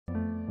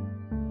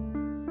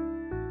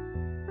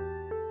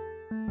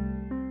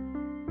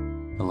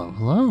Hello,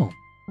 hello.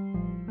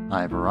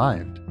 I've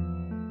arrived.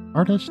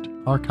 Artist,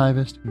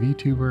 archivist,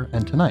 VTuber,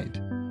 and tonight,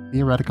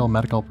 theoretical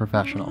medical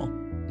professional.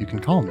 You can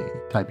call me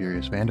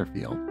Tiberius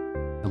Vanderfield.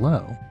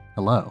 Hello,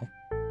 hello.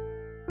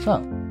 So,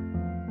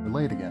 we're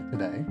late again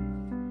today,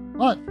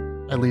 but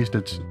at least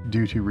it's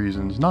due to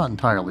reasons not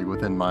entirely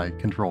within my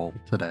control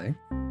today.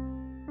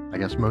 I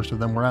guess most of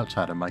them were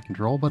outside of my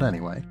control, but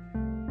anyway.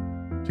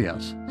 So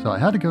yes, so I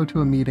had to go to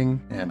a meeting,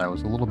 and I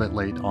was a little bit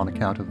late on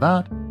account of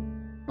that,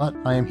 but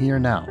I am here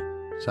now,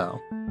 so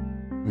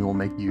we will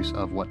make use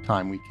of what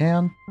time we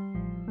can.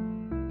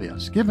 But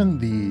yes, given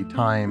the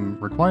time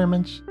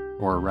requirements,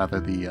 or rather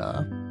given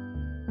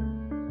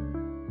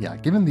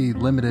the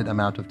limited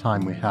amount of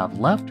time we have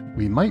left,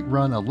 we might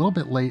run a little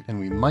bit late and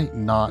we might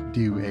not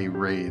do a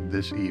raid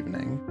this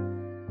evening.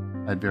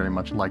 I'd very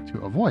much like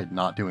to avoid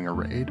not doing a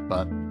raid,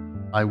 but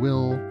I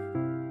will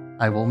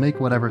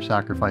make whatever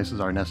sacrifices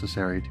are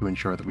necessary to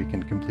ensure that we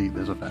can complete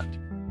this event.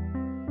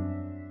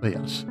 But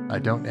yes, I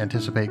don't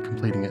anticipate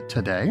completing it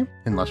today,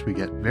 unless we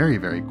get very,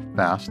 very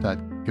fast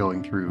at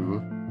going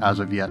through as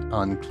of yet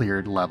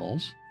uncleared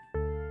levels.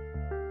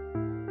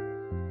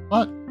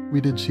 But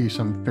we did see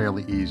some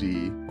fairly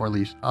easy, or at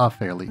least a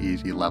fairly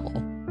easy level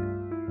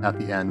at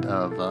the end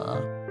of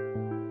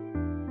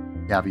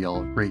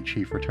Gaviel Great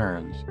Chief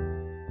Returns.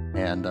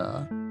 And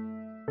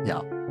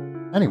yeah.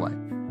 Anyway,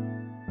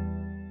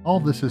 all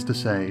this is to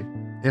say,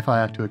 if I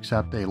have to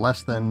accept a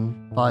less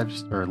than 5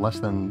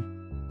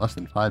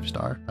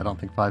 star, I don't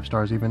think 5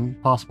 stars is even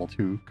possible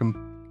to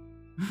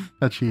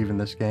achieve in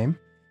this game.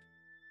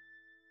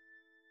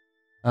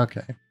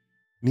 Okay,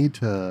 need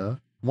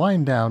to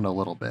wind down a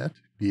little bit,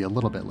 be a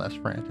little bit less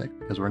frantic,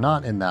 because we're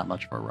not in that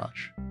much of a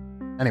rush.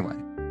 Anyway,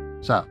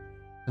 so,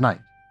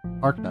 tonight,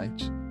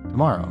 Arknights.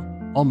 Tomorrow,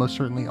 almost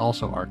certainly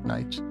also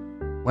Arknights.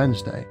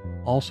 Wednesday,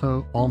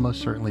 also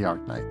almost certainly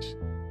Arknights.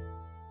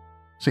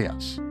 So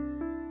yes,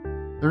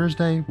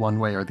 Thursday, one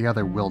way or the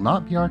other, will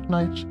not be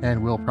Arknights,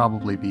 and will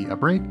probably be a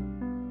break.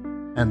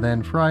 And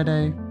then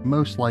Friday,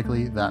 most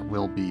likely that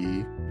will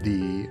be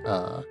the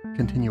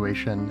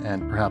continuation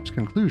and perhaps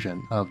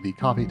conclusion of the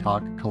Coffee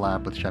Talk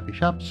collab with Sheppy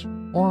Sheps,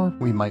 or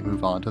we might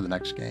move on to the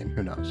next game,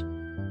 who knows.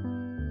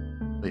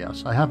 But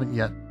yes, I haven't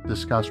yet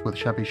discussed with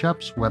Sheppy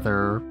Sheps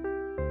whether,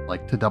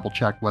 like, to double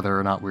check whether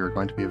or not we were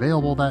going to be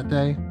available that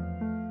day.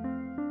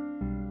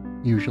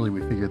 Usually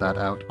we figure that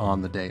out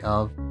on the day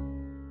of.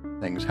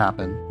 Things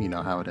happen, you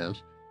know how it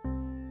is.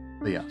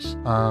 But yes,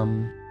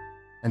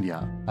 and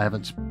yeah, I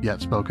haven't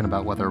yet spoken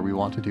about whether we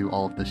want to do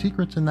all of the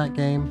secrets in that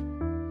game.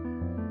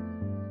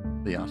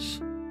 But yes.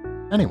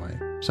 Anyway,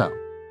 so,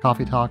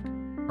 Coffee Talk,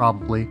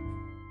 probably,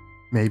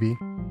 maybe,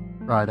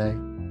 Friday,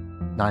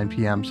 9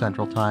 p.m.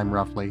 Central Time,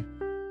 roughly.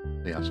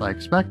 But yes, I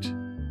expect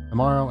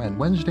tomorrow and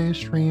Wednesday's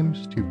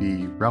streams to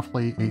be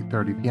roughly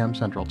 8:30 p.m.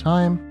 Central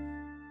Time,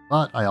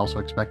 but I also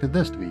expected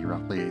this to be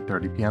roughly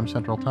 8:30 p.m.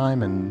 Central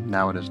Time, and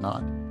now it is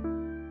not.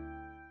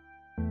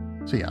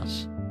 So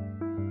yes.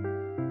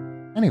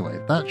 Anyway,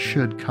 that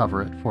should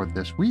cover it for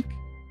this week.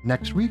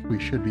 Next week we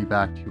should be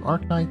back to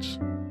Arknights,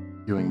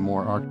 doing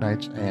more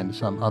Arknights and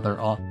some other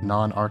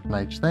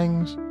non-Arknights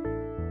things.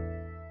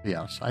 But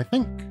yes, I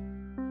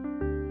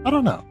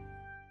don't know.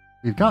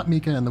 We've got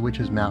Mika and the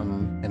Witch's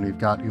Mountain, and we've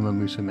got Uma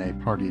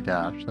Musume Party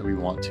Dash that we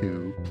want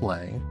to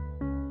play.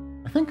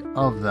 I think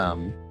of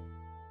them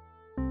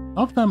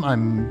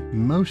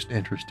I'm most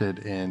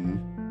interested in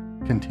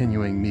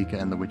continuing Mika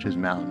and the Witch's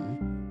Mountain.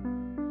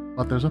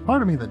 But there's a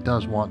part of me that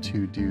does want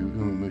to do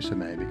Uma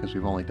Musume, because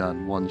we've only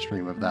done one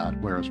stream of that,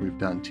 whereas we've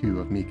done 2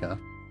 of Mika.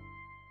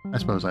 I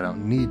suppose I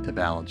don't need to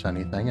balance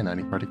anything in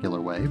any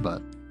particular way,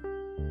 but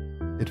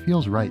it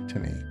feels right to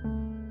me.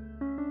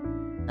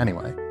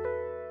 Anyway,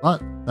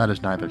 but that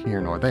is neither here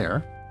nor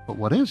there. But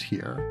what is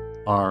here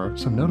are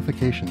some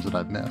notifications that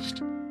I've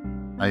missed.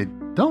 I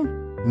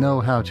don't know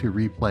how to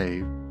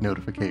replay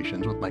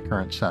notifications with my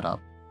current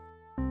setup,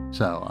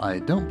 so I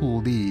don't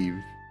believe...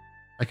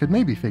 I could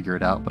maybe figure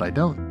it out, but I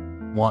don't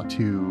want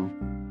to...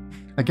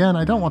 Again,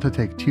 I don't want to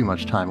take too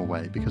much time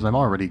away, because I'm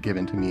already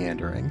given to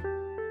meandering.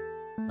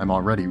 I'm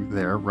already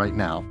there right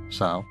now,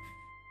 so...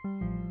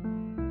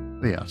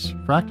 But yes,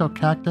 Fractal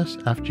Cactus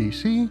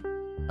FGC,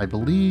 I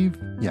believe...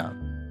 Yeah,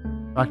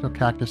 Fractal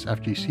Cactus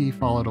FGC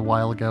followed a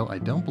while ago. I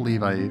don't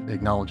believe I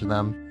acknowledged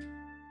them.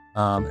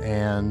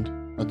 And,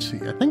 let's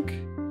see, I think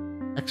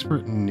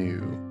Expert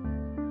New.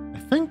 I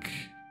think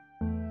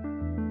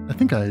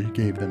I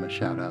gave them a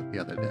shout out the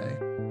other day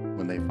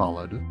when they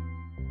followed.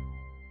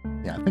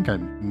 Yeah, I think I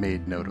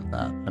made note of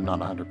that. I'm not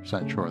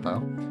 100% sure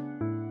though.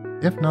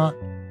 If not,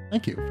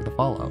 thank you for the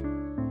follow.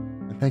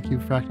 And thank you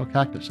Fractal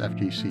Cactus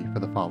FGC for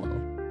the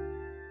follow.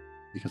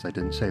 Because I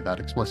didn't say that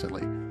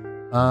explicitly.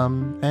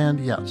 And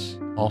yes,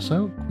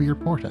 also Queer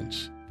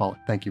Portents.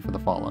 Thank you for the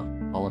follow.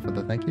 Follow for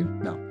the thank you?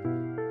 No.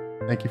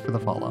 Thank you for the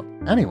follow.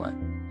 Anyway,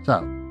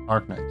 so,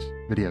 Arknights,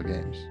 video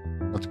games.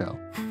 Let's go.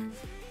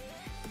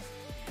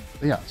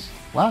 But yes,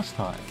 last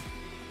time,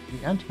 we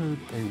entered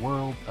a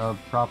world of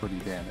property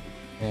damage,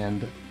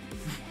 and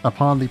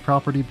upon the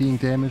property being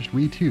damaged,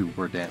 we too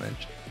were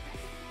damaged.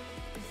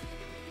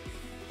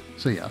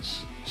 So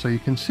yes, So you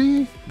can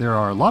see there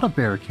are a lot of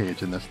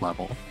barricades in this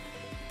level,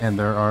 and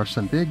there are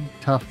some big,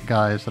 tough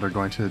guys that are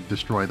going to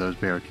destroy those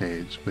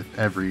barricades with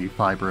every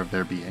fiber of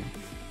their being.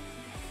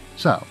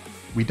 So,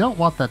 we don't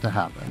want that to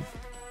happen,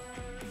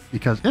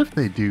 because if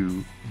they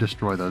do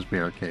destroy those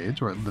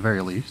barricades, or at the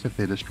very least, if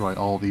they destroy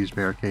all these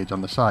barricades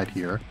on the side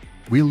here,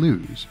 we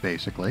lose,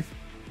 basically.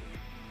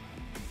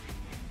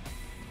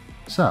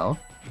 So,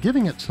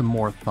 giving it some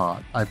more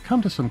thought, I've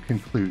come to some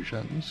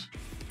conclusions.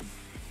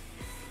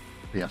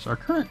 Yes, our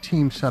current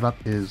team setup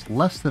is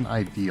less than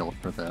ideal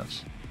for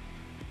this.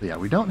 But yeah,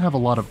 we don't have a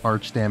lot of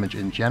arch damage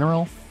in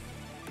general,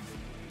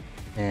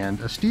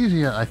 and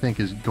Aesthesia, I think,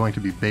 is going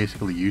to be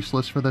basically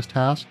useless for this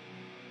task,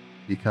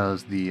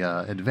 because the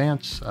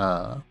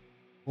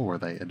what were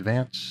they?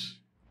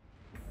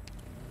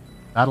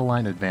 Battle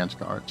Line Advanced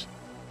Guards.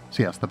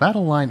 So yes, the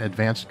Battle Line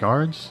Advanced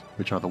Guards,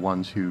 which are the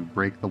ones who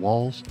break the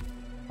walls,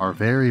 are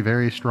very,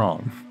 very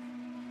strong.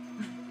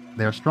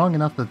 They're strong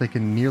enough that they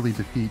can nearly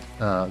defeat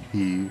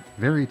the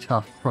very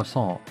tough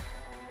Croissant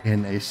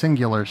in a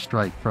singular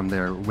strike from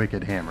their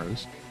wicked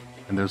hammers.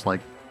 And there's like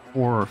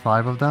 4 or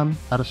 5 of them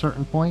at a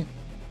certain point.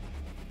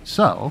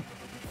 So,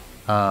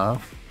 yeah,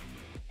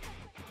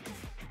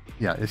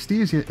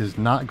 Aesthesia is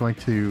not going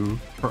to,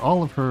 for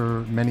all of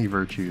her many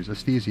virtues,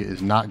 Aesthesia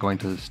is not going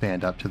to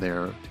stand up to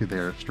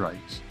their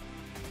strikes.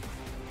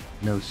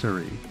 No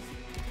siree.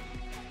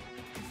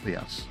 But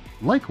yes.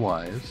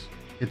 Likewise,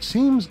 it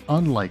seems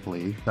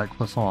unlikely that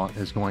Croissant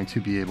is going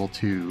to be able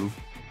to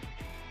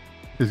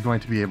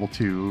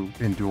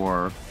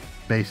endure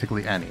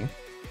basically any.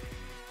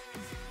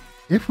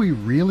 If we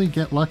really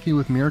get lucky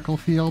with Miracle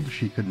Field,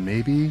 she could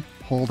maybe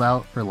hold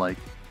out for like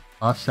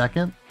a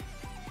second.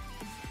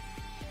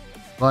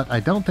 But I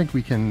don't think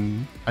we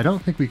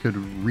could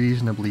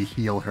reasonably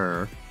heal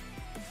her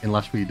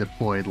unless we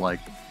deployed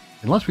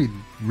unless we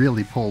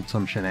really pulled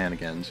some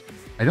shenanigans.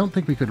 I don't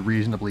think we could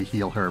reasonably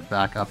heal her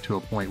back up to a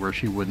point where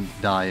she wouldn't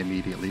die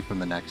immediately from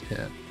the next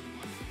hit.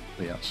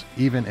 But yes,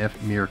 even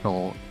if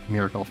Miracle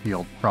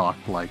Field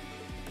procced like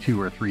 2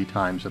 or 3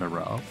 times in a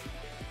row.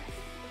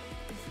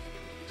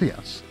 So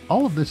yes,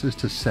 all of this is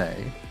to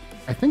say,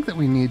 I think that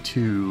we need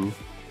to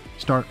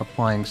start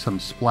applying some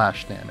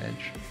splash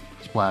damage.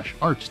 Splash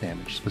arts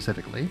damage,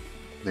 specifically.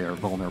 They are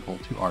vulnerable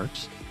to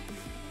arts.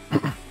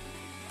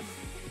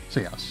 So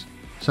yes.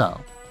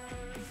 So,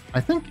 I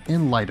think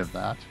in light of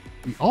that,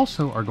 we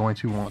also are going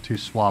to want to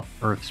swap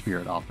Earth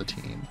Spirit off the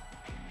team.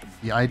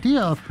 The idea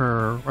of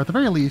her, or at the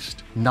very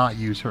least, not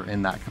use her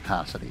in that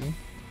capacity.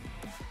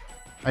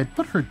 I'd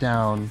put her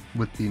down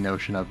with the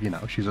notion of,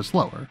 she's a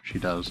slower. She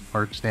does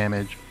arts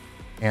damage,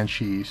 and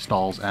she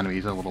stalls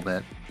enemies a little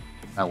bit.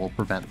 That will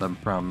prevent them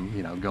from,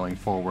 going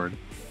forward.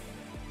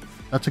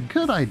 That's a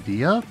good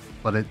idea,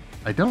 but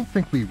I don't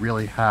think we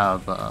really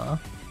have,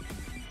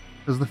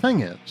 because the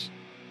thing is,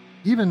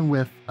 even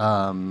with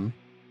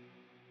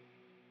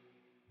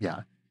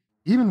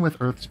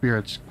Earth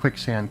Spirit's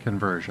quicksand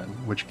conversion,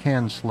 which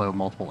can slow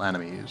multiple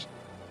enemies,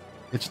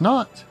 it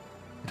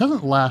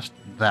doesn't last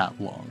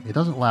that long. It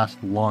doesn't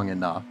last long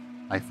enough,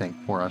 I think,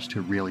 for us to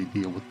really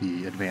deal with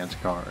the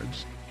advanced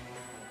guards.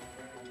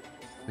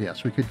 But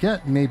yes, we could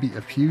get maybe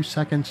a few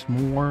seconds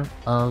more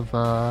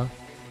of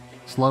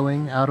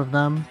slowing out of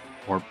them,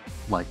 or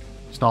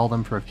stall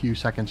them for a few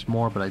seconds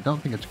more, but I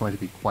don't think it's going to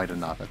be quite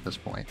enough at this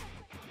point.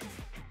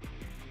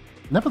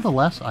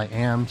 Nevertheless, I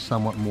am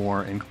somewhat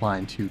more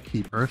inclined to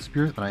keep Earth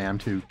Spirit than I am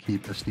to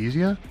keep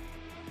Aesthesia,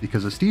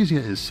 because Aesthesia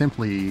is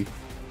simply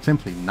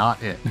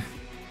not it.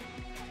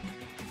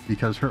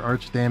 Because her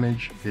arch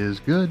damage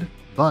is good,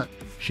 but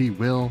she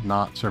will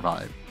not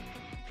survive.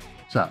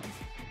 So,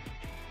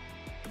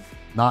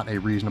 not a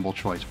reasonable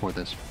choice for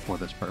this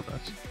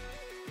purpose.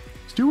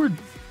 Steward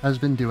has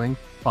been doing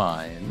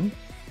fine.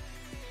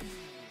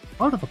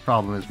 Part of the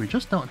problem is we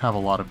just don't have a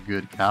lot of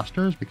good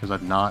casters, because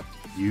I've not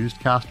used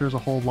casters a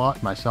whole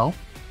lot myself.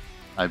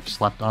 I've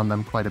slept on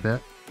them quite a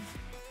bit.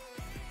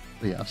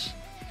 But yes,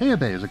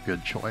 Heiabe is a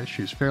good choice.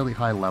 She's fairly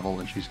high level,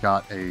 and she's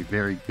got a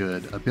very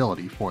good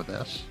ability for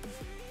this.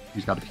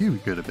 She's got a few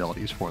good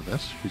abilities for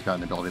this. She's got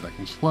an ability that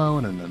can slow,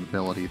 and an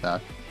ability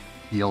that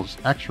deals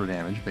extra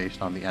damage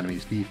based on the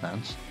enemy's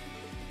defense.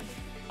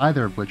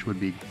 Either of which would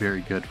be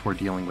very good for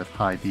dealing with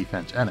high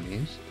defense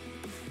enemies.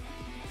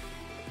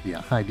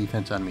 Yeah, high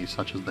defense enemies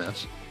such as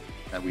this,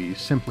 that we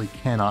simply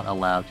cannot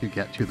allow to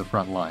get to the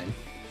front line.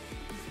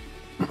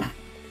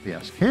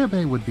 Yes,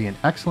 Heiabe would be an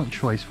excellent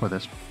choice for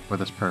this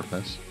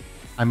purpose.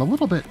 I'm a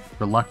little bit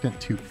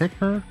reluctant to pick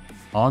her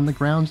on the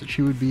grounds that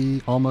she would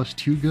be almost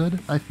too good,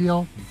 I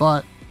feel,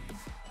 but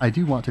I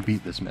do want to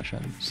beat this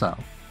mission, so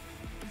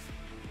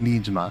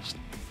needs must.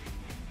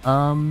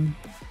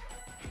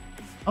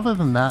 Other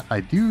than that,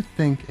 I do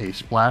think a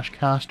Splash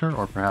caster,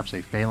 or perhaps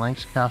a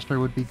Phalanx caster,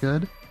 would be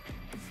good.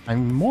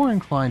 I'm more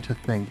inclined to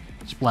think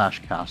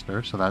Splash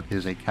caster, so that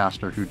is a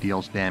caster who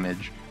deals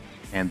damage,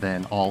 and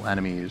then all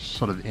enemies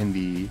sort of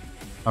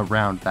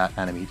around that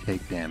enemy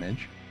take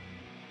damage.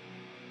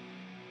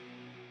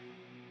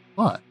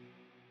 But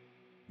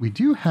we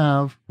do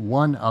have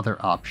one other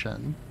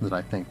option that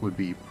I think would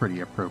be pretty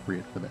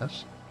appropriate for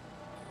this.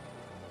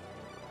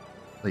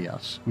 But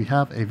yes, we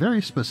have a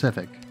very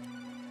specific,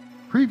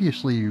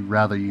 previously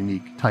rather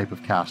unique type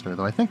of caster,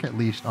 though I think at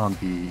least on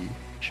the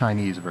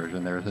Chinese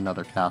version there is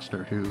another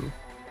caster who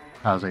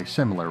has a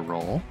similar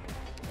role.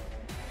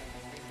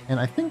 And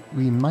I think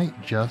we might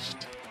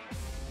just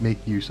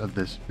make use of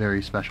this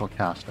very special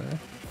caster.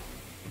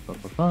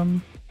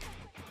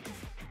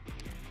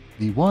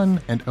 The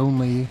one and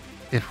only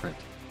Ifrit.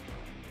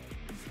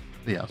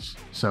 Yes,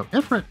 so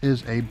Ifrit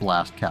is a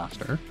blast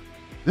caster.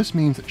 This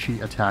means that she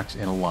attacks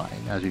in a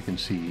line, as you can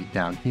see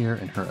down here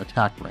in her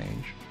attack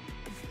range.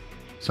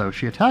 So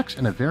she attacks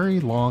in a very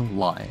long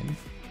line,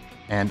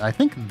 and I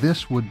think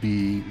this would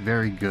be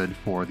very good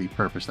for the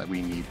purpose that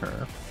we need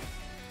her.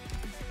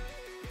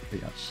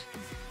 But yes.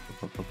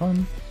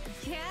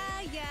 Yeah,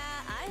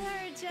 I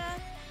heard ya.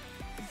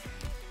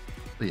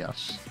 But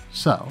yes,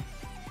 so,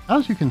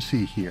 as you can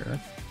see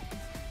here,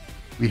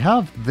 we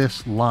have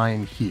this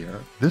line here.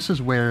 This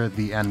is where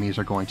the enemies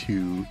are going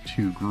to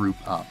group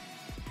up.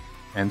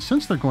 And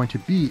since they're going to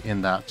be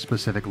in that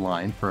specific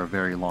line for a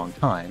very long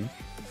time,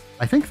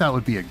 I think that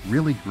would be a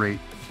really great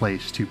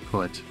place to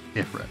put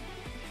Ifrit.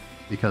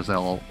 Because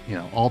they'll,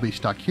 all be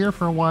stuck here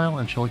for a while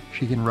and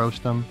she can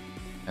roast them.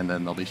 And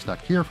then they'll be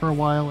stuck here for a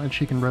while and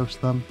she can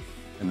roast them.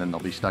 And then they'll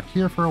be stuck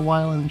here for a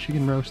while and she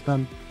can roast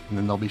them. And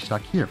then they'll be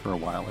stuck here for a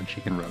while and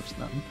she can roast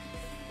them.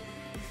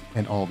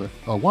 And all the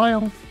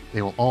while,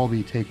 they will all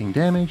be taking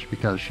damage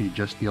because she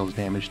just deals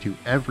damage to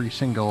every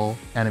single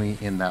enemy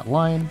in that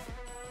line.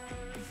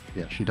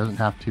 Yeah, she doesn't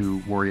have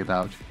to worry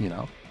about,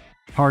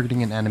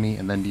 targeting an enemy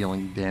and then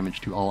dealing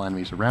damage to all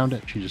enemies around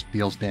it. She just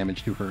deals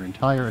damage to her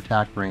entire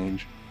attack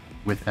range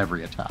with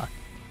every attack.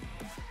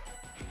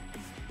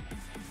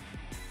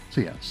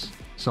 So yes,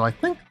 so I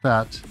think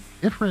that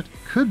Ifrit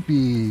could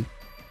be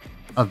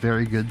a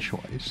very good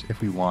choice if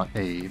we want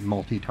a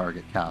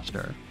multi-target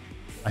caster.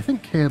 I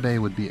think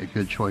Kayabe would be a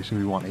good choice if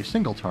we want a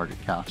single-target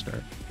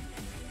caster.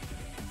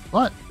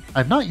 But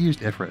I've not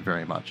used Ifrit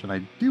very much, and I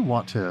do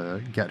want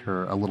to get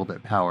her a little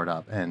bit powered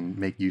up and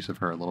make use of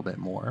her a little bit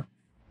more.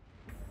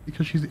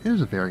 Because she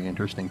is a very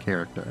interesting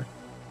character,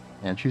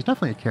 and she's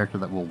definitely a character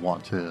that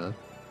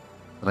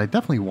I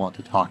definitely want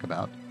to talk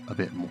about a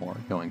bit more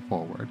going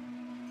forward.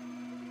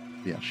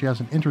 Yeah, she has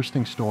an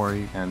interesting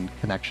story and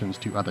connections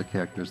to other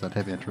characters that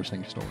have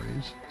interesting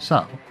stories.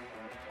 So,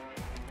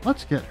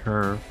 let's get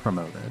her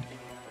promoted.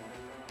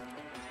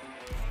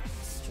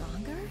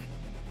 Stronger?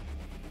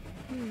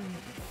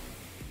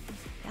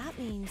 That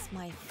means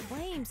my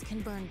flames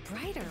can burn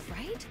brighter,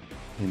 right?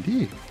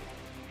 Indeed.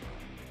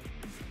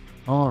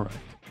 Alright.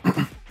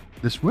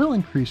 This will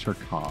increase her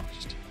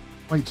cost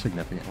quite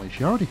significantly.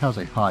 She already has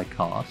a high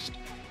cost,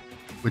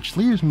 which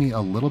leaves me a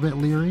little bit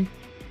leery.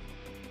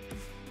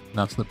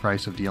 That's the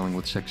price of dealing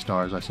with 6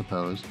 stars, I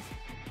suppose.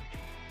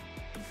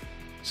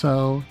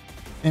 So,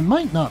 it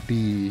might not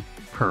be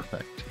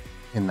perfect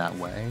in that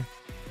way,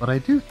 but I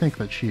do think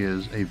that she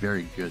is a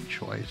very good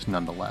choice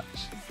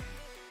nonetheless.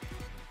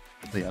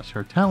 So yes,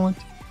 her talent,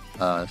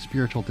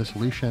 Spiritual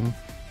Dissolution,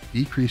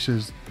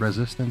 decreases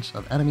resistance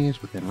of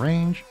enemies within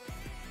range.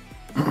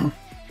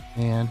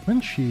 And when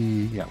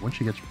she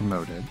gets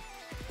promoted,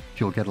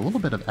 she'll get a little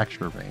bit of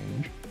extra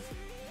range.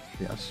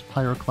 Yes,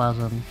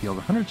 Pyroclasm deals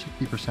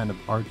 160%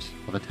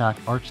 of attack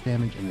arts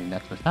damage in the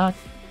next attack.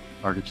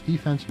 Target's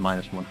defense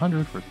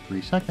 -100 for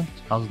 3 seconds,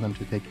 causes them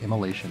to take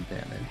immolation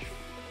damage.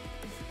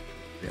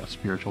 Yeah,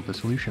 Spiritual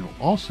Dissolution will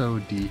also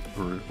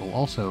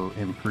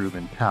improve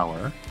in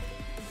power.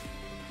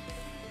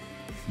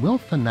 Will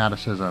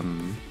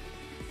Fanaticism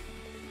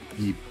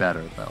be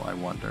better though, I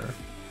wonder?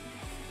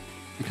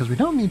 Because we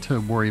don't need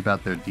to worry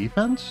about their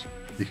defense,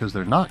 because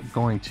they're not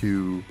going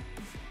to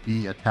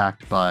be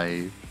attacked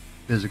by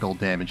physical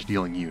damage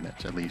dealing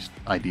units, at least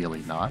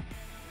ideally not.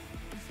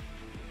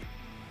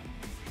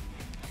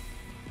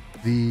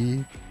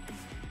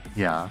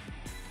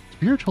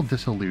 Spiritual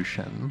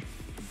Dissolution,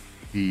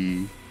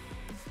 the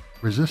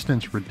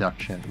resistance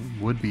reduction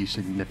would be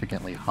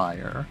significantly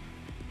higher.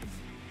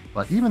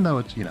 But even though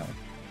it's,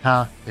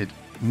 it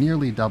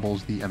nearly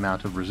doubles the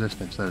amount of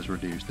resistance that is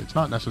reduced, it's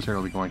not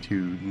necessarily going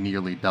to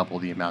nearly double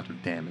the amount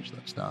of damage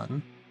that's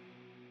done.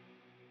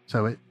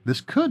 So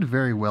this could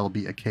very well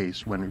be a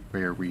case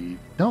where we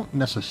don't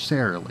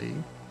necessarily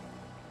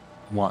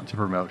want to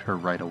promote her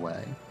right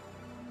away.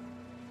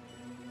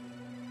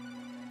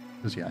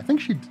 Because I think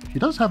she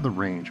does have the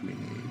range we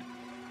need.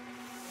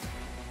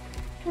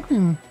 I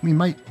think we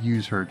might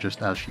use her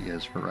just as she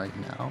is for right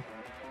now.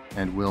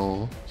 And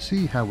we'll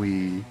see how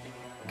we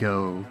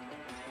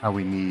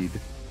need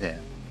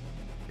it,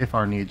 if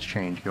our needs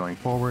change going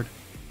forward.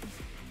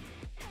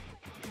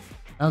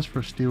 As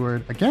for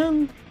Steward,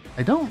 again,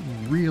 I don't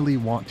really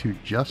want to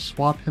just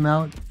swap him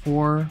out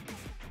for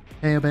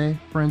Kayabe,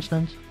 for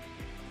instance,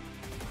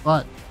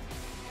 but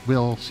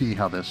we'll see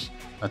how this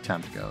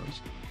attempt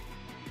goes.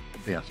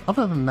 But yes,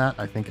 other than that,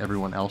 I think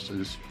everyone else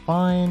is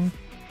fine.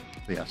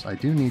 But yes, I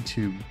do need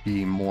to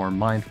be more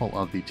mindful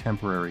of the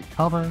temporary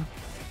cover.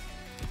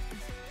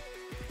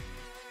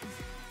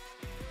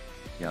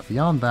 Yeah,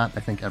 beyond that, I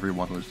think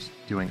everyone was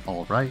doing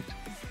alright.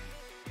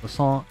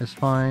 Lucent is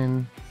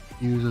fine,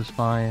 Hughes is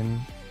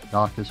fine,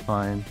 Doc is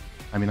fine.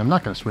 I mean, I'm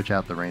not going to switch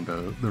out the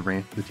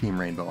Team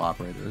Rainbow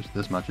operators.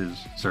 This much is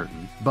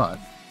certain, but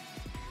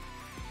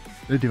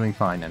they're doing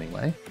fine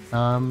anyway.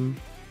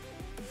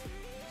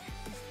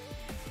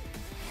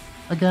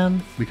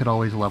 Again, we could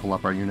always level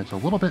up our units a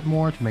little bit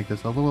more to make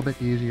this a little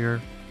bit easier.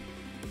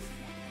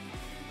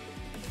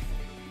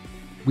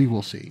 We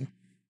will see.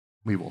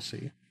 We will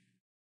see.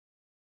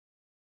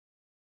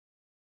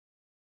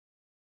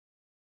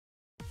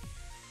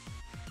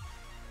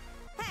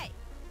 Hey,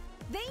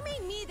 they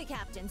made me the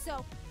captain,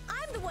 so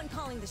I'm the one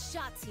calling the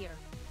shots here.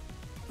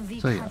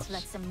 So yes,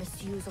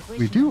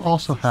 we do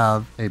also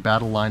have a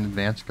battle line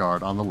advance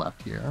guard on the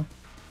left here,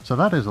 so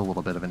that is a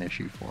little bit of an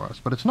issue for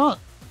us, but it's not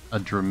a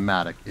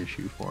dramatic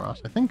issue for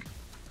us.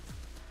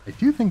 I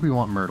do think we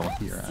want Myrtle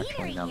here,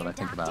 actually, now that I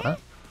think about it.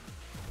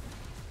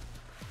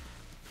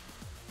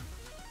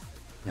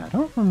 Yeah, I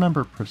don't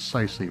remember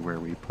precisely where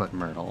we put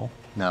Myrtle,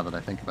 now that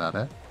I think about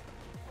it,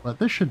 but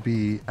this should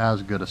be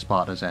as good a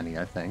spot as any,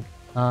 I think.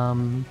 Try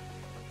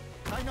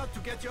not to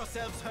get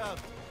yourselves hurt.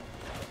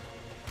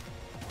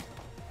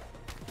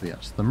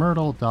 Yes, the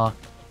Myrtle Doc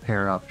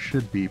pair up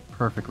should be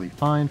perfectly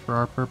fine for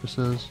our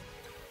purposes.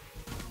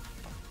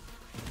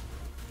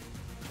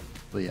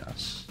 But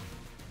yes,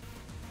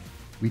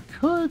 we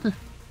could.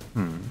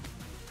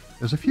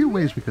 There's a few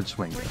ways we could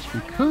swing this. We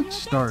could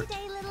start,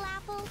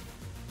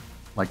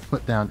 like,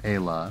 put down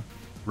Ayla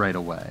right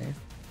away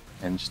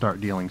and start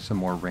dealing some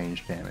more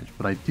range damage.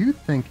 But I do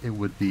think it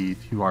would be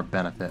to our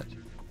benefit.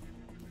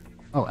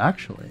 Oh,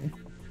 actually,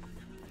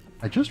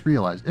 I just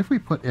realized if we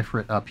put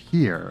Ifrit up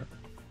here,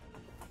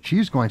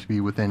 she's going to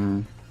be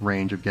within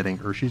range of getting,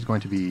 or she's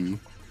going to be,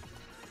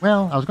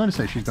 well, I was going to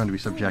say she's going to be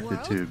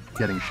subjected to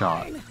getting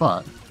shot,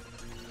 but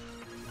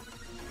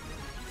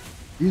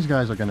these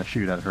guys are going to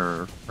shoot at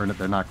her, or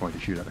they're not going to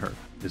shoot at her,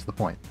 is the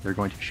point. They're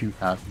going to shoot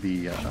at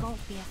the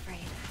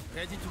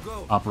Ready to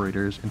go.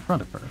 operators in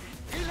front of her.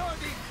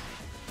 Reloading.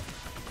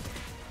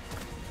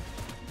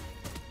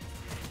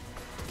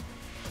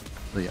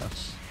 So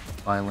yes,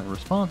 violent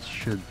response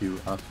should do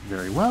us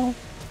very well.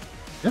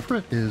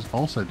 Ifrit is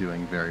also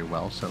doing very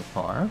well so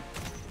far.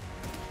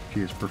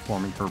 She is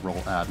performing her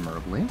role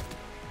admirably.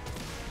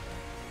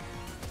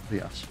 So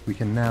yes, we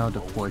can now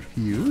deploy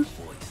Fuse.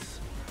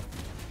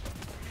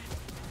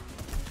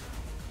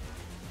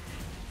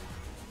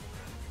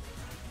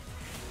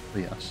 So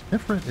yes,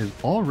 Ifrit has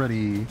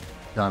already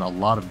done a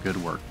lot of good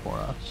work for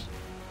us.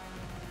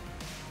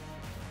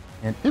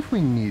 And if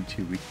we need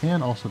to, we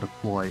can also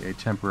deploy a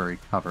temporary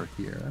cover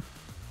here.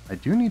 I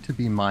do need to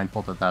be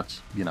mindful that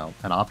that's, you know,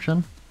 an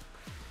option.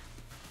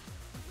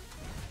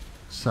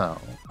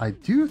 So, I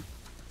do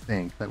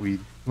think that we...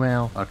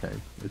 Well, okay,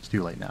 it's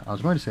too late now. I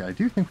was going to say, I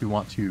do think we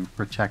want to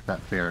protect that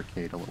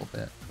barricade a little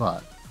bit,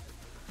 but...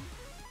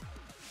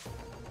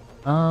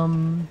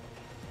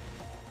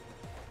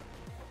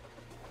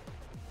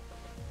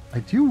 I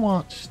do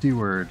want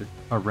Steward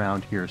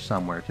around here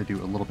somewhere to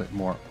do a little bit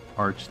more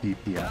arch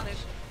DPS.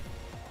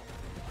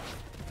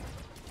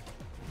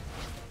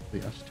 So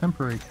yes,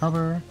 temporary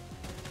cover.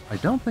 I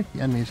don't think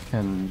the enemies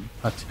can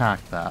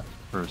attack that,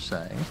 per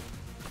se.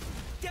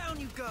 Down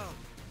you go.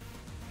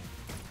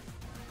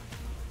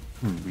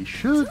 We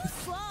should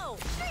Slow.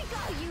 Drink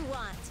all you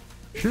want.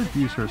 should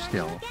use her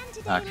skill,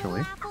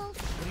 actually.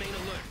 Remain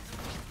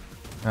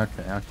alert.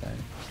 Okay, okay.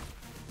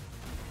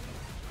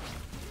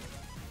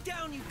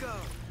 Down you go.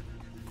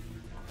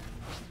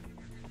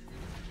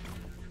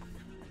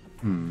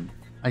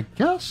 I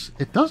guess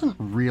it doesn't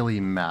really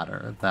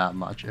matter that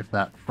much if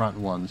that front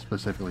one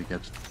specifically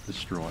gets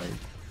destroyed.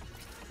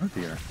 Oh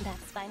dear. That's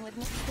fine with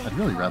me. I'd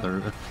really rather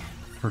if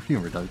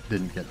Perfumer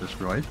didn't get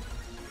destroyed.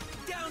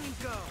 Down you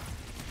go.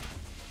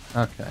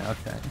 Okay,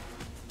 okay.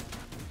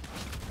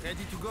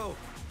 Ready to go.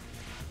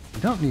 We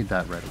don't need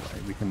that right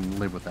away. We can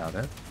live without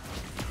it.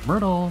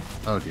 Myrtle!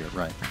 Oh dear,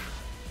 right.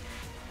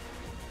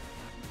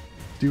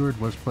 Steward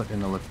was put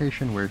in a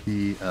location where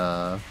he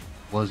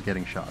was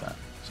getting shot at,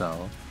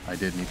 so I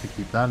did need to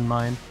keep that in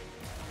mind.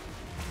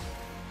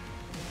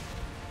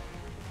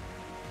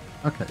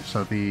 Okay,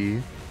 so the...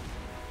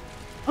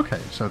 Okay,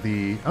 so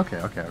the...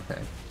 Okay.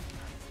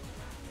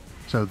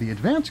 So the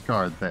advance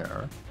guard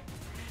there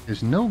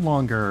is no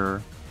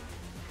longer...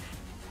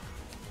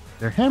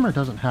 Their hammer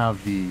doesn't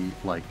have the,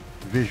 like,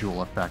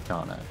 visual effect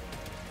on it,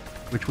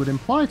 which would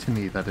imply to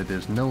me that it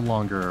is no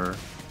longer...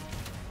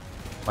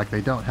 Like,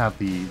 they don't have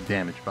the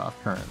damage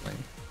buff currently.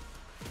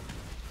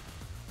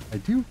 I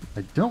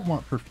don't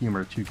want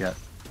Perfumer to get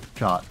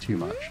shot too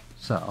much,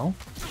 so...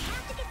 I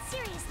have to get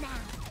serious now.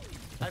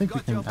 I think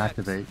we can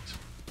activate...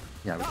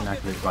 Yeah, we can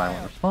activate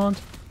Violent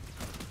Response.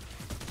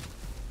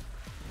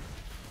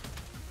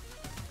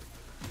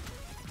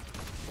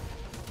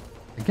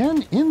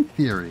 Again, in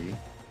theory,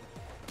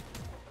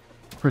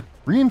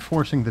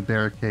 reinforcing the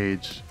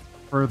barricades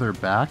further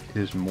back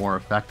is more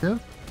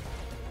effective,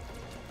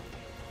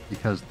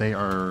 because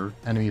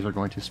enemies are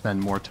going to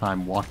spend more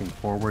time walking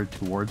forward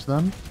towards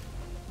them.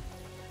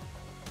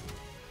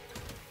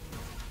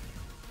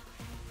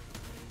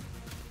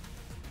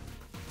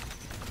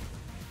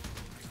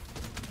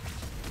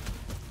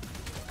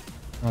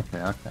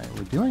 Okay, okay.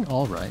 We're doing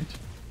all right.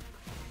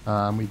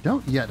 We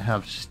don't yet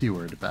have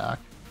Steward back.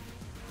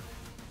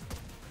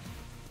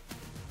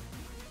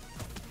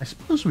 I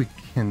suppose we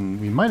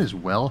might as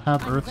well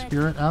have Earth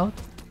Spirit out.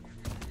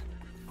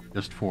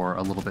 Just for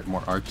a little bit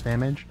more arch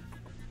damage.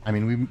 I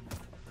mean,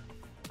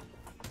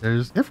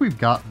 if we've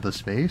got the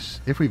space,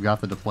 if we've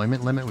got the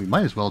deployment limit, we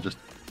might as well just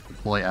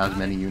deploy as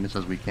many units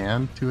as we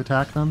can to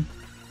attack them.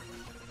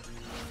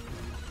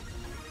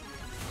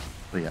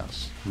 But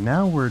yes,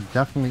 now we're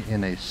definitely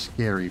in a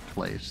scary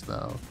place,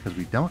 though, because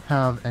we don't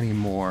have any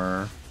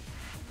more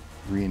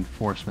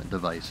reinforcement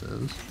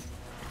devices.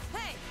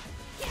 Hey,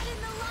 get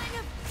in the line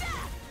of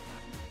death!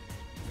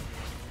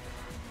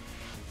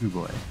 Ooh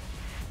boy.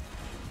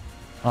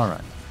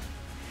 Alright.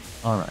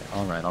 Alright,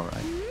 alright,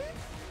 alright.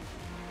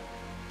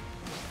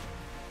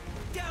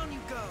 Down you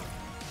go.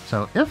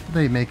 So if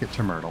they make it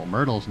to Myrtle,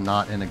 Myrtle's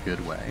not in a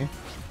good way.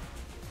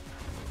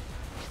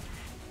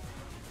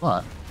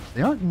 But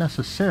they aren't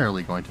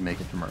necessarily going to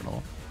make it to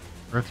Myrtle.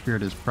 Earth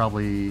Spirit is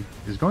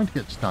going to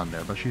get stunned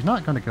there, but she's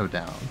not going to go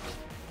down.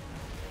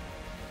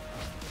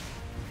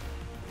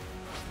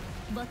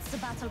 What's the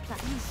battle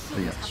plan? So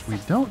yes, we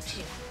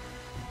don't...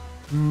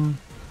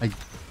 I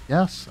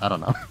guess? I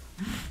don't know.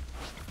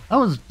 That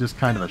was just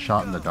kind of a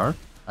shot in the dark.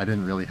 I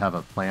didn't really have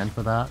a plan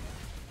for that.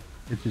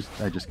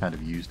 I just kind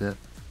of used it.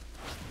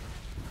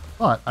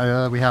 But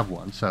we have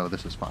one, so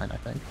this is fine, I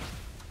think.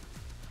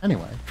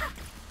 Anyway.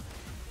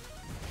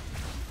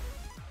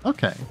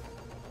 Okay.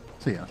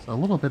 So yes, a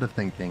little bit of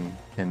thinking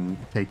can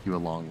take you a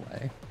long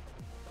way.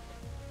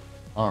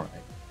 Alright.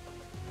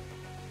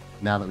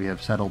 Now that we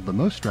have settled the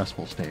most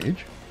stressful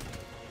stage,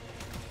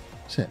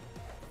 sit.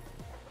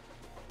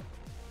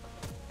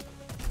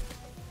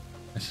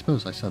 I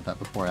suppose I said that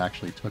before I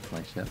actually took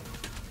my sip.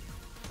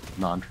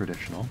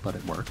 Non-traditional, but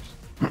it works.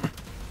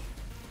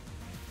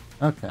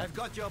 Okay. I've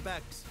got your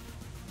backs.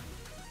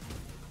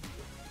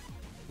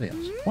 So yes,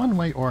 one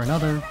way or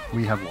another,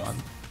 we have won.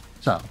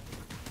 So,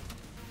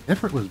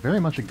 Ifrit was very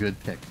much a good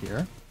pick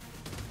here.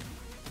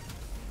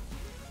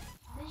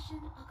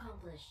 Mission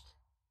accomplished.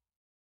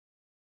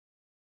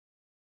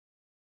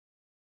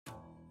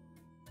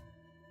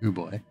 Ooh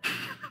boy.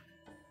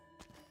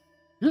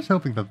 Just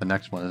hoping that the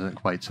next one isn't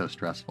quite so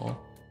stressful.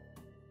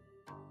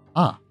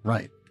 Ah,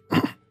 right.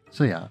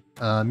 So yeah,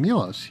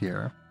 Milos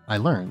here, I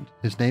learned,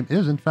 his name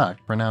is in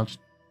fact pronounced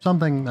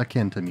something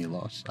akin to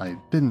Milos. I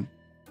didn't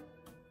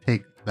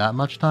take that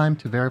much time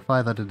to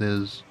verify that it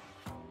is,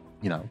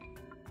 you know,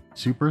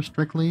 super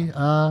strictly,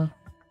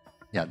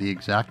 yeah, the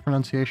exact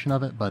pronunciation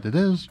of it, but it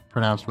is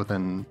pronounced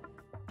within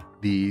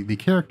the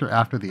character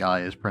after the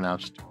I is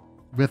pronounced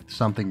with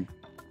something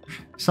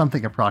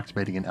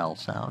approximating an L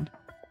sound.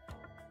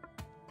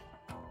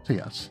 So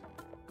yes.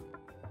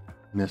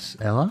 Miss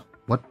Ella,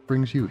 what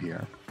brings you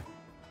here?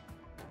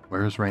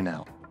 Where is Ray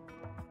now?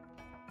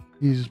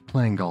 He's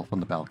playing golf on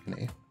the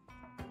balcony.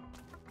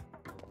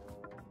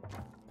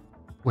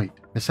 Wait,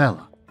 Miss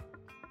Ella.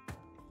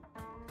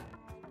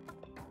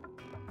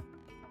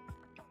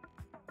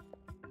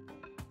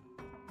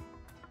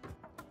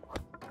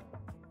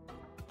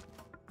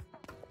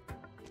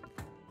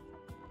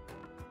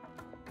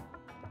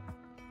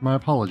 My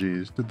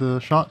apologies. Did the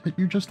shot hit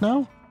you just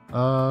now?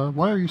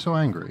 Why are you so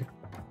angry?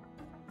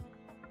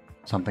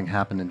 Something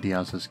happened in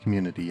Diaz's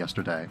community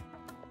yesterday.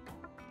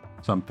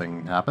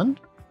 Something happened?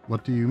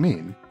 What do you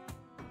mean?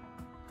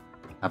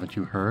 Haven't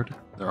you heard?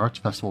 Their arts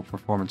festival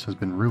performance has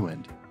been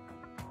ruined.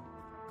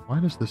 Why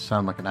does this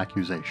sound like an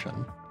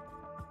accusation?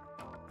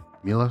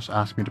 Milos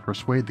asked me to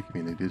persuade the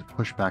community to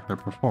push back their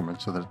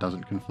performance so that it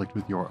doesn't conflict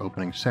with your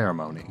opening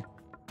ceremony.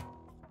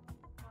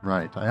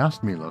 Right, I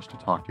asked Milos to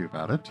talk to you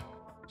about it.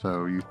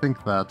 So you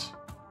think that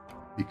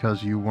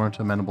because you weren't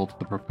amenable to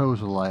the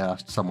proposal, I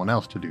asked someone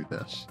else to do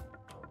this?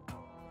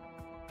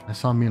 I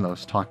saw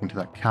Milos talking to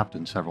that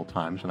captain several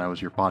times when I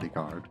was your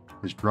bodyguard.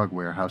 His drug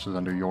warehouse is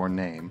under your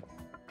name.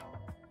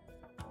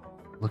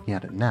 Looking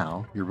at it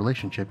now, your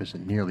relationship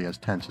isn't nearly as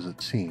tense as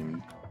it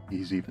seemed.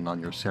 He's even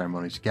on your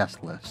ceremony's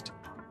guest list.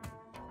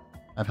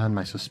 I've had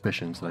my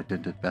suspicions that I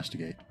didn't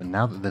investigate, but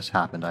now that this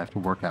happened, I have to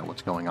work out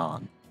what's going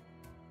on.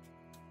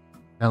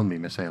 Tell me,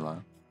 Miss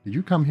Ayla, did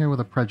you come here with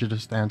a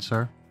prejudiced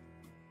answer?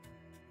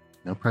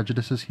 No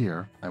prejudices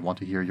here. I want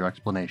to hear your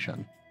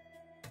explanation.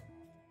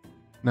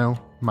 No,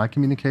 my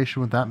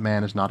communication with that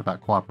man is not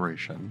about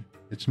cooperation.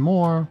 It's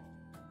more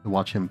to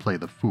watch him play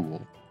the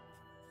fool.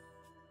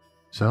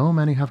 So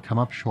many have come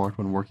up short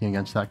when working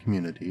against that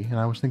community, and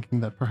I was thinking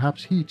that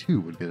perhaps he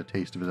too would get a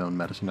taste of his own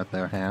medicine at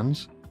their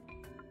hands.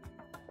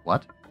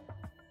 What?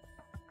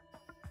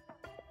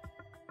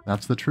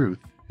 That's the truth.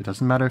 It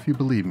doesn't matter if you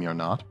believe me or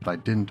not, but I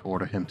didn't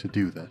order him to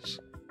do this.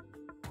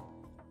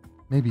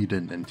 Maybe you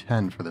didn't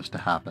intend for this to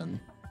happen,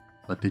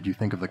 but did you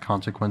think of the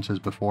consequences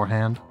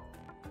beforehand?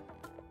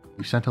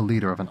 You sent a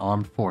leader of an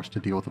armed force to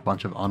deal with a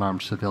bunch of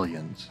unarmed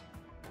civilians.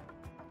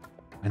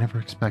 I never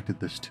expected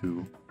this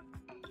to...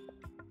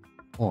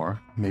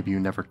 Or maybe you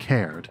never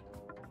cared.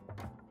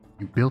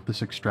 You built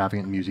this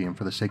extravagant museum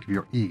for the sake of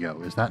your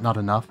ego. Is that not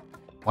enough?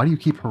 Why do you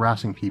keep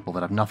harassing people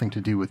that have nothing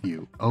to do with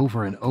you,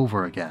 over and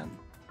over again?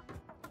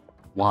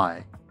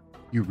 Why?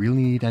 You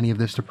really need any of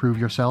this to prove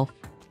yourself?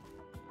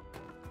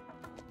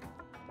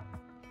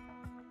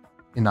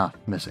 Enough,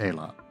 Miss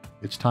Ayla.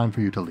 It's time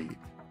for you to leave.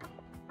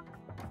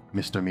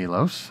 Mr.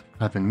 Milos,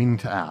 I've been meaning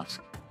to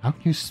ask, how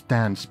can you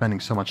stand spending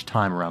so much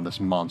time around this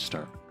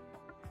monster?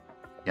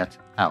 Get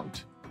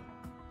out.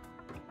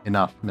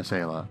 Enough, Miss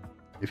Ayla.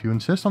 If you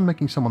insist on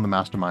making someone the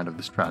mastermind of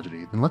this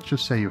tragedy, then let's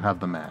just say you have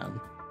the man.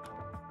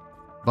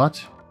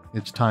 But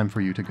it's time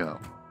for you to go.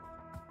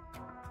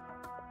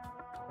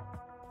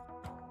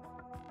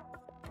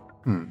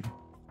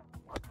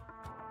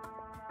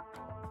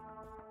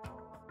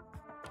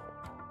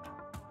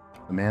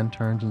 The man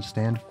turns and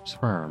stands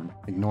firm,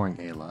 ignoring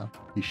Ayla.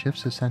 He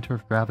shifts his center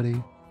of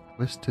gravity,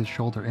 twists his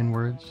shoulder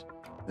inwards,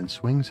 then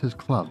swings his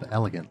club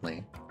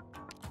elegantly.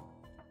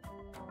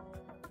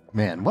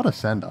 Man, what a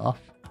send-off.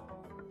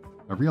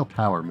 A real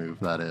power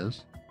move, that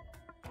is.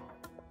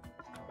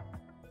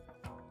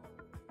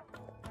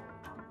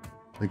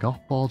 The golf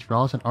ball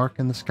draws an arc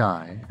in the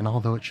sky, and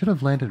although it should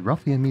have landed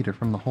roughly a meter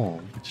from the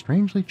hole, it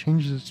strangely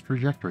changes its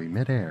trajectory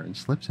mid-air and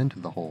slips into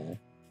the hole.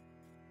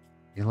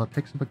 Ayla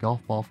picks up a golf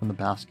ball from the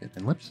basket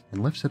and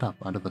lifts it up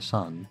under the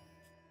sun.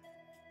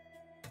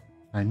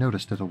 I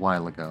noticed it a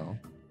while ago.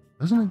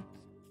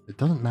 It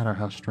doesn't matter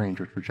how strange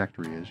your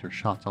trajectory is, your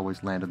shots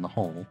always land in the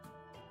hole.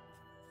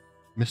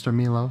 Mr.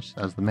 Milos,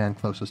 as the man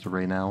closest to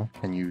Raynell,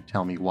 can you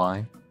tell me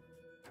why?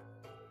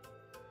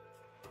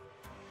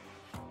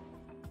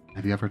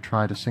 Have you ever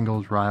tried a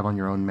single drive on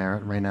your own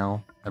merit,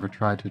 Raynell? Ever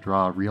tried to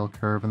draw a real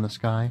curve in the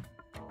sky?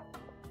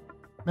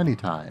 Many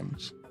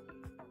times.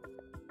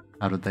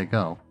 How did they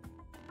go?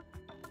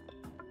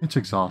 It's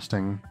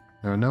exhausting.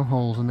 There are no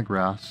holes in the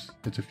grass.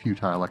 It's a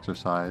futile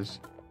exercise.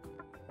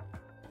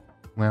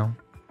 Well,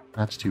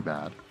 that's too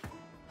bad.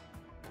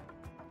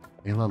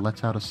 Ayla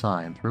lets out a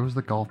sigh and throws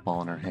the golf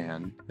ball in her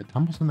hand. It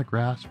tumbles in the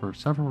grass for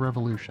several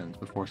revolutions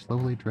before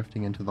slowly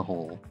drifting into the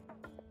hole.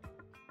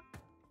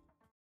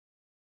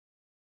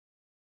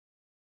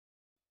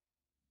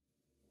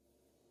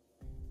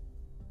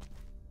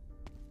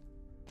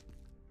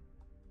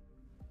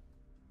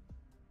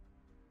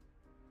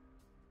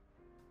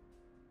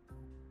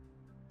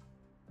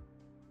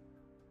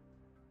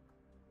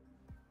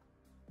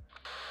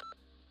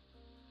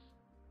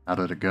 How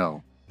did it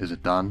go? Is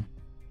it done?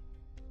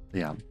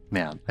 Yeah,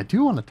 man, I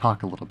do want to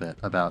talk a little bit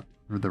about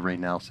the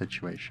Raynell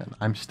situation.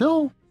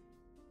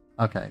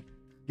 Okay,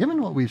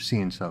 given what we've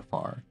seen so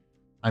far,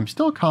 I'm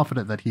still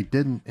confident that he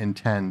didn't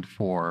intend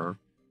for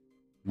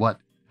what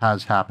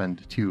has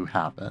happened to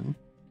happen.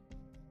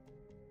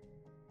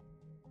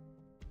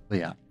 But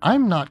yeah,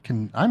 I'm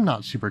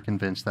not super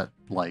convinced that,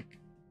 like,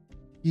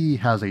 he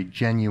has a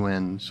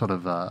genuine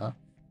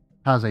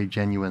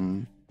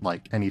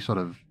like, any sort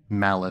of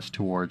malice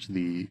towards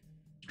the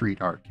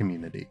street art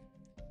community.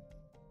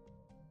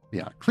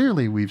 Yeah,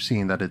 clearly we've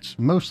seen that it's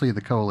mostly the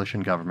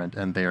coalition government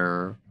and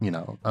their,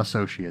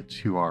 associates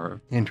who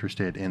are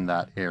interested in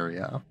that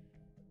area.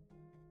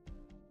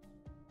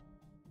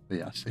 But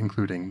yes,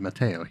 including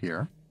Mateo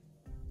here.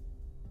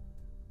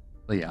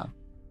 But yeah,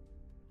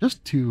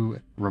 just to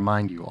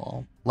remind you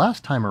all,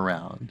 last time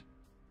around,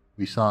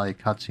 we saw a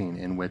cutscene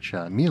in which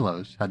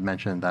Milos had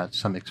mentioned that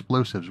some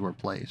explosives were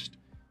placed.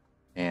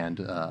 And,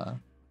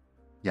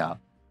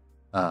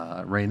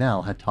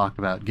 Raynell had talked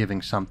about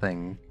giving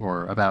something,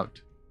 or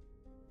about,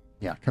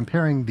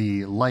 comparing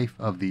the life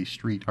of the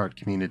street art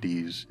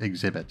community's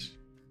exhibits.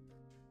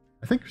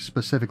 I think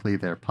specifically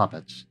their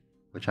puppets,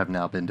 which have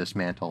now been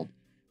dismantled,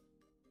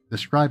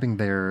 describing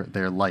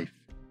their life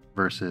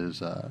versus,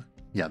 the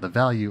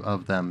value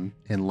of them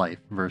in life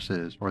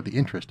versus, or the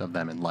interest of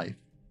them in life,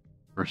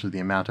 versus the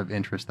amount of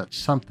interest that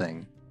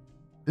something,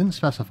 didn't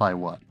specify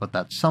what, but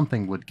that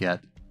something would get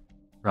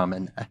from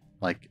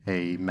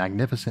a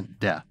magnificent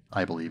death,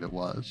 I believe it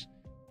was.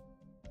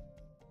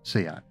 So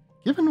yeah,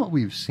 given what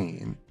we've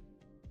seen,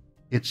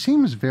 it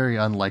seems very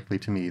unlikely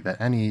to me that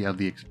any of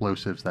the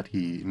explosives that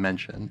he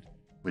mentioned,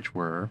 which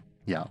were,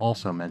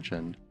 also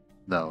mentioned,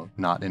 though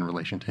not in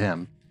relation to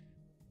him,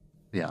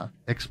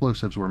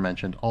 explosives were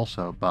mentioned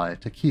also by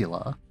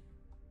Tequila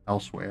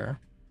elsewhere.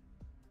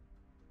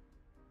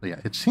 But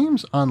yeah, it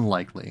seems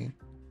unlikely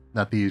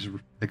that these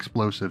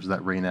explosives that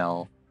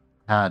Raynell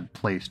had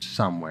placed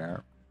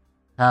somewhere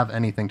have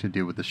anything to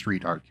do with the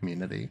street art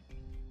community.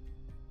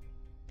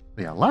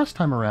 But yeah, last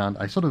time around,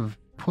 I sort of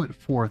put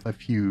forth a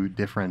few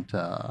different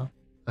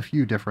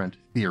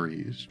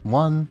theories.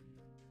 One,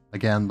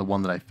 again, the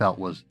one that I felt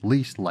was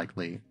least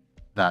likely,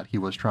 that he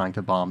was trying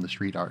to bomb the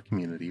street art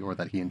community, or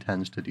that he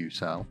intends to do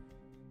so.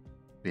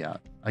 But yeah,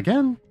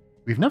 again,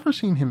 we've never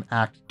seen him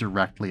act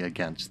directly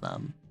against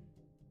them,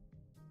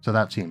 so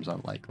that seems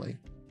unlikely.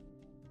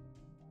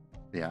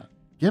 But yeah,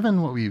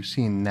 given what we've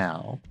seen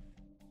now,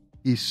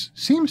 he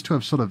seems to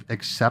have sort of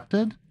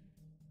accepted,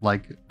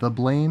 the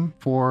blame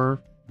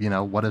for,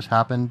 what has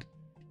happened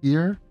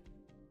here.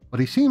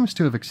 But he seems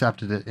to have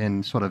accepted it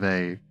in sort of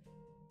a,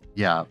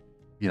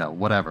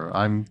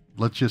 whatever.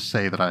 Let's just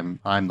say that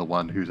I'm the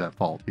one who's at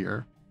fault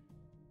here,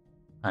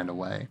 kind of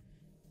way.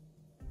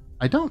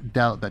 I don't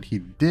doubt that he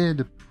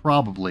did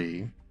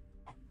probably,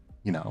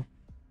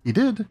 he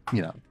did,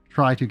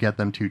 try to get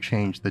them to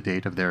change the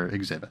date of their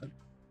exhibit,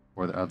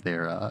 or of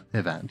their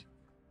event.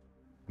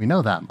 We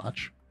know that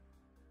much.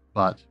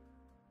 But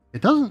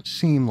it doesn't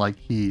seem like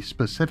he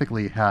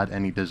specifically had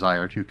any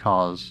desire to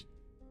cause,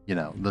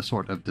 the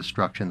sort of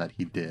destruction that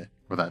he did,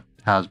 or that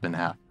has been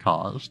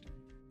caused.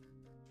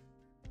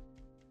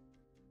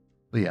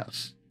 But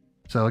yes.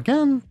 So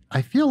again,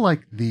 I feel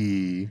like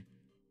okay,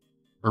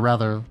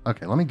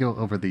 let me go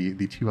over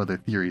the two other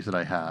theories that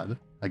I had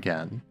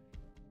again.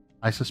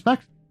 I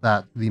suspect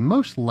that the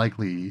most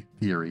likely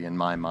theory in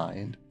my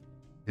mind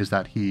is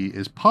that he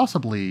is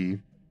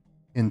possibly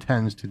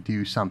intends to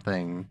do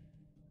something.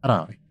 I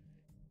don't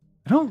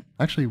know.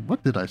 Actually,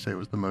 what did I say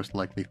was the most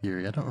likely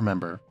theory? I don't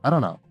remember. I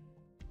don't know.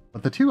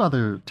 But the two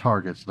other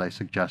targets that I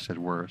suggested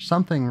were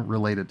something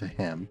related to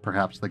him,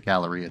 perhaps the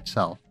Galleria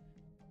itself,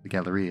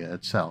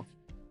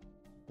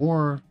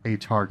 or a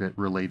target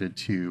related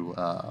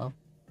to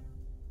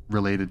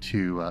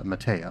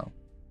Mateo.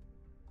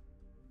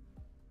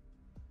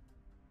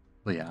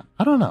 But yeah,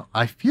 I don't know.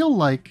 I feel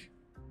like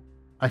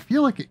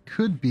it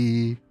could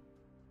be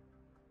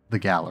the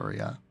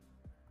Galleria.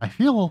 I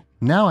feel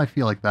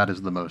like that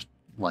is the most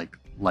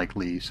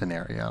likely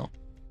scenario,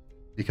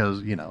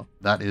 because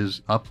that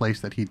is a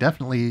place that he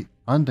definitely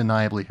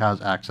undeniably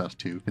has access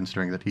to,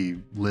 considering that he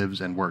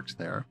lives and works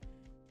there.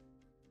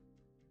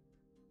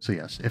 So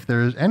yes, if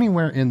there is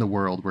anywhere in the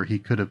world where he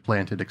could have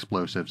planted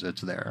explosives,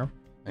 it's there.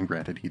 And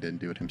granted, he didn't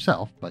do it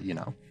himself, but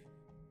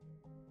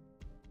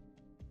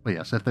But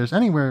yes, if there's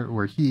anywhere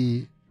where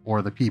he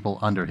or the people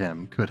under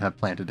him could have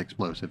planted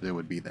explosives, it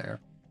would be there.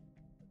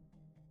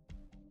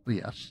 But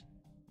yes.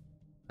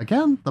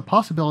 Again, the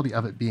possibility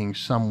of it being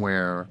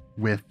somewhere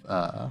with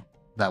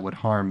that would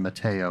harm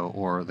Mateo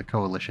or the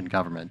coalition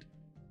government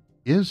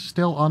is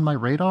still on my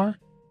radar,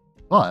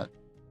 but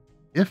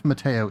if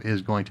Mateo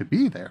is going to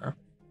be there,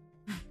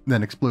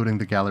 then exploding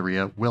the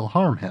Galleria will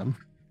harm him.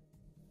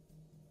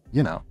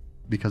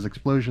 Because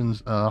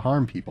explosions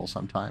harm people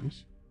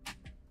sometimes.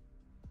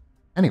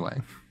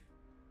 Anyway.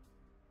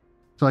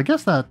 So I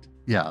guess that,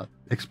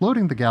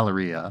 exploding the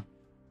Galleria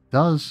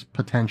does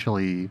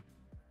potentially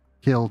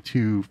kill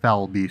two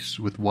foul beasts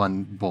with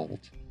one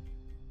bolt.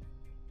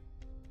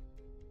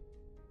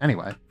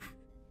 Anyway.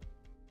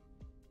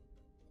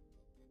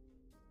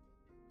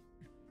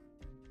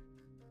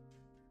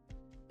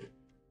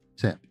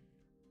 Sip.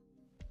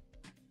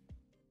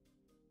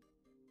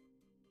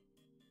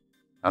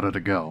 How did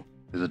it go?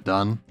 Is it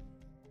done?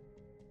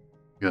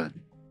 Good.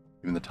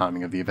 Even the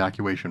timing of the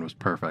evacuation was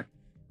perfect.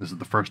 This is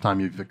the first time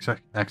you've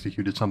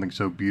executed something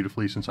so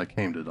beautifully since I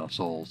came to the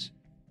Souls.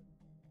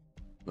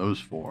 Those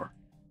four.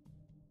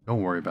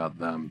 Don't worry about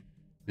them.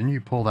 Didn't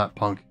you put that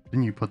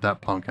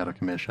punk out of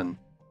commission?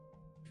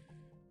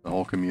 The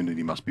whole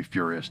community must be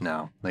furious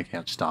now. They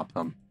can't stop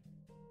them.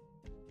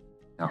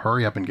 Now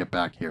hurry up and get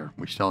back here.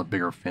 We still have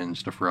bigger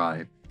fins to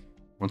fry.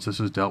 Once this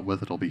is dealt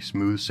with, it'll be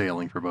smooth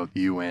sailing for both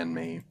you and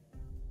me.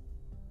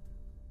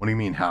 What do you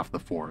mean half the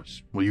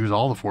force? We'll use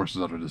all the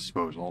forces at our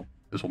disposal.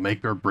 This will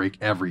make or break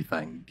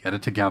everything. Get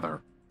it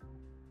together.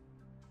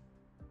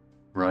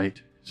 Right.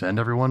 Send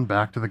everyone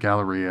back to the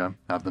Galleria.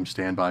 Have them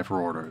stand by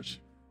for orders.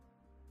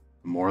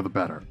 The more the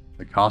better.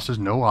 The cost is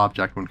no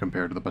object when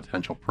compared to the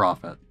potential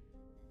profit.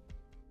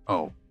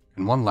 Oh,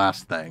 and one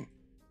last thing.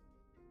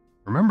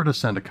 Remember to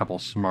send a couple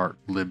smart,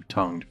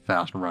 lib-tongued,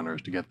 fast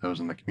runners to get those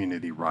in the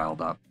community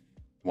riled up.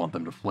 We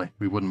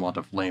wouldn't want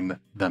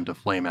them to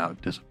flame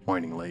out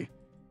disappointingly.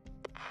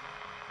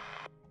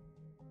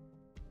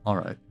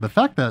 Alright, the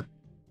fact that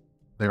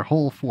their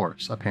whole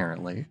force,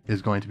 apparently,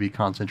 is going to be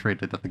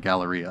concentrated at the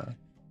Galleria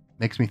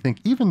makes me think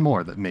even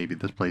more that maybe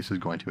this place is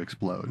going to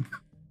explode.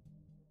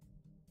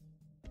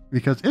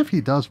 Because if he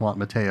does want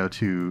Mateo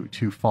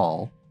to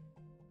fall,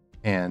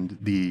 and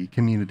the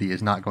community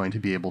is not going to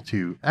be able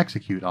to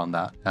execute on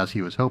that as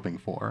he was hoping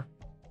for,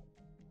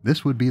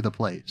 this would be the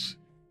place.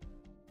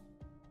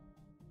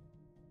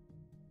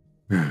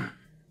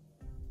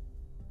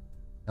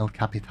 El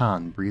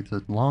Capitan breathed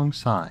a long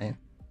sigh.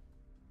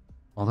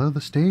 Although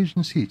the stage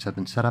and seats have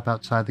been set up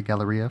outside the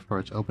Galleria for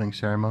its opening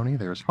ceremony,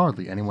 there is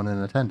hardly anyone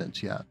in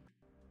attendance yet.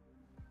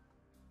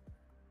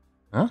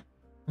 Huh?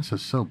 This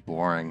is so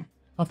boring.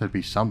 I thought there'd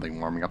be something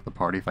warming up the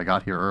party if I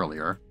got here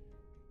earlier.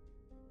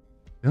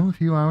 Still a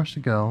few hours to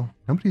go.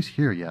 Nobody's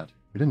here yet.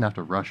 We didn't have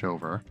to rush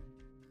over.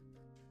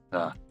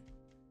 What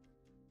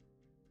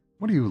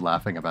are you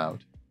laughing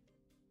about?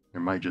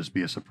 There might just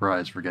be a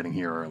surprise for getting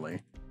here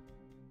early.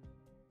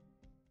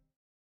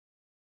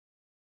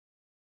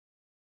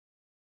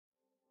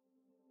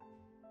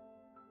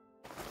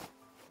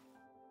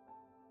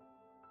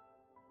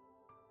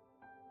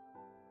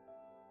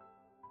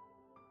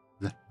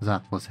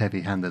 That was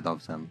heavy-handed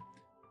of them.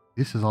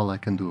 This is all I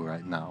can do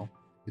right now.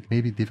 It may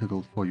be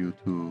difficult for you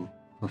to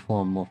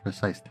perform more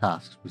precise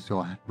tasks with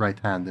your right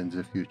hand in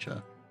the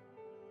future.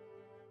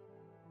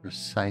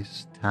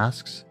 Precise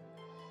tasks?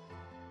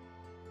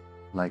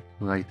 Like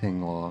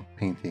writing or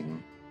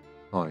painting.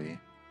 Sorry.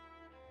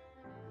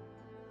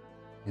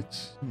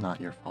 It's not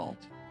your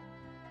fault.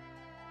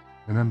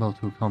 Remember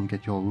to come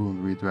get your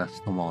wound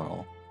redressed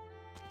tomorrow.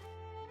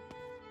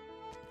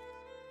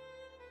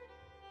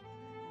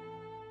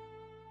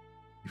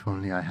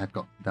 only I had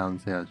got down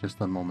there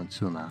just a moment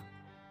sooner.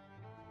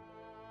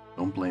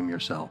 Don't blame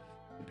yourself.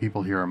 The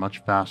people here are much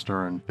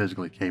faster and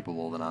physically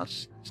capable than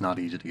us. It's not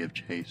easy to give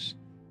chase.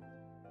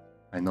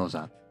 I know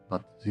that,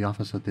 but the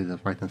officer did it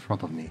right in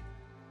front of me.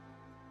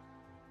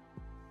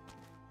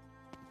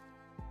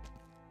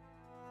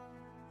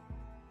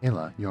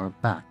 Ayla, you're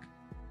back.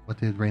 What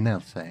did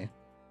Raynell say?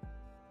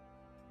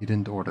 He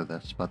didn't order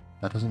this, but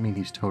that doesn't mean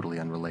he's totally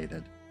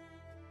unrelated.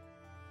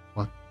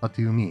 What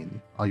do you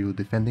mean? Are you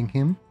defending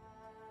him?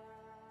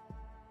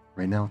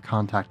 Raynell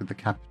contacted the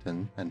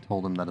captain and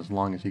told him that as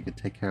long as he could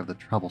take care of the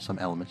troublesome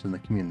elements in the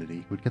community,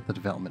 he would get the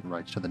development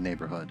rights to the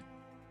neighborhood.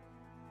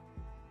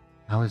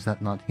 How is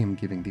that not him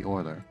giving the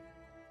order?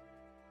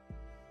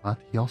 But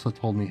he also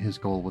told me his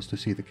goal was to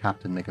see the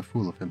captain make a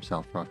fool of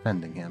himself for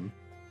offending him.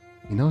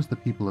 He knows the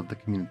people of the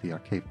community are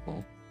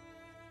capable.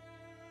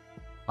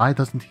 Why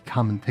doesn't he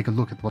come and take a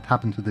look at what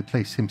happened to the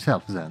place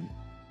himself, then?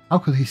 How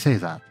could he say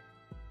that?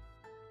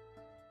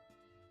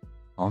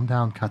 Calm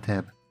down,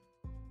 Kateb.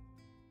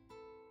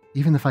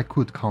 Even if I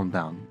could calm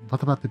down,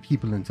 what about the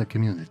people in the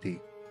community?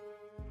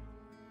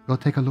 Go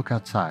take a look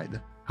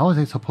outside. How are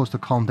they supposed to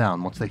calm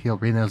down once they hear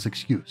Raynell's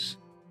excuse?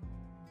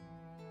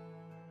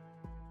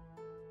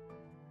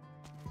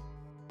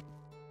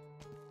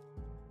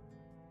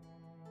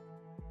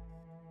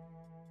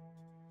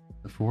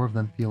 The four of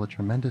them feel a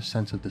tremendous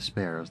sense of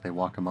despair as they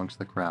walk amongst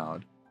the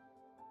crowd.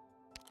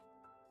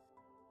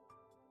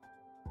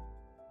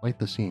 Quite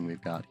the scene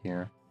we've got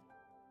here.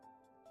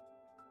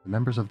 The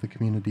members of the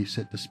community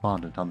sit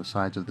despondent on the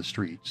sides of the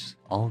streets.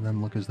 All of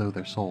them look as though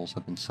their souls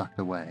have been sucked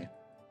away.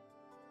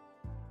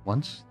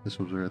 Once, this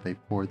was where they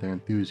poured their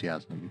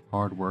enthusiasm,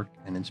 hard work,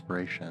 and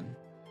inspiration.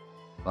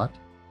 But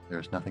there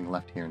is nothing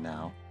left here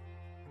now.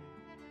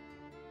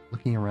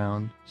 Looking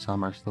around,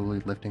 some are slowly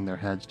lifting their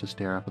heads to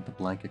stare up at the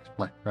blank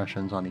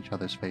expressions on each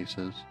other's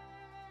faces.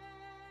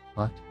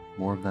 But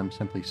more of them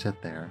simply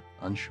sit there,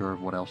 unsure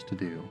of what else to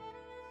do.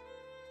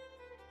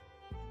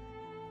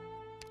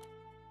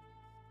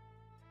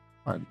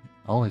 Alright,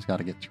 always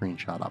gotta get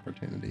screenshot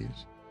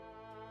opportunities.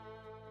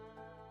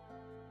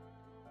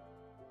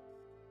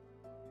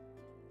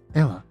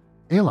 Ayla!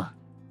 Ayla!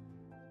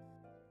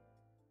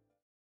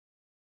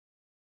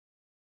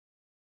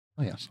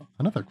 Oh yes,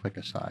 another quick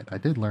aside. I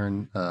did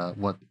learn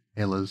what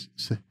Ayla's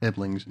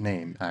sibling's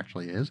name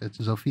actually is. It's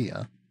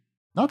Zofia.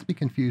 Not to be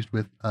confused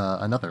with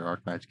another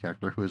Arknights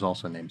character who is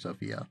also named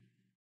Zofia.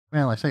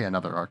 Well, I say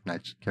another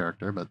Arknights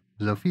character, but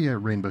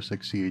Zofia Rainbow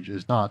Six Siege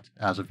is not,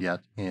 as of yet,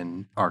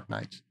 in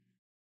Arknights.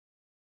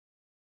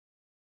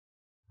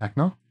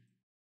 Ekno?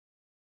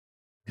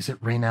 Is it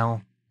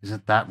Raynell? Is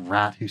it that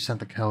rat who sent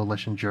the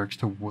Coalition jerks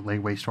to lay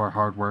waste to our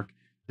hard work,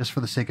 just for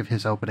the sake of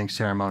his opening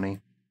ceremony?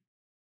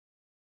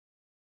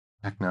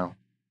 Ekno,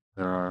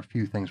 there are a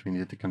few things we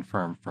needed to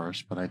confirm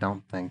first, but I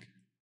don't think...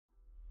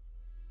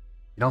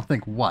 You don't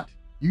think what?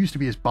 You used to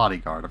be his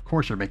bodyguard. Of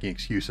course you're making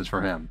excuses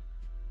for him.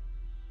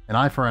 An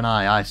eye for an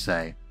eye, I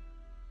say.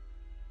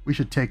 We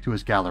should take to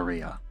his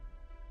Galleria.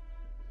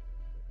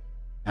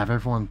 Have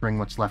everyone bring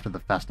what's left of the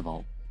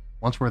festival.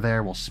 Once we're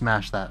there, we'll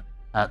smash that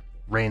at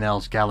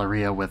Raynell's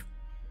Galleria with...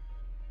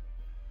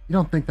 You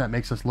don't think that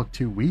makes us look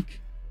too weak?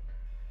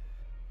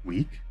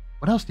 Weak?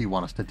 What else do you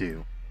want us to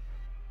do?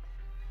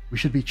 We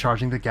should be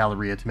charging the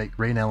Galleria to make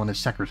Raynell and his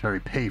secretary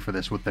pay for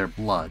this with their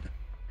blood.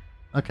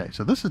 Okay,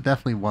 so this is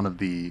definitely one of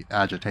the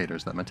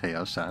agitators that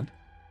Mateo sent.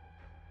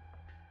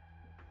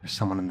 There's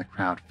someone in the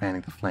crowd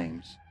fanning the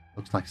flames.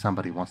 Looks like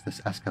somebody wants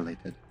this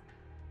escalated.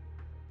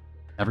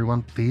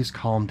 Everyone, please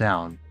calm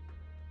down.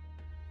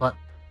 But...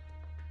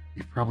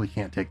 you probably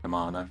can't take them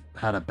on. I've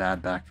had a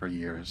bad back for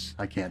years.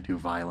 I can't do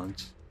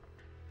violence.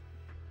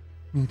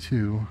 Me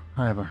too.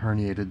 I have a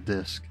herniated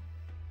disc.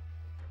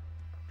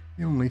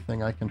 The only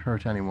thing I can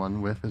hurt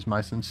anyone with is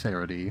my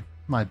sincerity.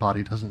 My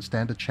body doesn't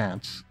stand a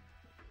chance.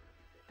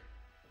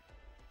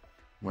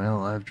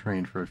 Well, I've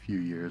trained for a few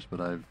years, but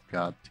I've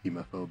got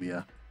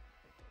hemophobia.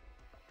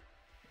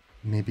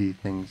 Maybe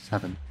things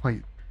haven't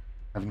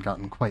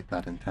gotten quite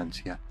that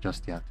intense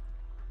just yet.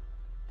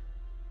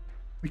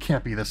 We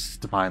can't be this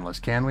spineless,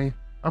 can we?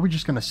 Are we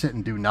just gonna sit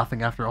and do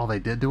nothing after all they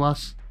did to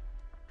us?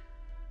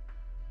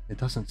 It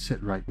doesn't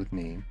sit right with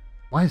me.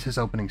 Why is his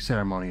opening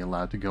ceremony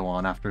allowed to go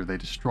on after they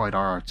destroyed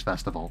our arts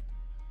festival?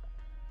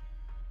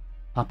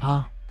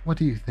 Papa, what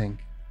do you think?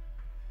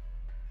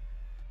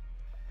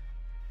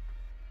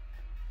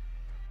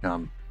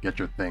 Come, get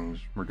your things.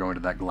 We're going to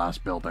that glass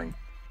building.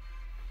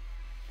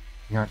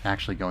 We aren't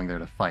actually going there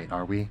to fight,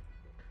 are we?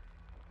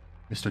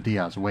 Mr.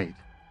 Diaz, wait.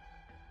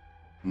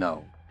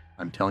 No.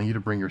 I'm telling you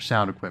to bring your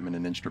sound equipment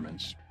and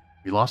instruments.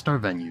 We lost our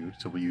venue,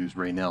 so we'll use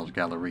Raynell's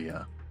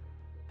Galleria.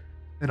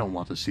 They don't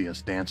want to see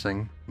us dancing,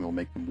 and we'll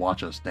make them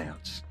watch us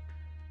dance.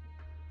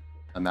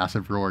 A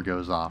massive roar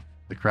goes off.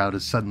 The crowd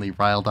is suddenly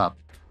riled up,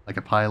 like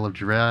a pile of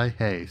dry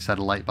hay set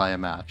alight by a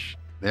match.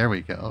 There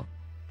we go.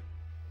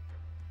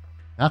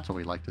 That's what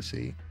we like to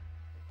see.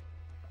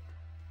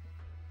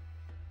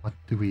 What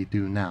do we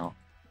do now?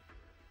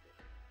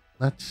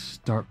 Let's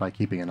start by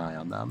keeping an eye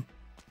on them.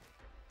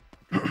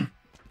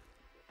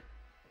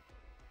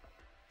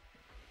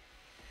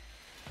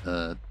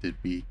 Did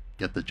we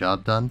get the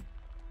job done?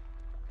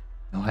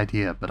 No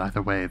idea, but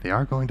either way, they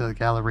are going to the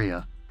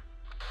Galleria.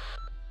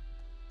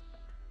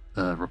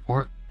 The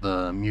report,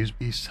 the Muse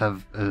Beasts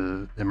have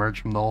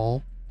emerged from the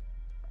hole.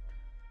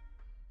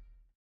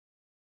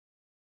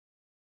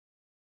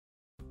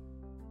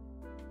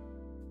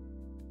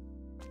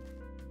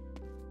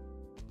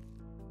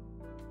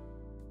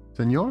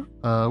 Senor,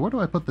 where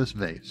do I put this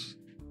vase?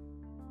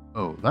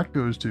 Oh, that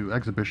goes to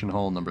exhibition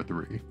hall number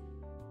 3.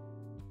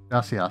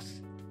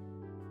 Gracias.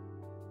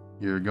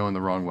 You're going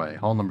the wrong way.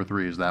 Hall number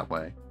 3 is that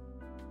way.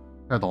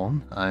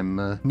 Pardon,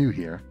 I'm new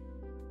here.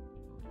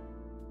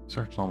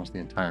 Searched almost the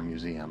entire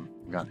museum.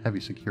 I've got heavy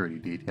security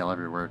detail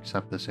everywhere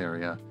except this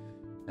area.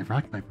 I've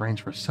racked my brains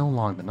for so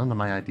long that none of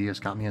my ideas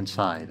got me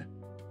inside.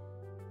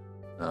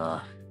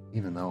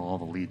 Even though all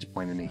the leads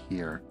point to me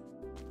here.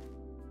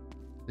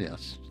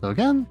 Yes, so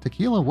again,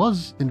 Tequila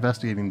was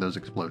investigating those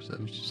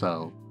explosives,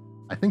 so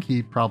I think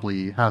he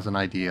probably has an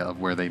idea of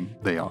where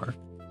they are.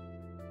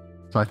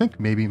 So I think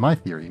maybe my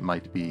theory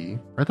might be,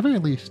 or at the very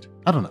least,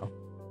 I don't know.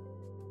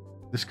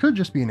 This could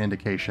just be an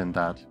indication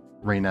that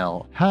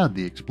Raynell had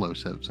the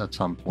explosives at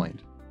some point,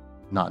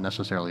 not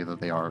necessarily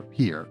that they are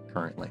here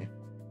currently.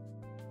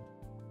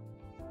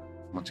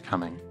 What's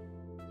coming?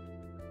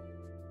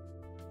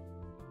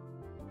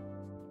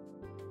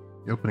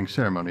 The opening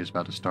ceremony is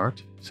about to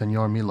start.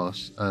 Senor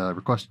Milos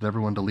requested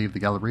everyone to leave the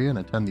Galleria and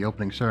attend the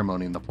opening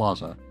ceremony in the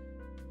plaza.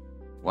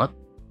 What?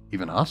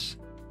 Even us?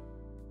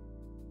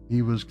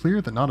 He was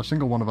clear that not a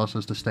single one of us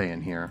is to stay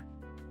in here.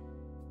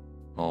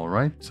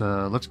 Alright,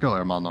 let's go,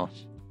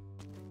 hermanos.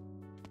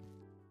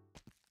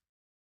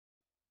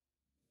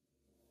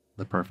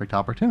 The perfect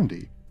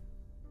opportunity.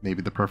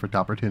 Maybe the perfect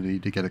opportunity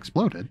to get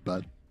exploded,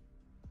 but...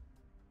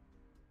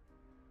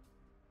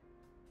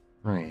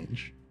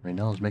 Strange.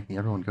 Raynell is making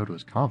everyone go to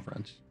his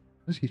conference.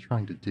 What is he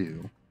trying to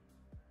do?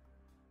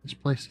 This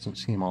place doesn't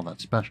seem all that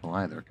special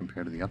either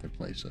compared to the other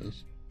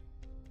places.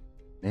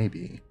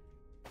 Maybe.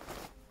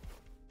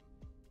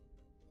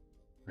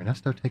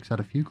 Ernesto takes out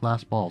a few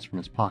glass balls from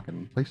his pocket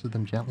and places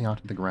them gently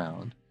onto the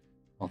ground.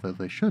 Although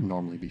they should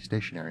normally be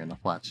stationary on a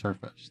flat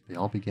surface, they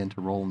all begin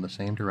to roll in the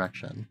same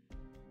direction.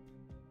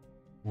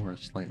 Or is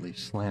slightly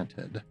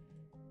slanted.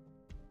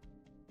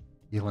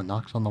 Hila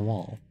knocks on the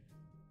wall.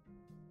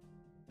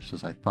 Just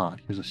as I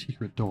thought, here's a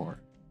secret door.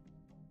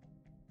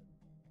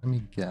 Let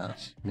me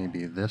guess,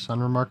 maybe this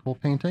unremarkable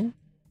painting?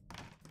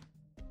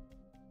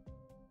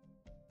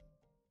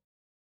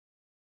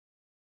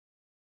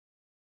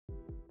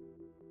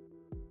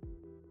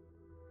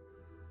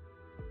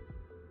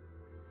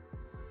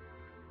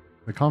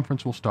 The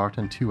conference will start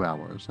in 2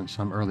 hours, and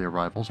some early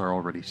arrivals are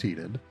already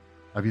seated.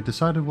 Have you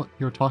decided what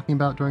you're talking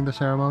about during the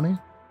ceremony?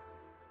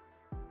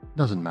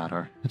 Doesn't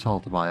matter. It's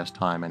all to buy us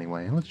time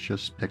anyway. Let's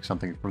just pick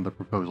something from the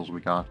proposals we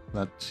got.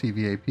 That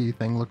CVAP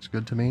thing looks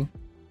good to me.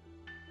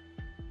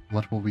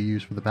 What will we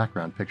use for the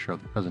background picture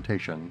of the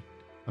presentation?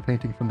 A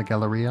painting from the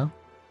Galleria?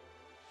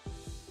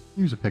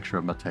 Use a picture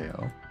of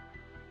Mateo.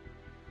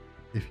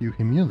 If you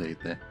humiliate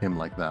him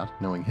like that,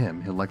 knowing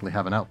him, he'll likely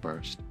have an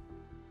outburst.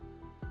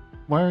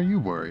 Why are you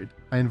worried?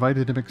 I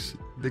invited him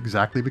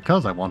exactly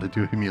because I wanted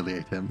to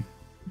humiliate him.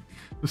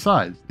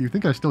 Besides, do you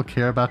think I still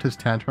care about his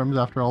tantrums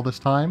after all this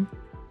time?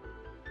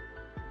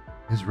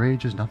 His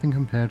rage is nothing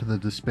compared to the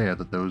despair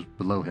that those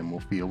below him will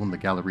feel when the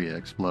Galleria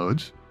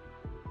explodes.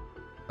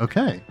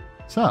 Okay,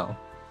 so...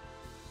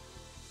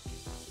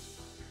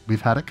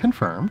 we've had it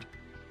confirmed.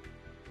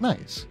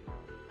 Nice.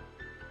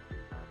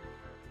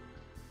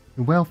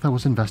 The wealth that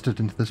was invested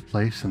into this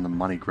place and the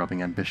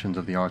money-grubbing ambitions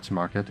of the arts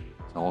market,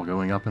 it's all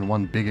going up in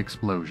one big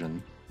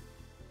explosion.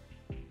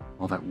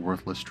 All that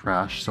worthless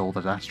trash sold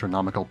at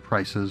astronomical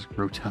prices,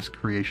 grotesque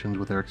creations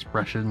with their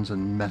expressions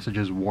and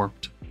messages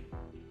warped.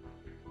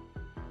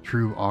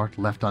 True art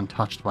left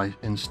untouched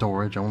in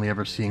storage, only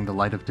ever seeing the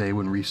light of day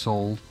when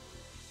resold.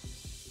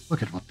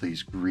 Look at what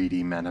these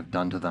greedy men have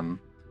done to them.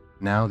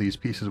 Now these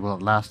pieces will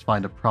at last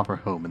find a proper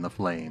home in the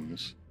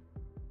flames.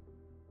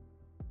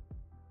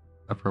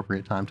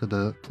 Appropriate time to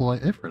deploy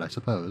Ifrit, I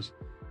suppose.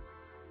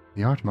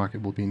 The art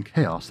market will be in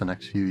chaos the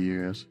next few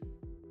years.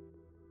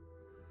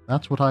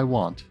 That's what I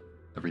want.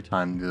 Every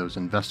time those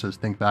investors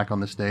think back on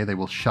this day, they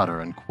will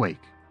shudder and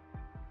quake.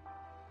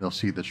 They'll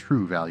see the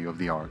true value of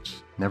the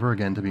arts, never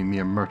again to be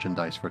mere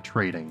merchandise for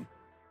trading.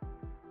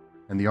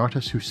 And the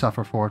artists who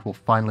suffer for it will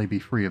finally be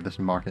free of this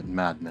market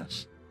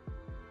madness.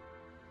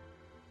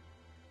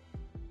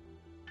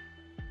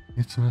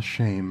 It's a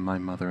shame my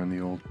mother and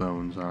the old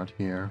bones aren't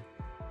here.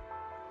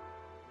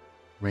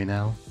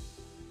 Raynell,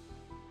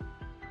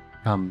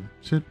 come,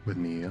 sit with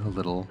me a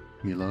little,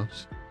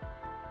 Milos.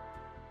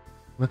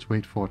 Let's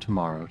wait for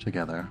tomorrow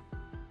together.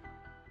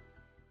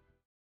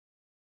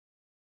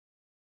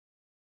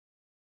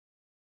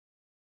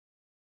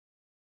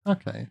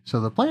 Okay, so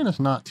the plan is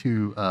not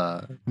to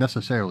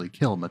necessarily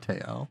kill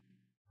Mateo,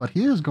 but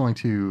he is trying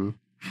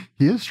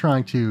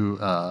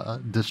to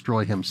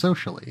destroy him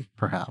socially,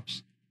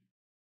 perhaps.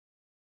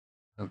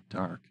 So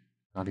dark.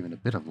 Not even a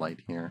bit of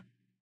light here.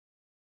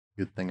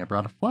 Good thing I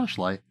brought a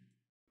flashlight.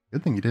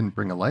 Good thing you didn't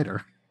bring a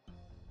lighter.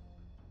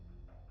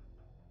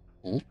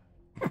 Oh.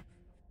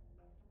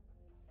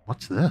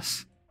 What's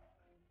this?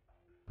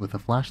 With the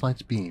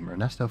flashlight's beam,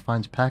 Ernesto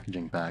finds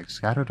packaging bags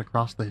scattered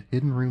across the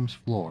hidden room's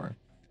floor.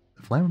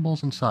 The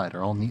flammables inside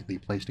are all neatly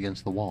placed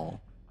against the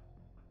wall.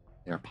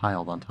 They are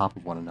piled on top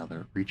of one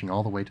another, reaching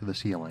all the way to the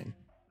ceiling.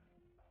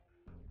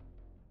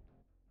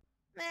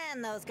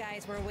 Man, those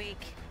guys were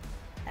weak.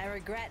 I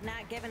regret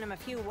not giving them a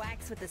few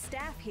whacks with the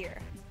staff here.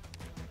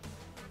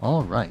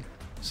 Alright,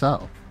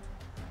 so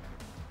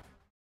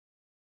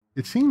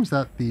it seems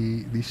that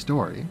the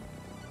story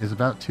is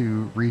about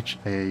to reach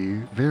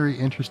a very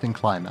interesting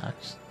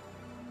climax.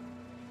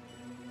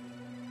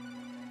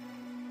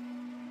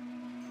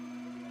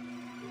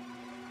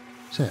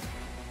 So,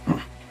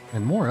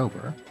 and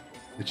moreover,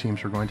 it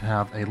seems we're going to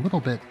have a little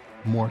bit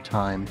more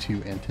time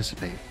to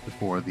anticipate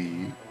before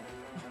the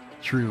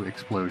true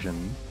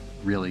explosion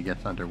really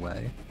gets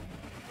underway.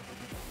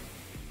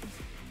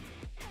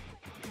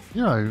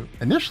 You know,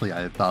 initially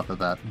I had thought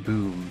that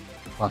boom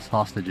plus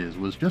hostages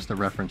was just a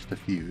reference to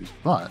Fuse,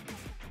 but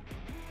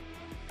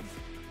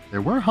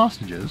there were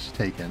hostages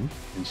taken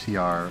in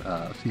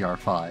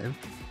CR5,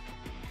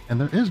 and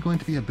there is going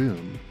to be a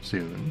boom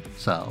soon,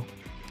 so...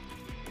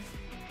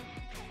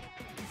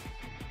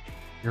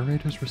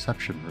 Curator's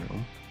reception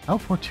room. How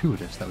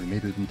fortuitous that we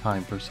made it in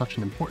time for such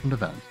an important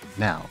event.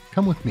 Now,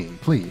 come with me,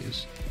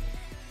 please.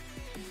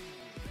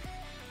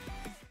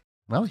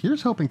 Well,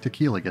 here's hoping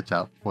Tequila gets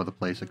out before the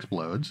place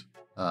explodes.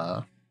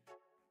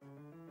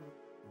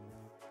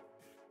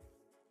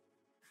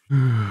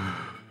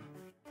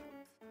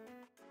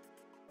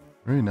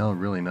 Renell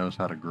really knows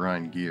how to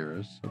grind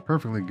gears. A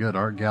perfectly good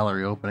art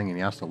gallery opening and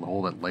he has to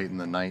hold it late in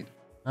the night.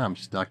 I'm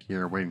stuck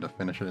here waiting to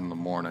finish it in the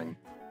morning.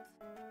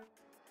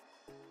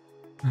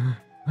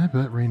 I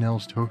bet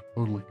Raynell's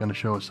totally gonna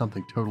show us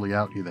something totally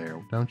out there,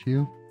 don't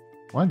you?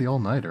 Why the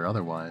all-nighter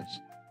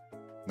otherwise?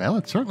 Well,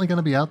 it's certainly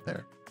gonna be out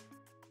there.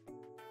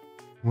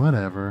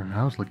 Whatever,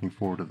 I was looking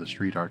forward to the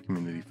Street Art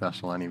Community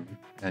Festival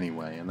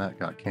anyway, and that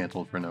got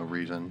cancelled for no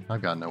reason.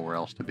 I've got nowhere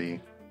else to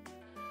be.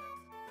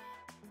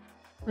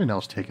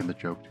 Raynell's taken the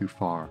joke too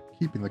far,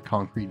 keeping the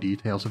concrete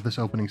details of this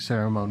opening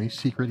ceremony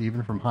secret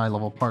even from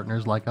high-level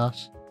partners like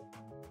us.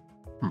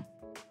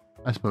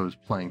 I suppose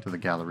playing to the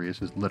gallery is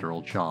his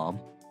literal job.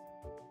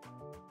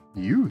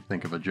 You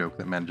think of a joke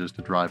that manages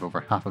to drive over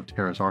half of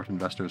Terra's art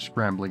investors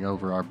scrambling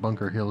over our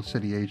Bunker Hill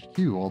City HQ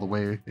all the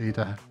way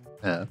to,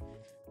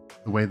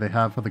 the way they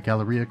have for the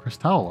Galleria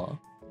Cristala.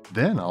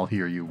 Then I'll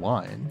hear you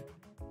whine.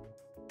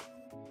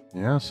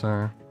 Yes,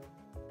 sir.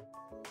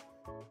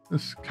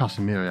 This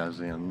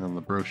Casimirian in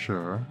the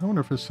brochure, I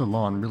wonder if his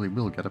salon really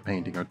will get a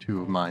painting or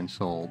two of mine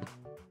sold.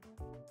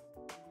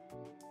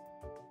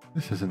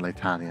 This isn't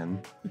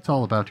L'Italian. It's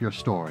all about your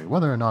story,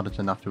 whether or not it's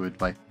enough to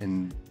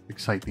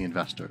excite the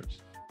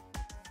investors.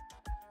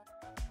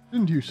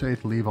 Didn't you say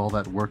to leave all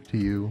that work to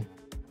you?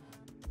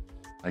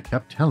 I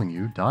kept telling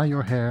you, dye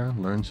your hair,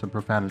 learn some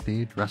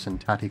profanity, dress in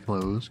tatty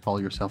clothes,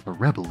 call yourself a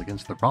rebel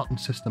against the rotten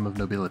system of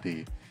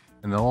nobility,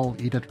 and they'll all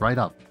eat it right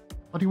up.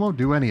 But you won't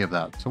do any of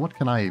that, so what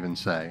can I even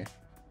say?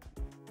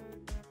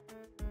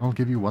 I'll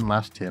give you one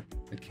last tip.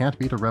 It can't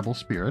beat a rebel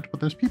spirit, but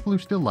there's people who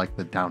still like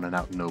the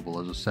down-and-out noble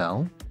as a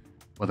sell.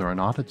 Whether or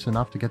not it's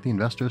enough to get the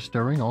investors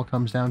stirring all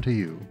comes down to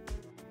you.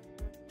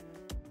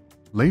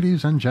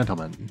 Ladies and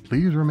gentlemen,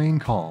 please remain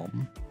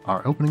calm.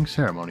 Our opening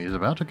ceremony is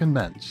about to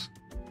commence.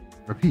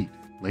 Repeat,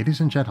 ladies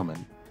and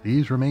gentlemen,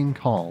 please remain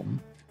calm.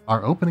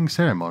 Our opening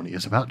ceremony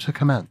is about to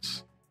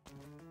commence.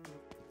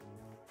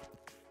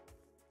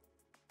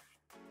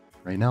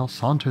 Raynell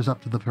saunters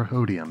up to the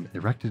podium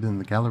erected in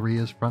the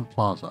Galleria's front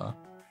plaza.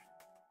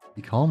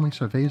 He calmly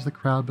surveys the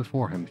crowd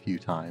before him a few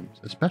times,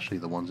 especially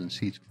the ones in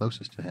seats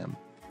closest to him.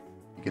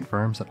 He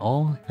confirms that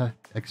all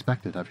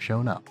expected have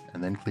shown up,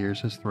 and then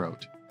clears his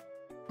throat.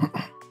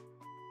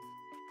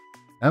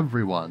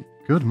 Everyone,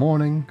 good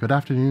morning, good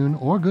afternoon,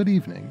 or good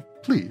evening.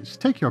 Please,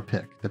 take your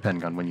pick,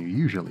 depending on when you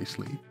usually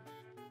sleep.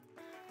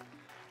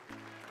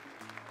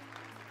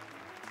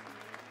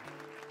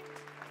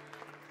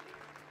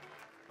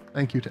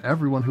 Thank you to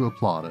everyone who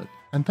applauded,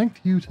 and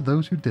thank you to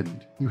those who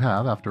didn't. You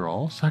have, after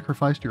all,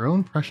 sacrificed your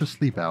own precious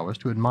sleep hours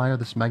to admire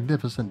this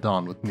magnificent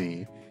dawn with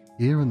me,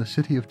 here in the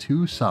City of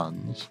Two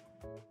Suns.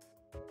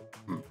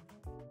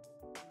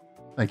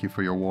 Thank you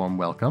for your warm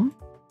welcome.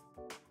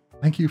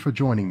 Thank you for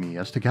joining me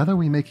as together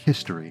we make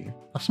history,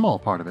 a small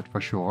part of it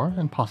for sure,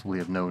 and possibly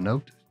of no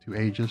note to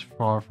ages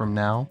far from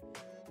now,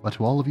 but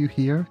to all of you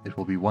here, it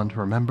will be one to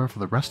remember for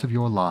the rest of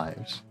your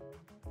lives.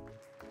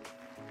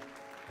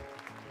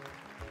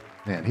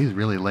 Man, he's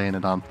really laying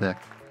it on thick.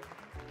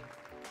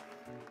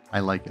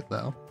 I like it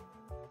though.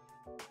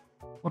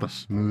 What a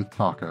smooth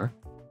talker.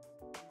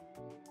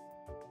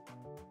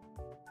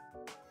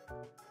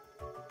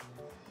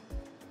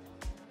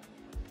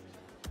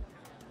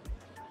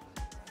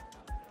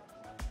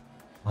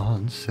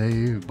 God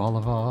save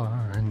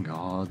Bolivar, and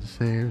God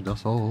save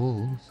us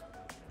souls.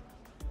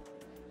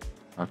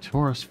 Our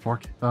tourists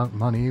fork out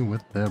money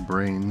with their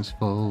brains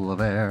full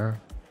of air,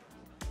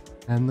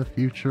 and the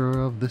future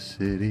of the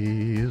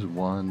city is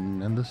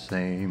one and the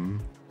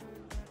same.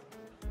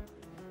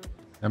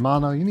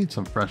 Hermano, you need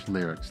some fresh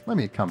lyrics. Let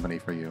me accompany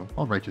for you.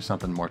 I'll write you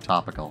something more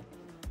topical.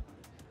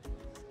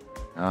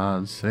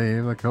 God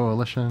save the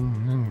coalition,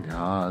 and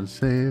God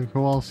save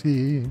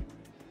Kowalski.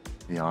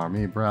 The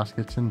army brass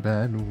gets in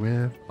bed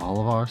with all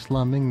of our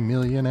slumming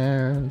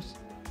millionaires.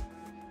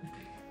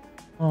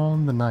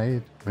 On the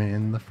night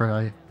when the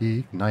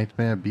freak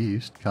nightmare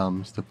beast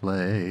comes to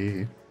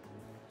play.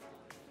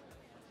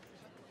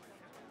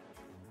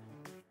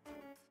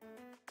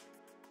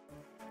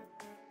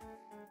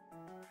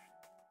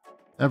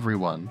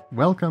 Everyone,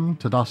 welcome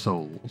to Da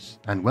Souls,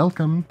 and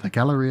welcome to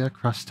Galleria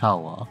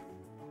Krastawa.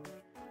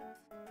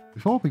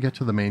 Before we get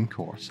to the main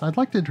course, I'd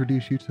like to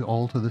introduce you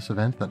all to this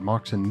event that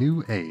marks a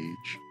new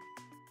age.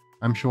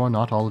 I'm sure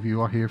not all of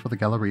you are here for the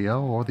Galleria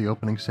or the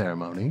opening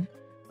ceremony.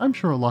 I'm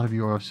sure a lot of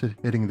you are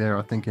sitting there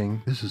are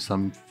thinking, this is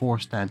some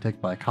forced antic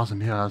by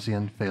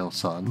Kazimirazian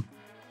Failson.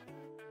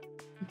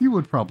 You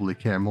would probably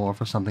care more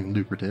for something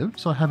lucrative,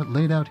 so I have it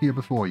laid out here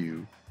before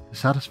you, to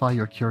satisfy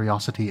your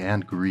curiosity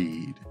and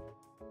greed.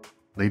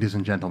 Ladies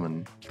and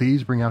gentlemen,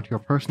 please bring out your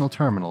personal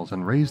terminals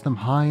and raise them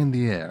high in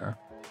the air.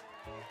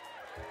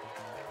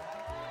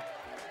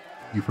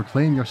 You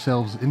proclaim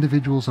yourselves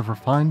individuals of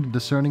refined and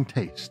discerning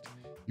taste.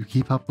 You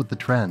keep up with the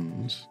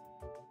trends.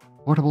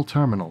 Portable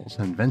terminals,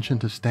 an invention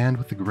to stand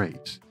with the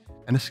greats,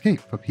 an escape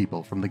for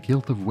people from the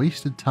guilt of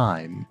wasted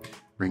time,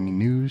 bringing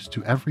news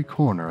to every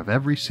corner of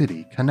every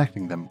city,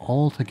 connecting them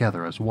all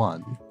together as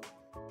one.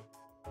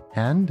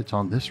 And it's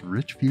on this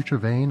rich future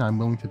vein I'm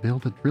willing to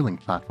build a drilling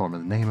platform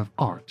in the name of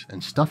art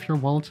and stuff your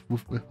wallets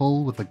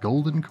full with the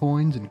golden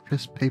coins and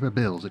crisp paper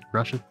bills it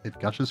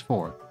gushes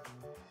forth.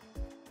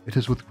 It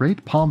is with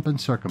great pomp and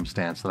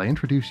circumstance that I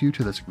introduce you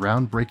to this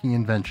groundbreaking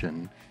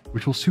invention,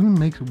 which will soon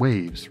make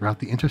waves throughout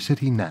the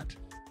intercity net.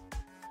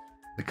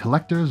 The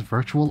Collector's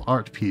Virtual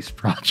Art Piece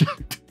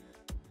Project.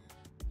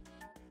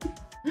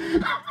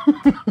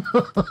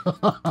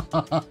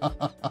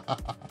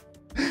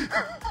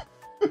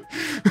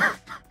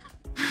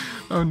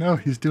 Oh no,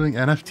 he's doing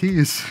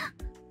NFTs.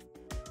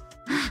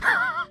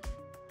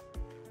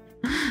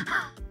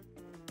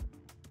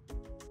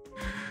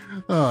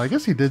 Oh, I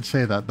guess he did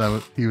say that,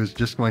 though. He was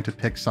just going to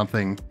pick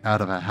something out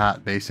of a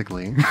hat,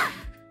 basically.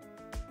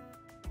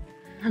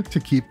 To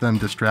keep them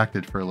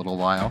distracted for a little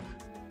while.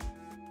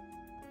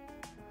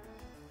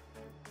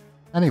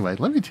 Anyway,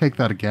 let me take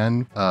that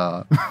again,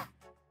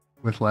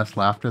 with less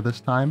laughter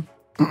this time.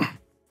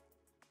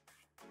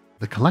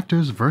 The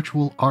Collector's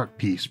Virtual Art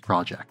Piece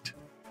Project.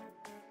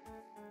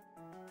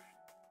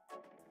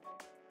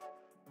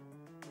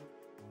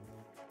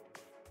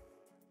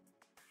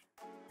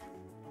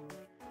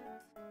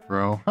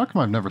 Bro, how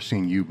come I've never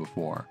seen you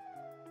before?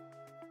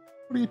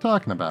 What are you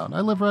talking about? I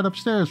live right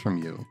upstairs from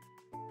you.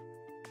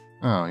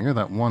 Oh, you're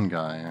that one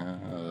guy.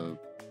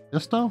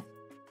 Isto?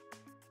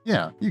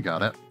 Yeah, you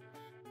got it.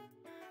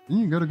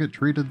 Didn't you go to get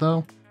treated,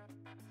 though?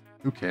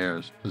 Who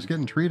cares? Does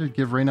getting treated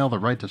give Raynell the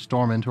right to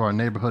storm into our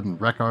neighborhood and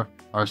wreck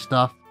our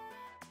stuff?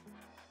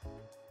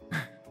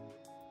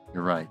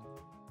 You're right.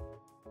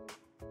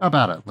 How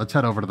about it? Let's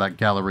head over to that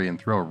gallery and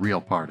throw a real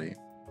party.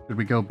 Should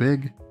we go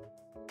big?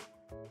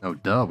 Oh,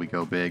 duh, we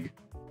go big.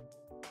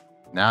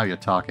 Now you're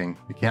talking.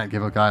 You can't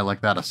give a guy like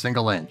that a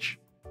single inch.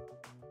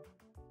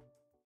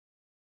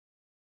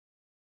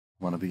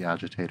 One of the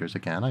agitators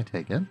again, I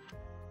take it.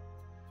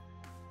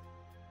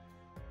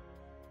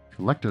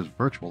 Collector's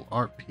Virtual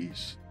Art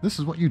Piece. This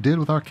is what you did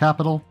with our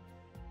capital?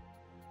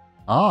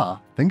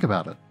 Ah, think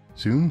about it.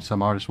 Soon,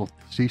 some artists will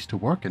cease to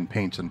work in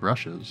paints and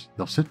brushes.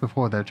 They'll sit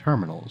before their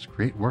terminals,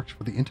 create works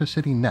for the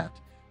intercity net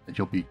that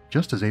you'll be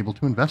just as able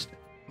to invest in.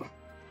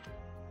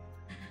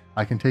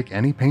 I can take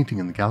any painting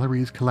in the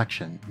gallery's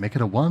collection, make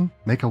a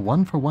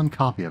one-for-one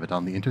copy of it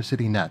on the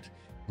intercity net,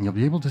 and you'll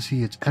be able to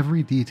see its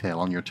every detail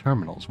on your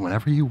terminals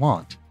whenever you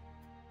want.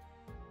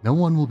 No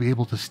one will be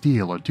able to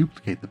steal or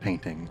duplicate the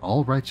painting.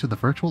 All rights to the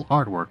virtual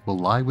artwork will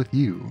lie with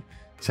you.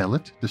 Sell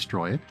it,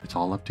 destroy it, it's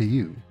all up to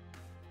you.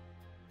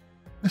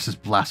 This is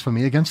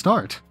blasphemy against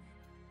art.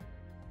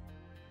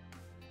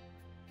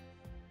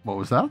 What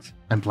was that?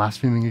 I'm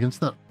blaspheming against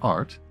that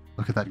art?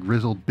 Look at that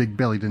grizzled,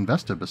 big-bellied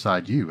investor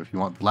beside you. If you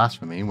want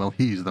blasphemy, well,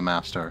 he's the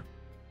master.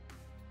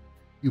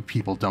 You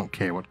people don't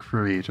care what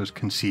creators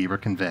conceive or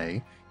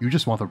convey. You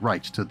just want the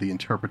rights to the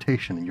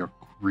interpretation in your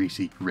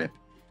greasy grip.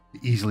 You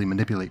easily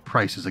manipulate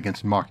prices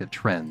against market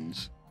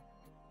trends.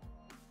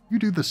 You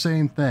do the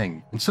same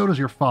thing, and so does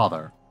your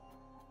father.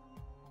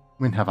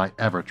 When have I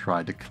ever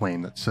tried to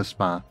claim that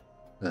Sispan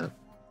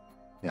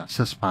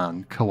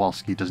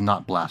Kowalski does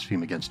not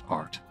blaspheme against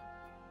art?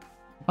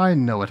 I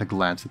know at a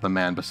glance that the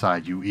man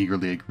beside you,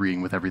 eagerly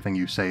agreeing with everything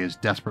you say, is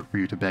desperate for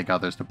you to beg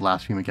others to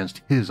blaspheme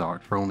against his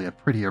art for only a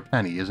prettier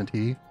penny, isn't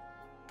he?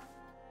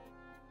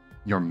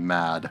 You're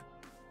mad.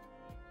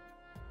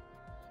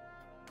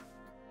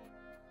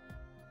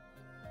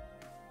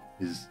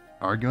 Is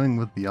arguing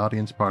with the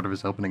audience part of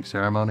his opening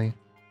ceremony?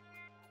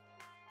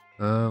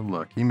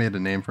 Look, he made a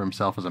name for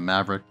himself as a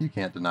maverick. You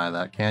can't deny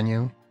that, can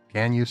you?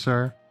 Can you,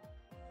 sir?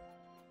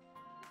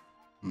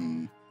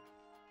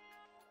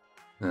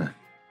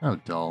 How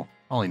dull.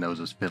 All he knows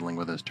is fiddling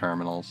with his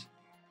terminals.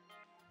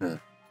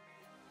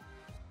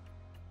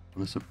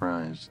 I'm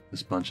surprised.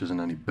 This bunch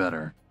isn't any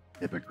better.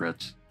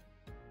 Hypocrites.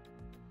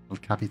 El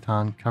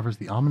Capitan covers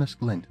the ominous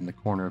glint in the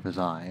corner of his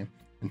eye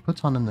and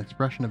puts on an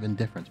expression of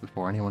indifference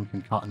before anyone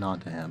can cotton on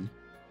to him.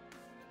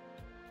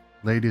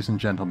 Ladies and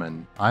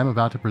gentlemen, I am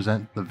about to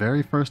present the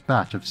very first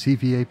batch of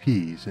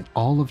CVAPs in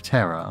all of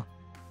Terra.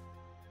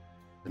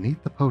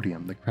 Beneath the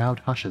podium, the crowd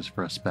hushes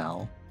for a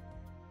spell.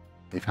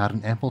 They've had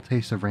an ample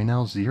taste of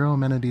Raynell's zero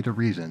amenity to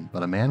reason,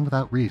 but a man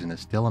without reason is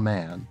still a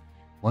man,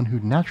 one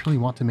who'd naturally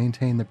want to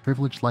maintain the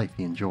privileged life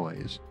he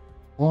enjoys.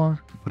 Or,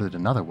 to put it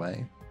another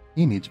way,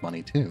 he needs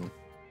money too.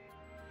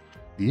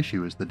 The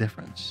issue is the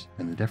difference,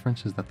 and the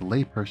difference is that the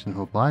layperson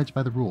who abides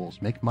by the rules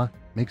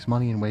makes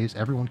money in ways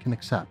everyone can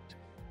accept,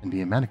 and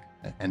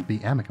be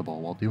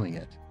amicable while doing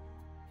it.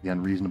 The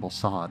unreasonable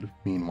sod,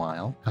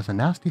 meanwhile, has a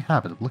nasty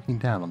habit of looking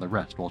down on the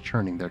rest while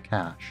churning their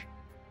cash.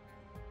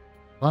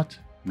 But,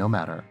 no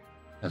matter.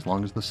 As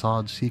long as the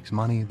sod seeks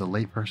money, the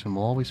layperson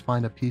will always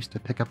find a piece to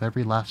pick up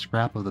every last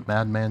scrap of the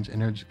madman's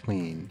innards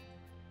clean.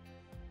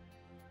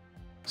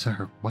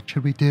 Sir, what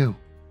should we do?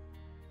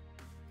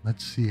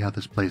 Let's see how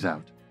this plays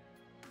out.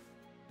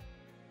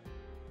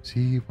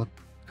 See what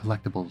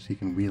collectibles he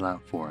can wheel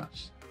out for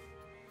us.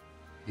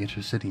 The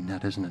intercity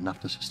net isn't enough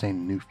to sustain a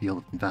new field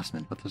of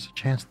investment, but there's a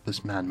chance that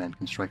this madman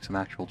can strike some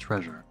actual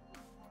treasure.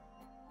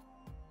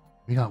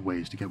 We got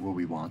ways to get what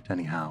we want,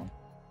 anyhow.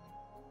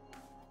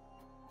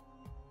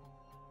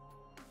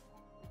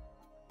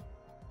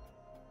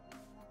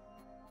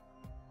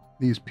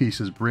 These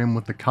pieces brim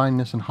with the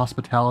kindness and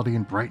hospitality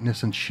and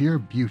brightness and sheer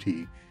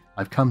beauty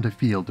I've come to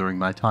feel during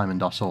my time in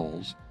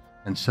Dassaults,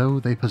 and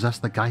so they possess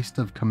the geist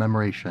of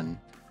commemoration,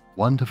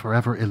 one to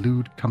forever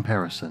elude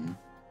comparison.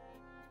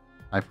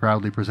 I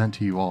proudly present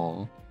to you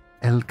all,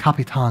 El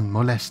Capitan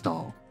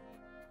Molesto.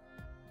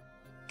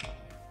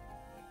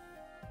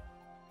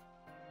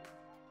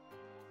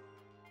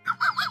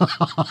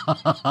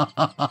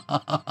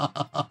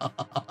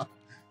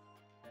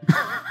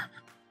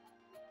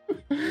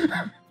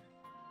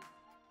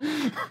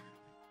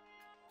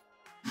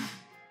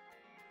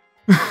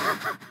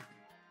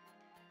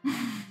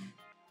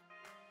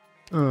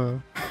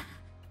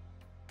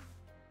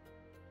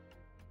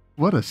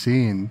 What a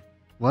scene.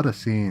 What a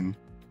scene.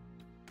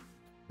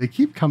 They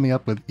keep coming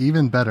up with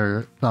even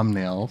better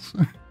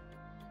thumbnails.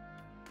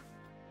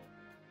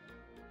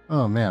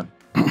 Oh man.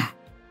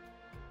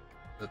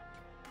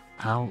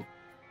 How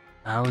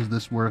is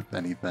this worth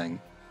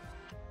anything?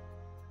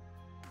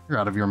 You're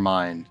out of your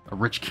mind. A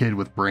rich kid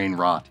with brain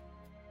rot.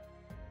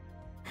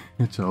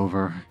 It's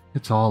over.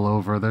 It's all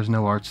over. There's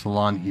no art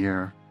salon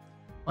here.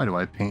 Why do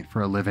I paint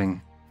for a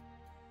living?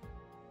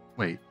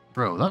 Wait,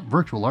 bro, that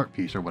virtual art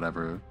piece or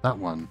whatever, that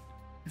one,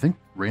 you think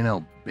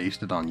Raynell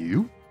based it on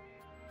you?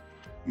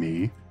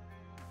 Me?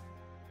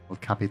 Well,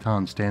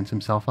 Capitan stands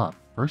himself up,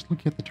 first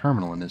looking at the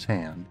terminal in his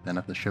hand, then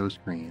at the show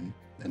screen,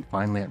 and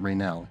finally at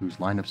Raynell, whose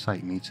line of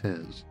sight meets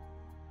his.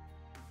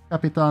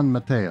 Capitan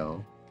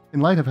Mateo, in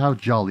light of how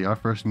jolly our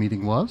first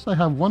meeting was, I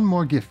have one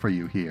more gift for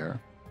you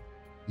here.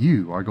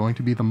 You are going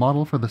to be the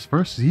model for this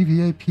first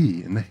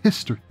ZVAP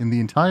in the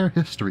entire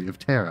history of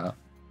Terra.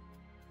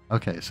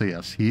 Okay, so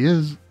yes, he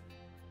is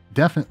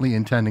definitely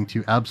intending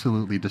to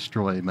absolutely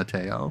destroy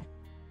Mateo.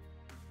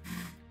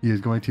 He is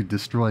going to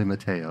destroy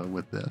Mateo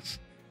with this.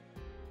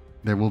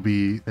 There will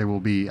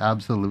be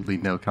absolutely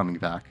no coming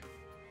back.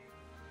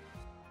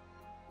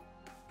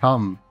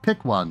 Come,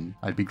 pick one.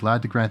 I'd be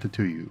glad to grant it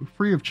to you,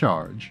 free of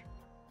charge.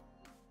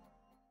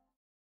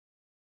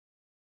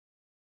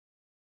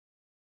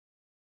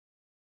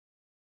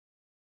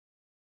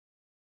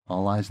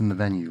 All eyes in the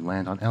venue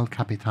land on El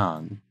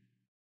Capitan.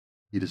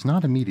 He does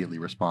not immediately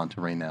respond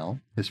to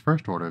Raynell. His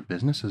first order of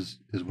business is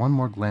one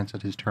more glance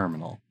at his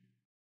terminal.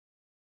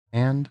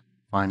 And,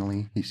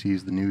 finally, he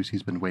sees the news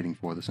he's been waiting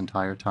for this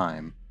entire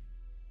time.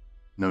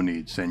 No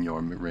need,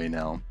 Senor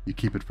Raynell. You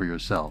keep it for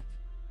yourself.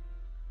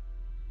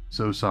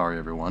 So sorry,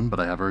 everyone, but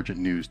I have urgent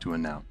news to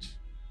announce.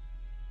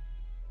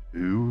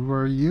 Who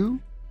are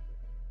you?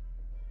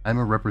 I'm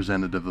a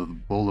representative of the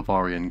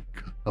Bolivarian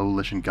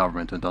coalition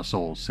government in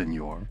Dassaults,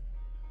 Senor.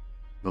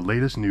 The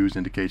latest news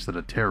indicates that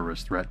a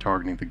terrorist threat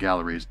targeting the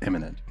gallery is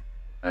imminent.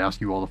 I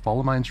ask you all to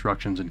follow my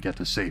instructions and get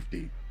to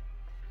safety.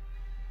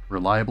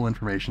 Reliable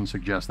information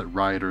suggests that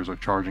rioters are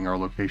charging our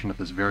location at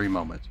this very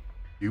moment.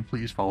 Do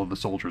please follow the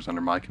soldiers under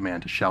my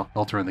command to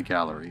shelter in the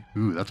gallery.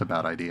 Ooh, that's a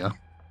bad idea.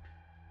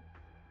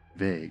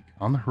 Vague.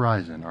 On the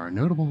horizon are a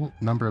notable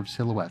number of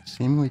silhouettes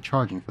seemingly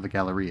charging for the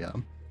Galleria,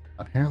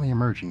 apparently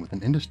emerging with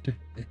an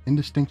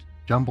indistinct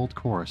jumbled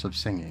chorus of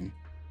singing.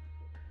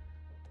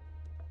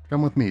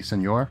 Come with me,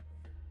 senor.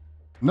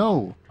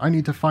 No! I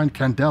need to find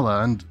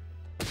Candela and...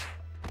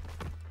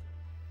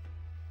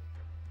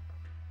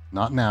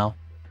 Not now.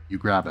 You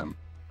grab him.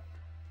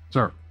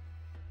 Sir.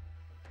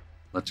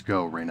 Let's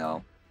go,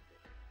 Raynell.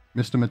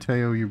 Mr.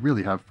 Mateo, you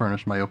really have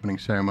furnished my opening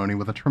ceremony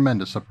with a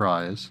tremendous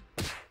surprise.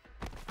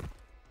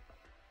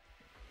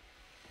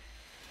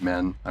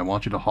 Men, I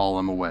want you to haul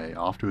him away,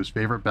 off to his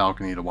favorite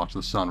balcony to watch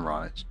the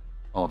sunrise.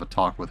 I'll have a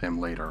talk with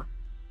him later.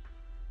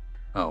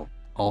 Oh,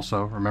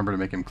 also, remember to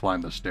make him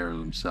climb the stairs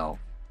himself.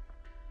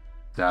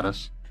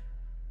 Status.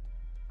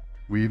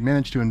 We've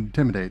managed to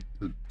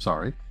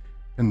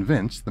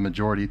convince the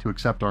majority to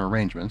accept our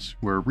arrangements.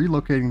 We're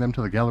relocating them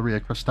to the Galleria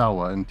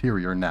Cristała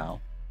interior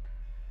now.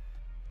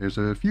 There's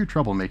a few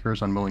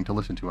troublemakers unwilling to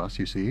listen to us,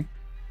 you see.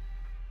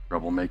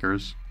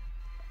 Troublemakers.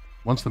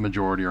 Once the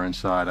majority are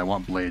inside, I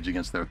want blades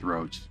against their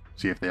throats.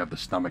 See if they have the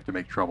stomach to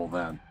make trouble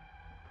then.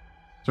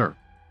 Sir.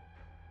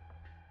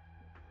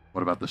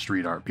 What about the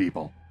street art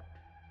people?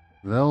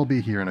 They'll be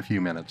here in a few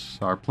minutes.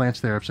 Our plants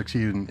there have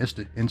succeeded in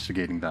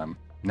instigating them.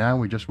 Now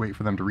we just wait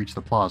for them to reach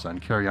the plaza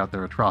and carry out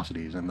their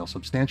atrocities, and they'll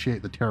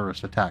substantiate the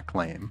terrorist attack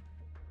claim.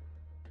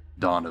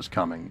 Dawn is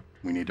coming.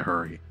 We need to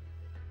hurry.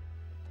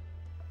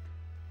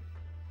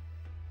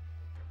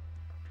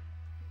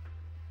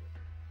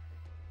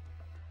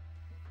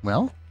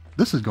 Well,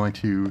 this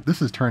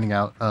is turning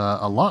out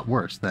a lot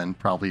worse than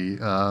probably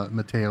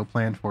Mateo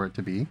planned for it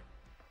to be.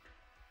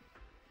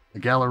 The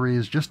gallery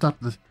is just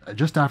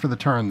after the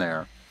turn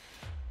there.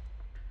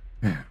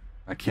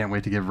 I can't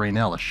wait to give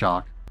Raynell a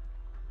shock.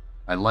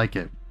 I like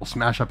it. We'll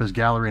smash up his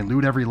gallery and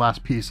loot every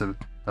last piece of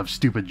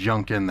stupid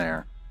junk in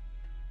there.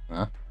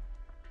 Huh?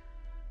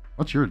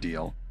 What's your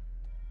deal?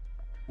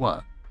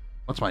 What?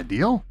 What's my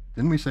deal?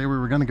 Didn't we say we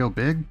were going to go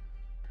big?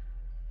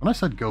 When I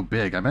said go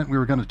big, I meant we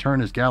were going to turn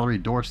his gallery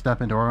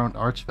doorstep into our own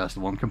arts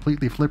festival and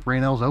completely flip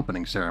Raynell's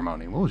opening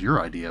ceremony. What was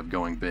your idea of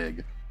going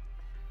big?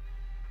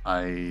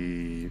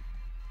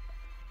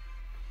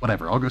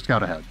 Whatever, I'll go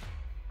scout ahead.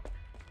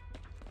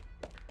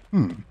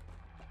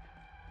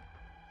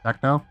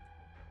 Techno?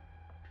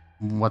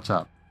 What's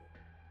up?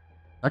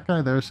 That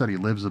guy there said he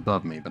lives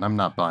above me, but I'm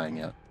not buying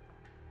it.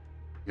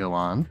 Go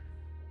on.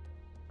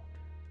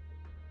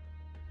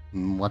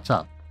 What's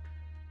up?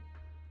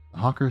 The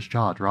hawker's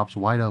jaw drops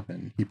wide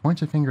open. He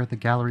points a finger at the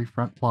gallery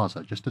front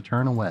plaza just to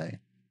turn away.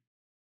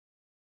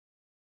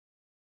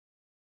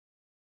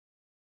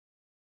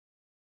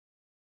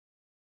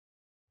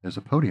 There's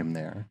a podium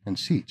there, and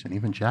seats, and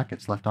even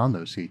jackets left on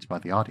those seats by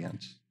the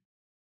audience.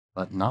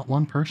 But not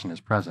one person is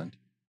present.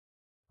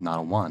 Not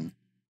a one.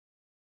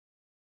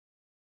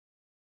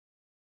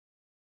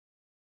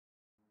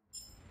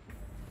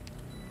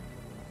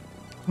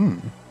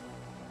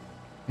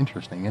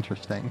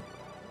 Interesting.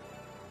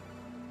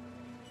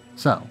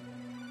 So,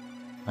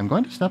 I'm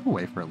going to step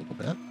away for a little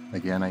bit.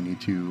 Again, I need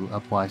to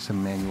apply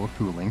some manual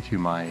cooling to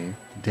my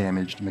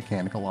damaged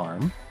mechanical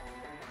arm.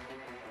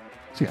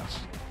 So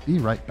yes, be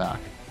right back.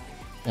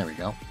 There we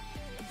go.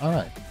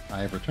 Alright,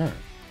 I have returned.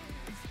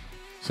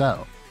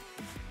 So,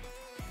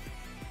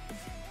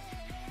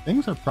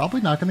 things are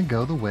probably not going to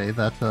go the way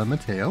that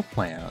Mateo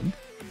planned.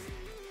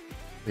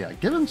 But yeah,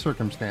 given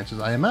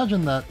circumstances, I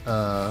imagine that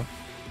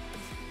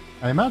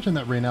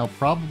Raynell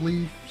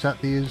probably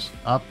set these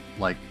up,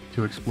 like,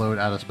 to explode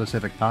at a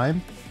specific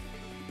time.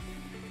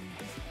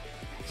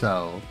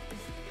 So,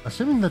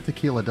 assuming that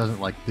Tequila doesn't,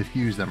 like,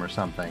 diffuse them or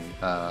something,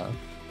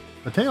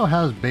 Mateo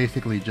has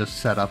basically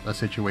just set up a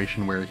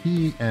situation where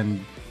he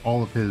and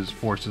all of his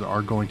forces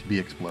are going to be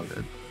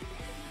exploded.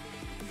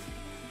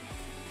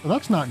 So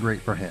that's not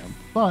great for him,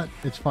 but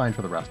it's fine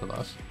for the rest of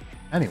us.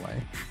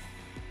 Anyway.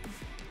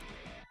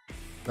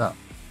 So,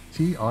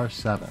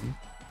 TR7.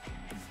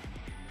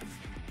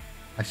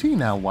 I see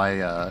now why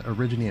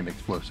Originium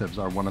explosives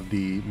are one of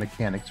the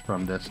mechanics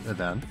from this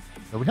event,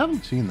 but we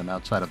haven't seen them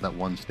outside of that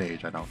one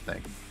stage, I don't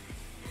think.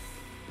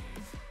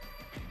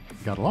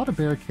 We got a lot of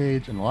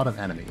barricades and a lot of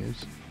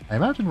enemies. I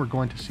imagine we're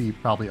going to see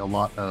probably a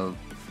lot of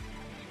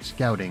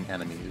scouting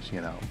enemies, you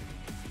know.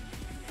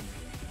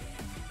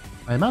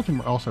 I imagine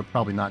we're also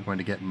probably not going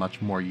to get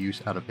much more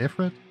use out of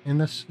Ifrit in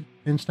this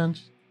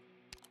instance.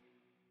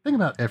 The thing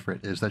about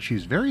Ifrit is that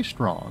she's very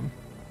strong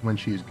when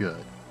she's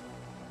good.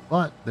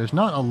 But there's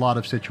not a lot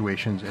of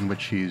situations in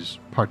which she's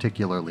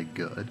particularly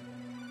good.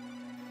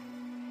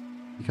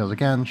 Because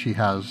again, she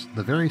has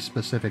the very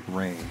specific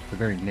range, the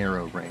very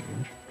narrow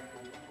range.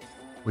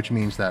 Which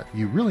means that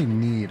you really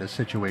need a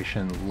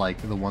situation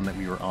like the one that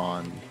we were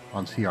on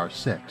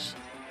CR6,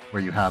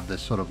 where you have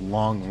this sort of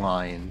long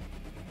line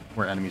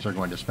where enemies are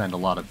going to spend a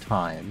lot of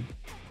time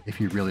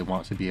if you really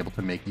want to be able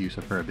to make use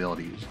of her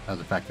abilities as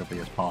effectively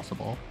as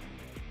possible.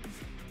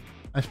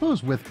 I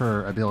suppose with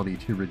her ability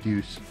to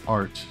reduce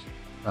art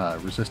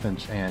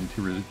resistance and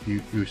to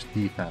reduce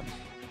defense,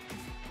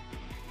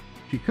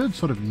 she could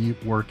sort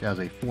of work as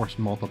a force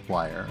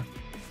multiplier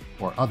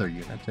for other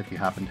units if you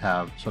happen to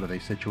have sort of a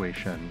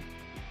situation,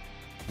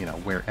 you know,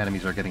 where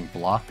enemies are getting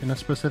blocked in a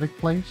specific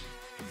place.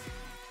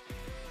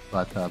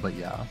 But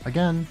yeah,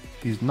 again,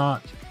 she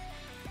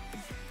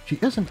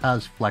isn't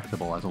as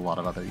flexible as a lot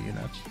of other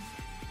units,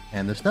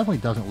 and this definitely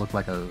doesn't look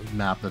like a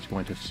map that's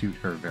going to suit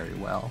her very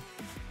well.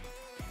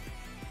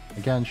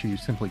 Again, she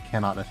simply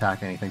cannot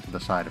attack anything to the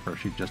side of her,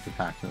 she just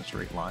attacks in a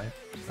straight line,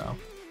 so.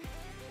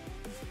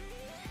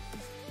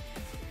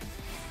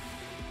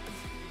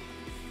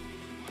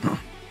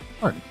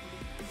 Pardon.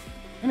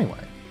 Anyway,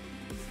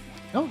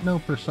 don't know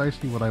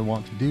precisely what I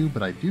want to do,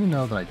 but I do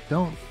know that I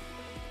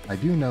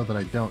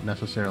don't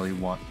necessarily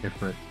want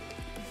Ifrit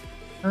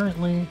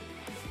currently.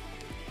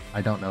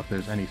 I don't know if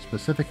there's any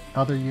specific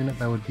other unit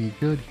that would be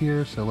good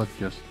here, so let's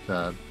just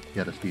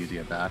get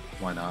Aesthesia back.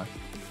 Why not?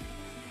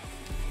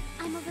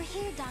 I'm over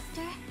here,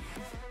 Doctor.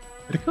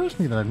 It occurs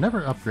to me that I've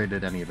never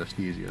upgraded any of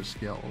Aesthesia's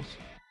skills.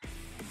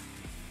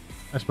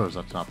 I suppose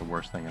that's not the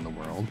worst thing in the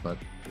world, but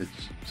it's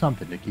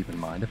something to keep in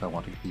mind if I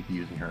want to keep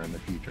using her in the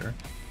future.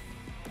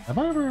 Have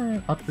I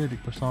ever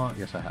upgraded Croissant?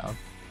 Yes, I have.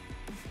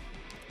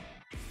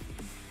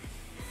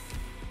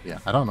 Yeah,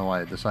 I don't know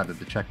why I decided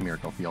to check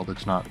Miracle Field.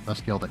 It's not a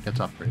skill that gets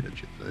upgraded.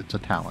 It's a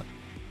talent.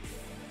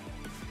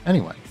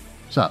 Anyway,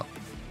 so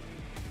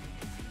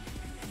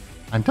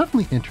I'm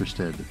definitely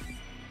interested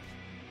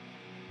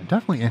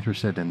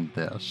in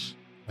this.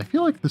 I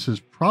feel like this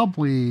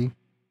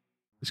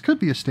could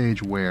be a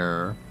stage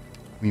where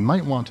we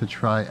might want to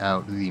try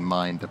out the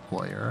Mind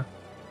Deployer.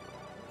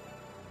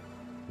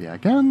 Yeah,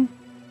 again,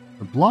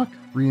 the block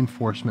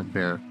reinforcement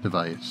bear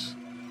device.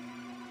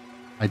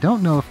 I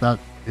don't know if that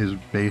is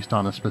based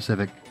on a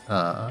specific,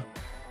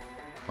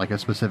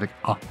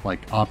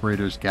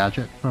 operator's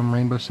gadget from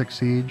Rainbow Six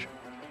Siege.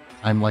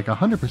 I'm like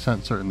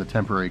 100% certain the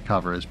temporary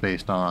cover is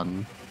based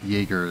on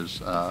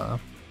Jaeger's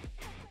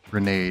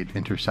grenade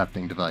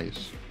intercepting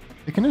device.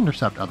 It can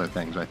intercept other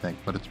things, I think,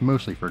 but it's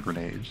mostly for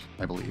grenades,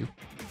 I believe.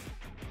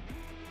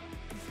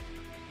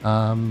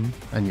 And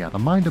yeah, the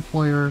Mind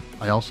Deployer,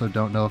 I also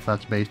don't know if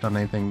that's based on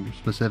anything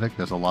specific.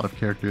 There's a lot of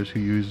characters who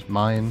use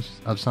mines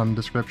of some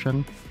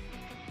description.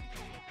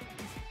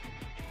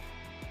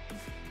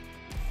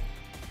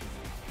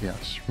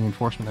 Yes,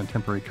 reinforcement and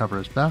temporary cover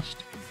is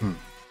best.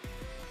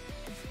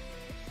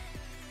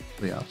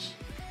 Yes.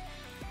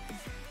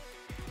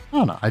 I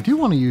don't know. I do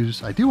want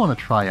to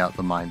try out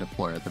the Mind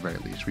Deployer at the very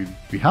least.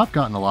 We have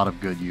gotten a lot of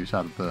good use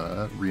out of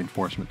the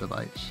reinforcement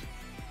device.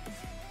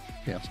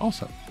 Yes,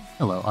 also.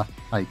 Hello,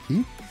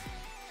 Aiki.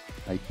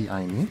 Aiki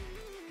Aimi.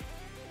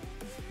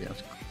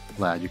 Yes,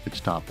 glad you could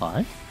stop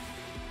by.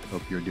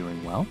 Hope you're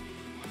doing well.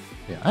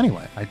 Yeah,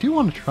 anyway, I do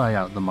want to try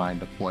out the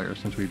Mind Deployer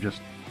since we've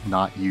just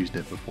not used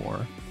it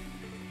before.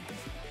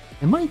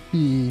 It might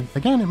be,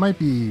 given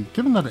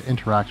that it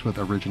interacts with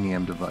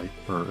Originium device,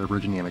 or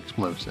Originium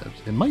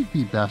explosives, it might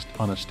be best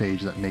on a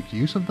stage that makes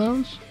use of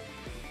those.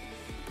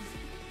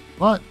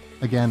 But,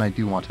 again, I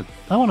want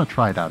to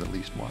try it out at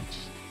least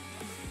once.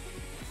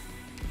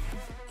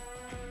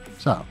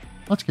 So,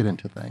 let's get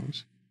into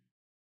things.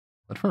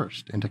 But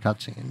first, into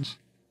cutscenes.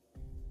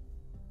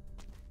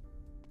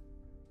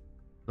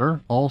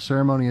 Sir, all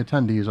ceremony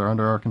attendees are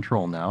under our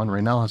control now, and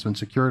Raynell has been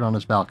secured on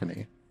his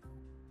balcony.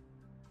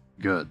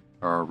 Good.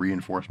 Are our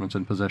reinforcements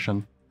in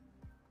position?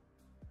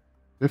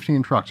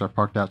 15 trucks are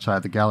parked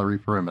outside the gallery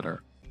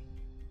perimeter.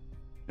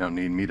 You don't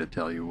need me to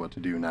tell you what to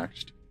do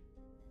next.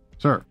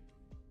 Sir,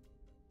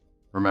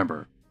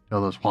 remember,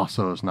 tell those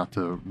Huasos not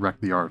to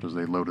wreck the art as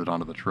they load it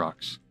onto the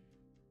trucks.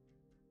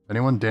 If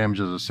anyone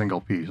damages a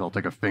single piece, I'll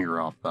take a finger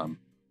off them.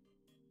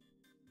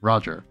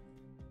 Roger.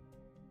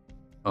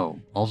 Oh,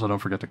 also don't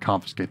forget to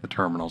confiscate the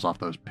terminals off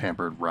those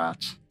pampered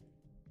rats.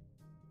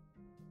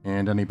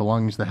 And any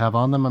belongings they have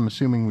on them, I'm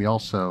assuming we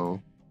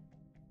also...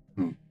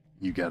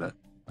 you get it.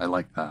 I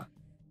like that.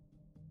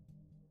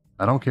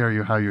 I don't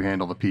care how you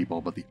handle the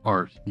people, but the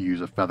art, you use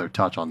a feather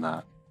touch on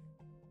that.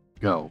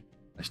 Go.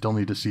 I still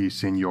need to see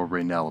Senor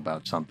Raynell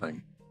about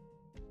something.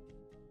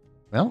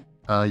 Well,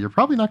 you're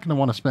probably not going to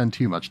want to spend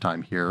too much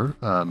time here,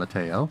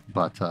 Mateo,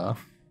 but,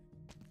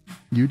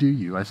 you do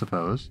you, I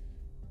suppose.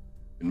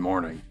 Good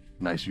morning.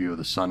 Nice view of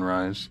the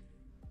sunrise.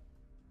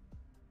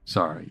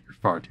 Sorry, you're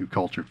far too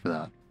cultured for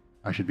that.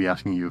 I should be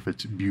asking you if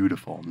it's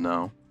beautiful,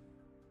 no?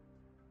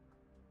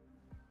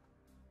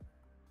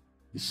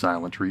 The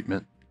silent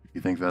treatment. If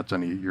you think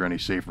you're any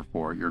safer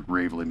for, you're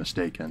gravely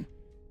mistaken.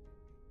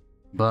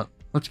 But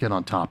let's get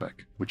on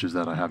topic, which is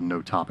that I have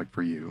no topic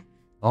for you.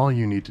 All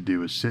you need to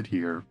do is sit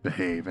here,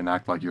 behave, and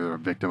act like you're a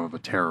victim of a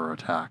terror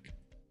attack.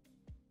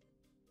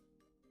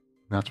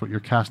 That's what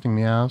you're casting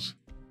me as?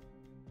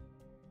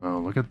 Oh,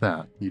 look at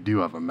that. You do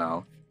have a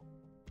mouth.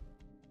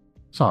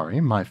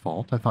 Sorry, my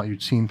fault. I thought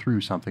you'd seen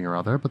through something or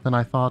other, but then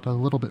I thought a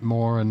little bit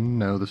more, and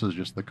no, this is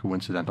just the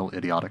coincidental,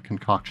 idiotic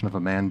concoction of a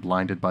man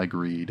blinded by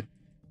greed.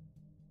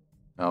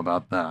 How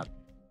about that?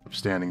 I was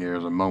standing here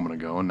a moment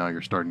ago, and now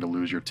you're starting to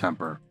lose your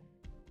temper.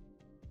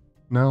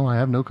 No, I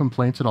have no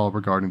complaints at all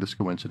regarding this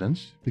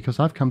coincidence, because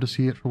I've come to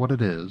see it for what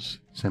it is,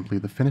 simply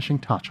the finishing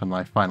touch on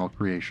my final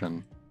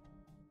creation.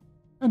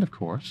 And of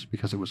course,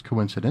 because it was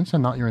coincidence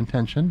and not your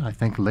intention, I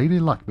thank Lady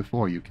Luck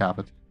before you,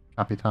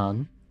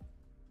 Capitan.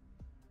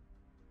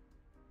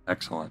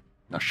 Excellent.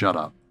 Now shut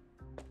up.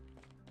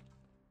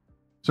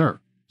 Sir!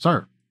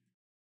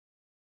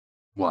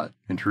 What,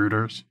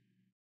 intruders?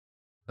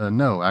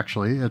 No,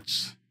 actually,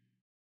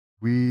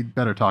 we'd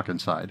better talk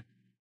inside.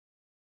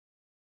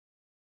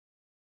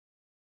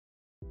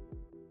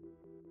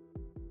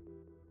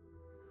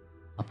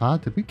 Papa,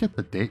 did we get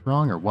the date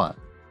wrong or what?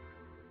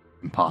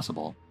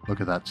 Impossible. Look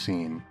at that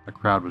scene. A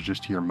crowd was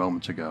just here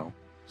moments ago.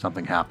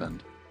 Something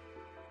happened.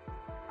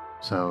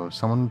 So,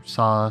 someone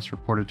saw us,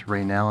 reported to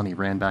Raynell, and he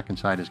ran back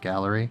inside his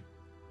gallery?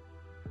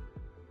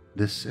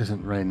 This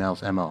isn't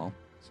Raynell's MO.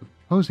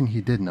 Supposing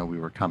he did know we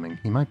were coming,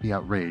 he might be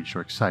outraged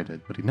or excited,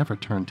 but he'd never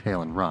turn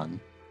tail and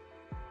run.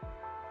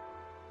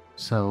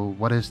 So,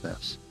 what is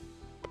this?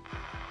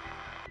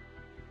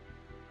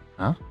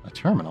 Huh? A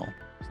terminal?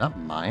 Is that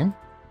mine?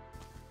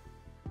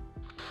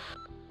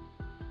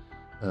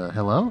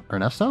 Hello?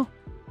 Ernesto?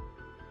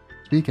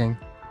 Speaking.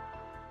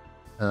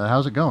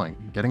 How's it going?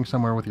 Getting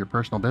somewhere with your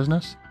personal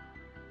business?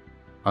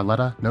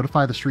 Arletta,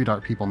 notify the street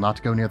art people not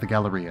to go near the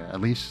Galleria,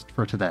 at least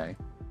for today.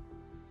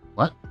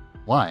 What?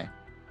 Why?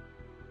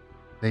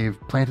 They've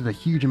planted a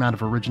huge amount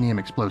of Originium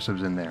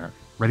explosives in there,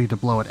 ready to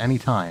blow at any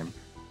time.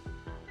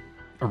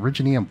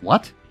 Originium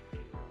what?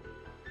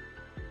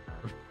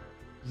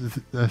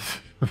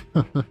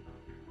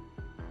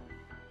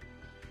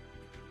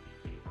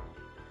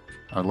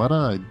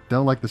 Arletta, I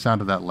don't like the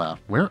sound of that laugh.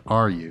 Where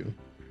are you?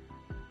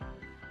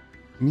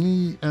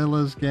 Me,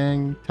 Ella's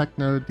gang,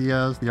 Techno,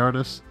 Diaz, the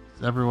artists,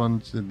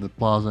 everyone's in the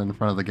plaza in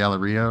front of the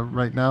Galleria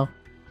right now.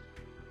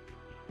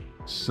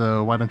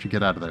 So why don't you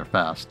get out of there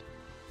fast?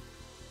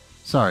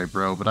 Sorry,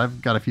 bro, but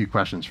I've got a few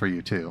questions for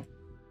you too.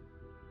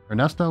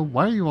 Ernesto,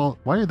 why are you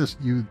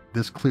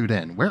this clued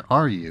in? Where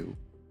are you?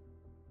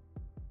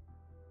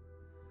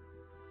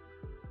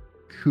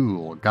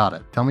 Cool, got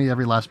it. Tell me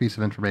every last piece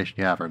of information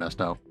you have,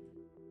 Ernesto.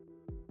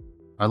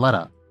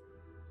 Arletta.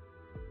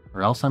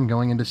 Or else I'm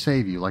going in to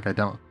save you like I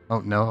don't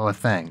know a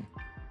thing.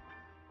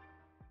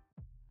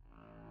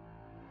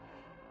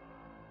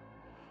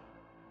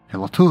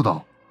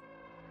 Pelotudo.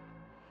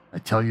 I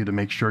tell you to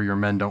make sure your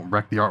men don't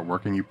wreck the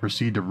artwork and you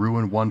proceed to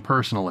ruin one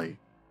personally.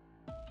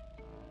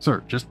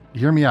 Sir, just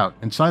hear me out.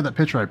 Inside that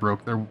picture I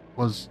broke, there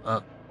was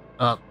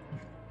an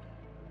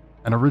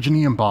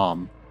Originium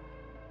bomb.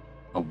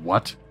 A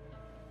what?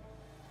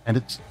 And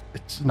it's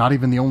not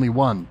even the only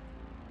one.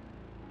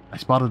 I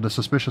spotted a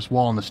suspicious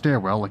wall in the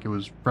stairwell like it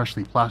was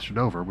freshly plastered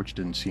over, which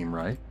didn't seem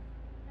right.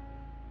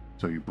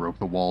 So you broke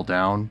the wall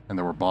down, and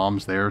there were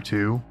bombs there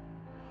too?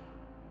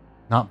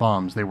 Not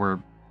bombs, they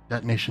were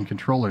detonation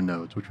controller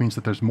nodes, which means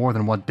that there's more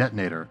than one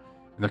detonator,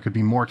 and there could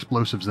be more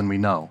explosives than we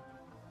know.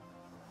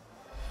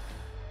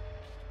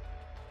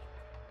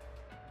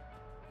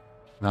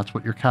 That's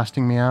what you're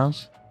casting me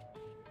as?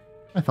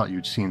 I thought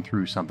you'd seen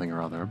through something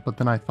or other, but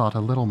then I thought a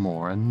little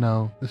more, and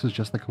no, this is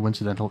just the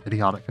coincidental,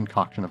 idiotic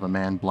concoction of a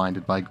man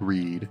blinded by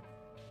greed.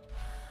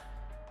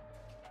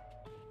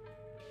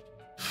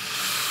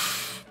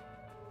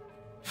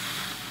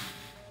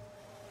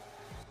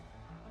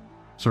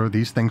 Sir,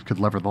 these things could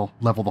level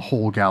the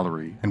whole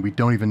gallery, and we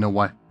don't even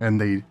know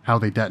how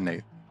they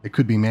detonate. It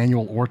could be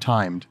manual or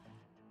timed.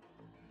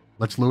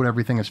 Let's load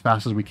everything as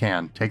fast as we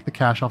can, take the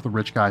cash off the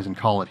rich guys and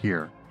call it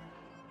here.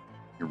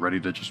 You're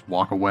ready to just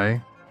walk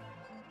away?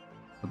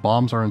 The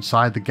bombs are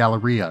inside the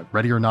Galleria.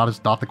 Ready or not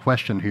is not the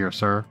question here,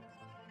 sir.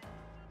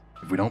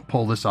 If we don't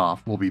pull this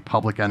off, we'll be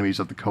public enemies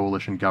of the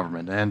coalition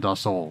government and us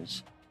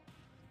souls.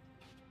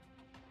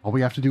 All we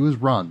have to do is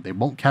run. They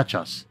won't catch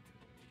us.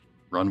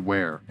 Run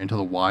where? Into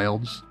the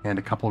wilds? Hand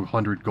a couple of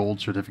 100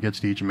 gold certificates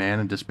to each man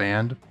and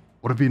disband?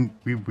 What have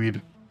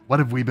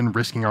we been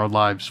risking our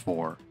lives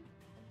for?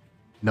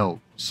 No,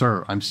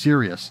 sir, I'm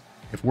serious.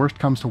 If worst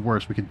comes to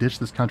worst, we could ditch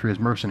this country as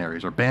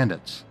mercenaries or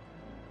bandits.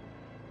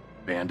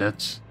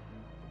 Bandits?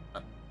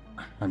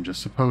 I'm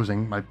just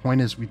supposing. My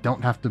point is, we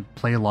don't have to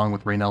play along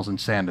with Raynell's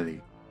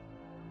insanity.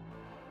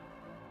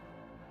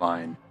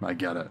 Fine, I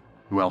get it.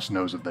 Who else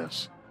knows of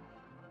this?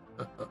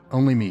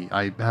 Only me.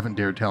 I haven't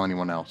dared tell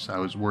anyone else. I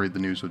was worried the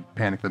news would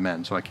panic the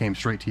men, so I came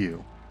straight to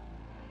you.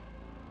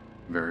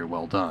 Very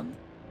well done.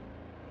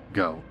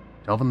 Go.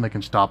 Tell them they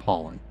can stop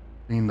hauling.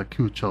 Clean the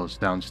cuchos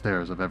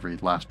downstairs of every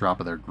last drop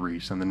of their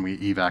grease, and then we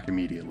evac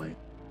immediately.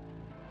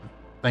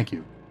 Thank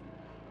you.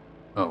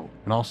 Oh,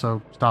 and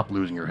also, stop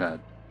losing your head.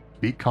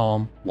 Speak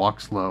calm,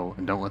 walk slow,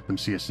 and don't let them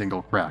see a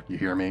single crack, you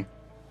hear me?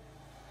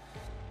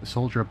 The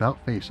soldier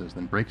about faces,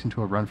 then breaks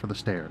into a run for the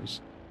stairs.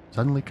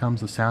 Suddenly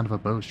comes the sound of a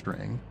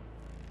bowstring.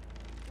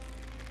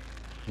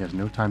 He has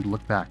no time to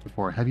look back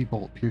before a heavy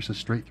bolt pierces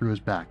straight through his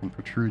back and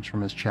protrudes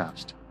from his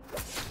chest.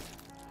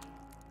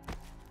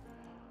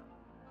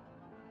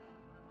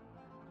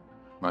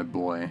 My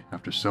boy,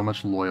 after so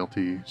much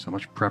loyalty, so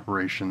much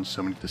preparation,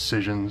 so many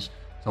decisions,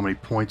 so many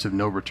points of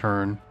no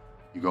return,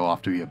 you go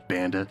off to be a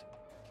bandit?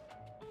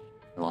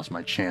 I lost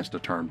my chance to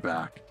turn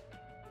back.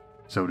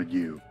 So did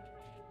you.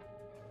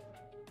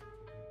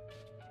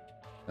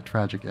 A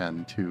tragic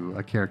end to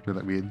a character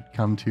that we had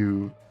come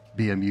to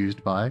be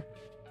amused by.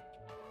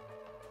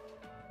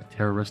 A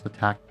terrorist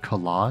attack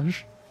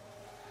collage?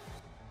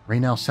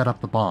 Raynell set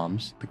up the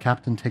bombs, the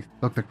captain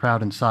took the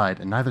crowd inside,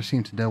 and neither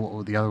seemed to know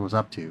what the other was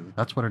up to.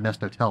 That's what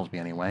Ernesto tells me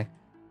anyway.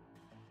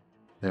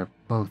 They're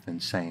both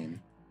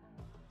insane.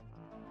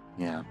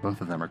 Yeah,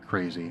 both of them are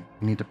crazy.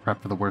 We need to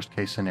prep for the worst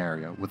case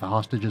scenario, with the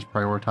hostages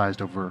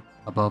prioritized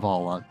above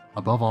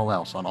all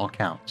else on all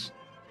counts.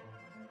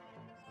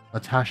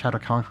 Let's hash out a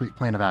concrete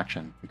plan of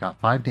action. We got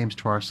 5 names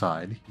to our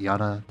side: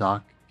 Yada,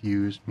 Doc,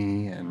 Fuse,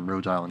 me, and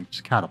Rhode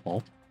Island's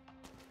Catapult.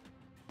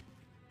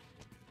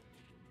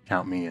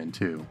 Count me in,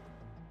 too.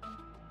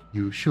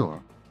 You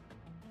sure?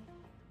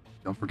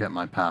 Don't forget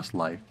my past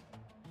life.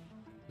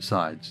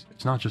 Besides,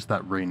 it's not just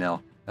that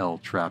Raynell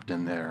trapped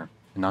in there,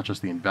 and not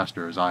just the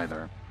investors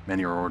either.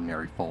 Many are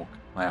ordinary folk.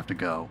 I have to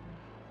go.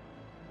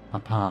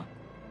 Papa.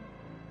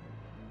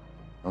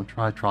 Don't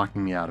try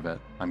talking me out of it.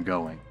 I'm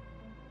going.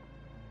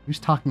 Who's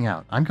talking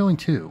out? I'm going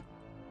too.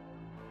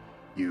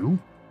 You?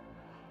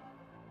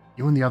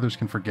 You and the others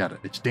can forget it.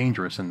 It's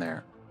dangerous in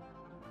there.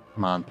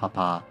 Come on,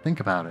 Papa. Think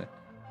about it.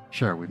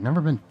 Sure, we've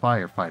never been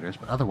firefighters,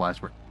 but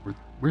otherwise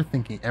we're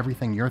thinking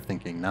everything you're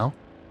thinking, no?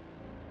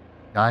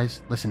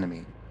 Guys, listen to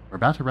me. We're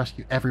about to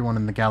rescue everyone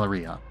in the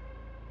Galleria.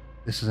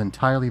 This is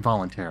entirely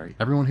voluntary.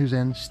 Everyone who's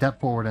in, step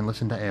forward and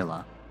listen to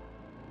Ayla.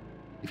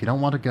 If you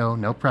don't want to go,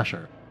 no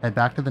pressure. Head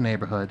back to the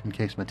neighborhood in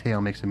case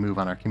Mateo makes a move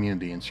on our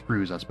community and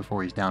screws us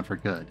before he's down for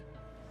good.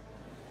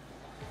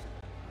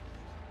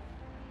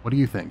 What do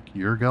you think?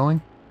 You're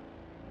going?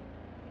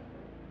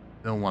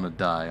 Don't want to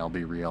die, I'll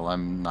be real.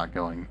 I'm not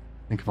going.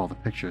 Think of all the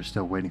pictures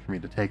still waiting for me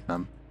to take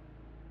them.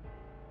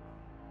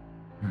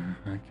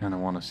 I kind of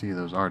want to see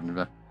those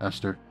ardent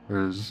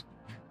Esters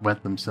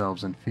wet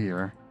themselves in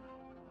fear.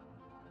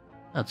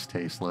 That's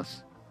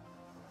tasteless.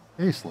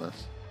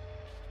 Tasteless.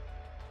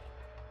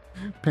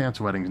 Pants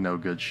Wedding's no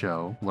good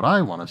show. What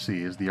I want to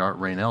see is the art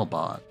Raynell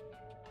bought.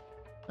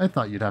 I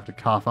thought you'd have to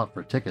cough up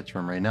for tickets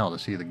from Raynell to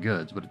see the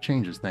goods, but it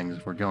changes things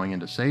if we're going in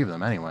to save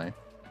them anyway.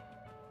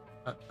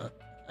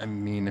 I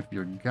mean, if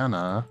you're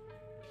gonna...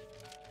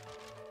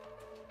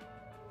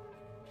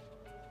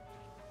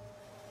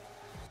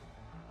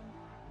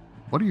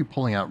 What are you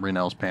pulling out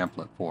Raynell's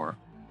pamphlet for?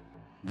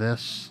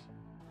 This...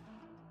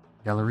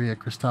 Galleria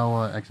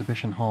Kristawa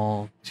Exhibition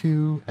Hall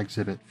 2,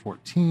 Exhibit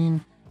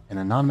 14, an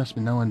anonymous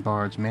Minoan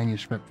bard's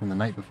manuscript from the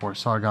night before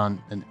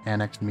Sargon and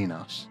annexed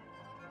Minos.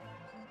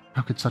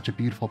 How could such a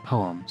beautiful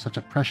poem, such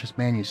a precious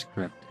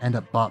manuscript, end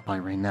up bought by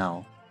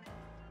Raynell?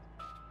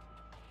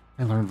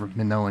 I learned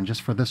Minoan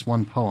just for this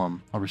one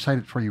poem. I'll recite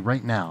it for you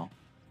right now.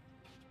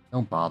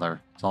 Don't bother.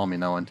 It's all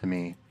Minoan to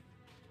me.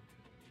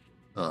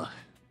 Ugh.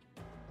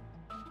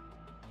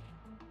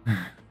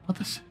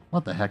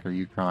 What the heck are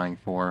you crying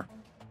for?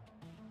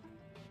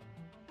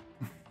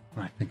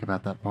 When I think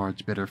about that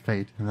bard's bitter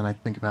fate, and then I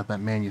think about that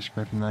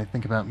manuscript, and then I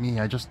think about me,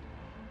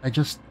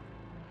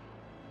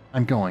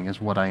 I'm going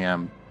as what I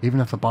am. Even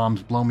if the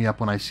bombs blow me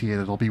up when I see it,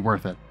 it'll be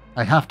worth it.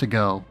 I have to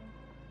go.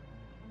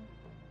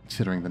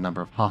 Considering the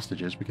number of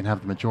hostages, we can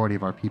have the majority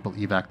of our people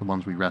evac the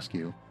ones we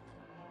rescue.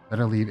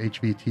 Better leave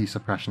HVT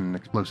suppression and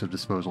explosive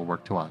disposal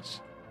work to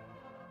us.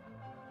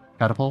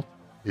 Catapult?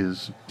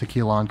 Is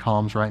Tequila on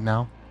comms right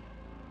now?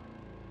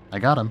 I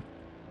got him.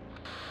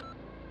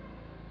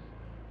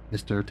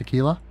 Mr.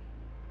 Tequila?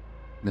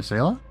 Miss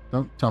Ayla?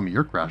 Don't tell me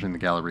you're crashing the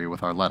Galleria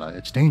with Arletta.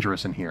 It's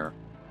dangerous in here.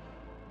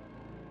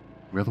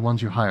 We're the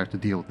ones you hire to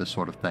deal with this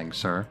sort of thing,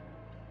 sir.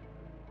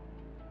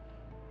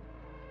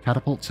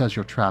 Catapult says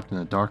you're trapped in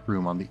a dark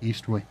room on the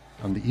east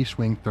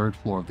wing third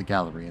floor of the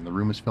gallery, and the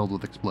room is filled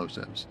with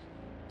explosives.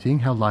 Seeing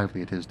how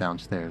lively it is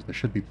downstairs, there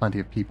should be plenty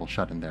of people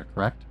shut in there,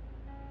 correct?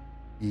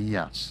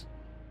 Yes.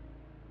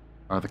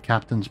 Are the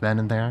captain's men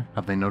in there?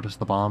 Have they noticed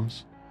the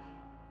bombs?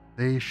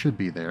 They should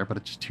be there, but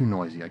it's too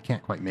noisy. I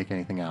can't quite make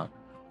anything out.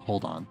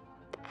 Hold on.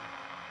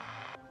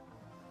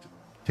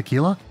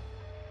 Tequila?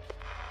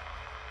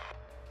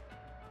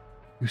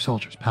 2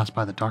 soldiers passed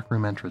by the dark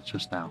room entrance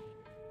just now.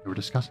 They were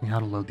discussing how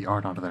to load the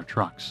art onto their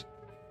trucks.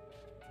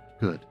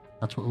 Good.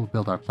 That's what we'll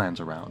build our plans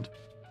around.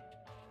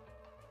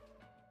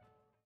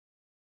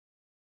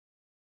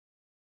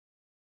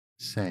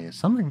 Say, is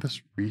something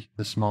this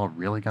small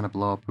really gonna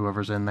blow up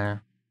whoever's in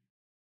there?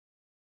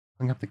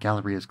 Pulling up the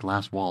Galleria's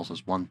glass walls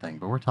is one thing,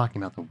 but we're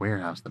talking about the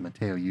warehouse that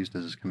Mateo used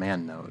as his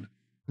command node.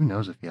 Who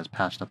knows if he has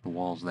patched up the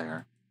walls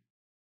there?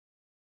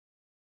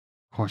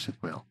 Of course it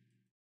will.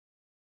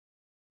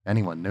 If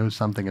anyone knows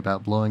something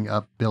about blowing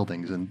up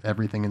buildings and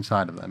everything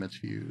inside of them, it's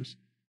Fuse.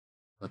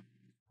 But,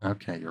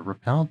 okay, you're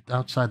repelled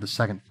outside the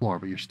 2nd floor,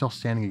 but you're still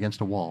standing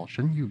against a wall.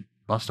 Shouldn't you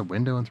bust a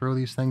window and throw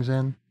these things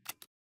in?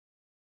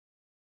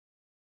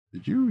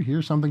 Did you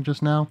hear something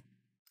just now?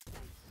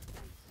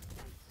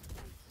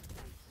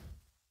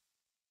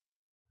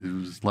 It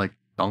was like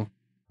donk,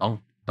 donk,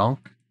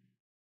 donk.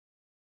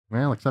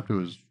 Well, except it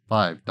was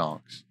 5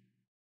 donks.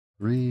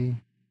 3.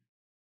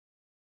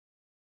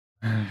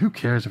 Who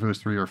cares if it was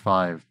 3 or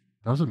 5?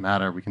 Doesn't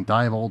matter. We can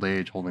die of old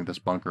age holding this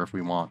bunker if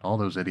we want. All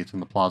those idiots in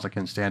the plaza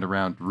can stand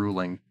around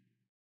drooling.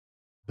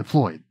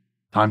 Deployed.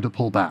 Time to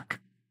pull back.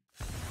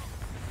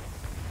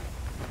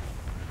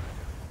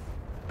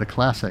 The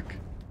classic.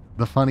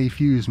 The funny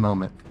Fuse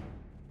moment.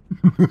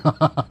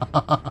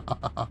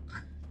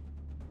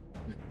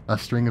 A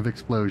string of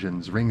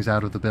explosions rings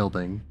out of the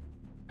building.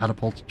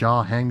 Catapult's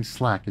jaw hangs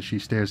slack as she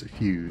stares at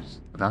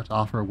Fuse. About to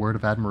offer a word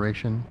of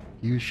admiration,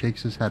 Fuse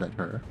shakes his head at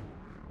her.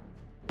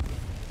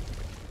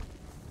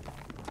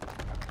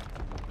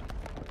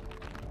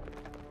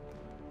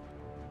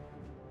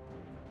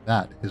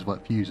 That is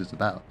what Fuse is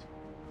about.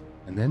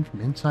 And then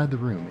from inside the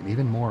room, an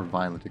even more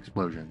violent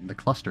explosion. The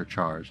cluster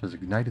charge has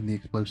ignited the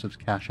explosives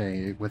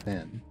cache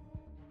within.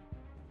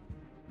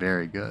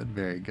 Very good,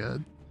 very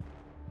good.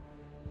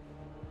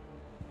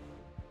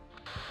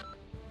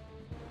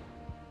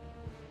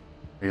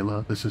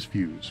 Ayla, this is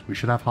Fuse. We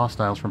should have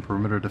hostiles from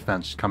perimeter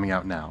defense coming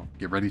out now.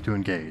 Get ready to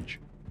engage.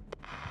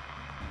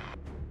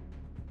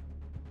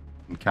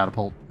 And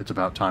catapult, it's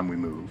about time we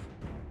move.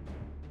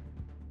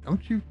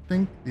 Don't you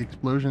think the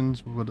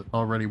explosions would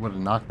have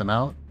knocked them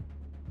out?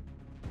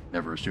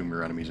 Never assume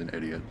your enemy's an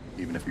idiot,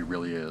 even if he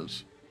really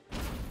is.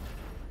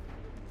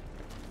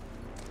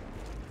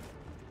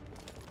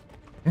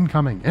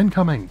 Incoming!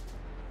 Incoming!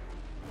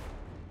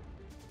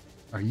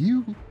 Are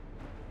you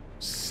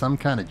some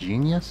kind of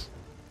genius?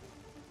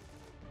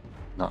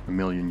 Not in a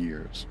million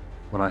years.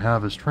 What I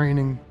have is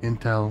training,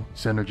 intel,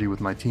 synergy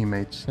with my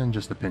teammates, and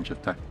just a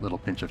little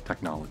pinch of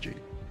technology.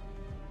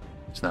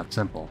 It's that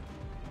simple.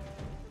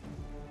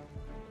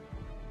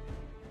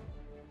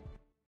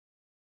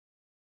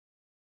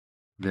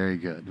 Very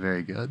good,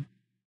 very good.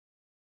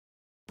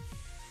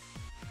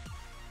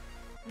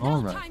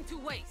 Alright.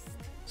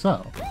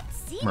 So,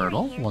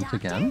 Myrtle, once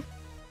again.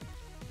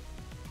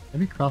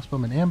 Heavy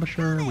crossbowman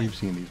ambusher. We've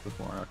seen these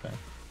before, okay.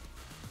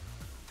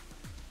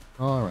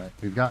 Alright,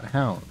 we've got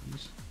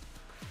hounds.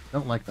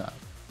 Don't like that.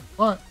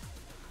 But,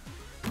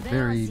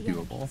 very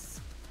doable.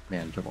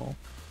 Manageable.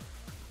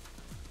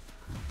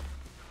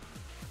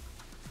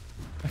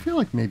 I feel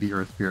like maybe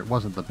Earth Spirit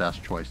wasn't the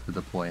best choice to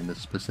deploy in this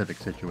specific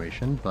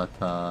situation, but,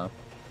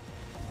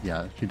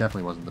 yeah, she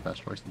definitely wasn't the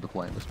best choice to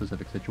deploy in this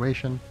specific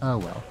situation. Oh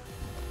well.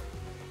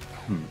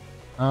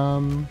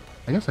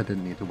 I guess I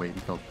didn't need to wait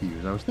until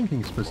Fuse. I was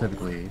thinking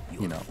specifically,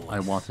 you know, I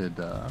wanted,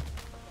 the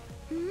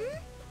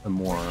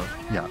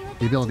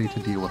ability to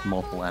deal with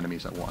multiple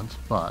enemies at once,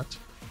 but...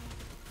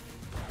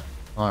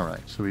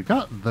 Alright, so we've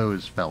got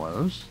those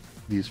fellows.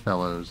 These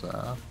fellows,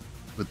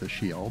 with the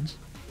shields.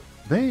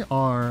 They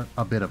are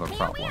a bit of a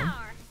problem,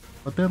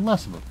 but they're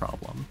less of a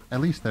problem.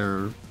 At least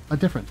they're a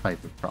different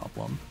type of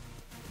problem.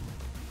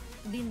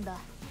 Linda,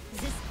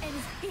 this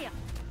ends here.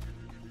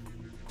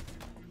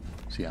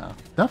 So yeah,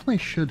 definitely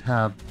should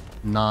have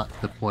not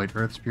deployed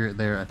Earth Spirit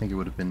there. I think it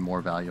would have been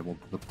more valuable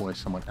to deploy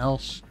someone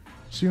else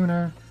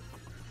sooner.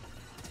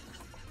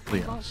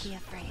 But yes,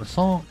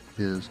 Assault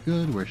is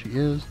good where she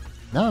is.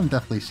 Now I'm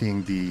definitely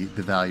seeing the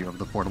value of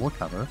the portable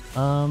cover.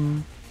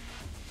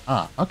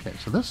 Okay,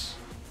 so this...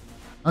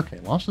 Okay,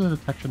 launches a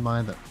detection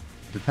line that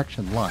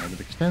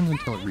extends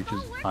until it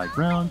reaches high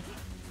ground.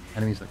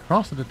 Enemies that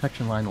cross the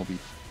detection line will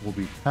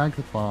be tagged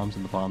with bombs,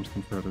 and the bombs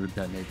can further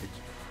detonate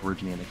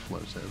originating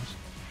explosives.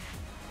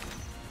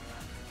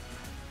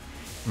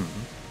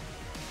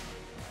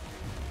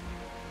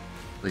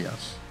 So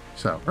yes.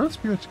 So, Earth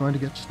Spirit's going to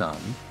get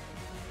stunned.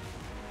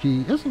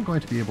 She isn't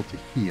going to be able to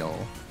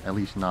heal, at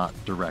least not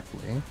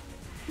directly.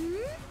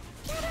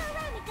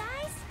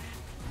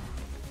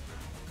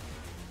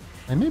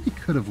 I maybe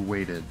could have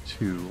waited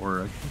to,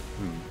 or...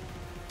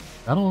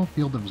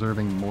 Battlefield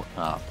observing more...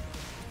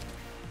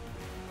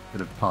 Could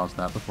have paused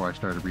that before I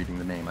started reading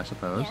the name, I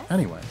suppose. Yes?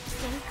 Anyway.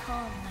 Stay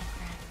calm, my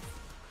friend.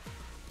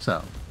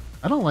 So,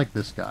 I don't like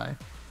this guy.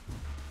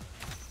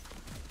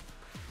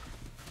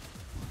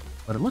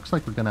 But it looks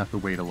like we're going to have to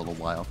wait a little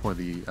while for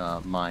the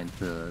mine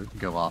to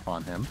go off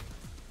on him.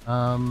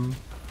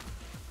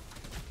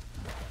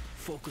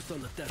 Focus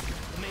on the desk.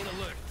 Main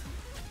alert.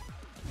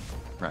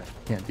 Right,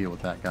 can't deal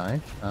with that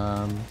guy.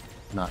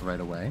 Not right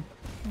away.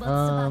 What's the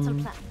battle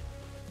plan?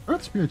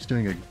 Earth Spirit's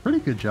doing a pretty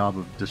good job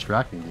of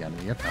distracting the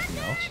enemy, if nothing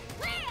else.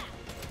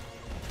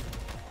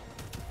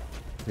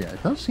 Yeah,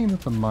 it does seem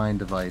that the mine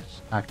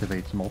device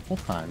activates multiple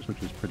times,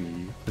 which is pretty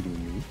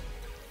neat.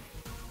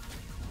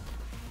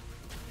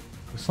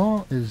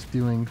 Assault is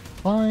doing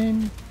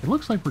fine. It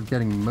looks like we're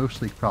getting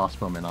mostly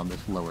crossbowmen on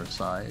this lower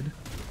side.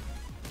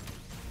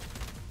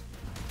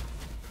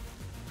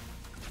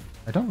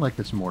 I don't like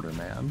this mortar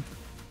man.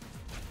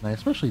 And I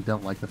especially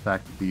don't like the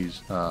fact that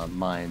these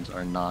mines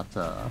are not,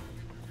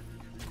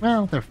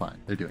 well, they're fine.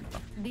 They're doing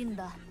fine.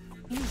 Linda,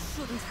 you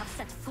shouldn't have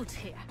set foot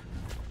here.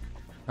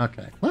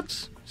 Okay,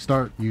 let's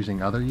start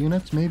using other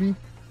units, maybe?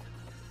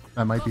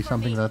 That might be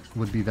something that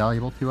would be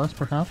valuable to us,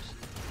 perhaps?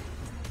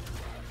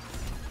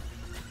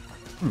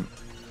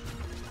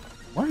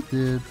 Why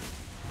did...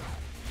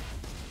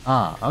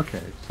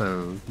 Okay,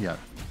 so, yeah.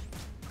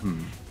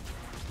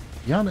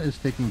 Yana is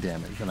taking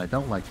damage, and I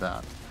don't like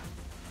that.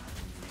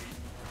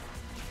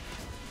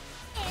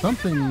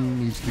 Something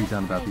needs to be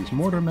done about these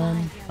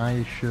mortarmen.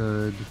 I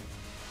should...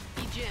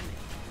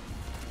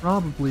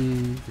 probably...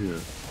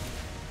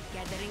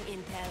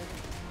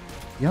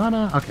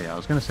 Yana... Okay, I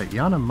was going to say,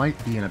 Yana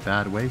might be in a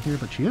bad way here,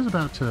 but she is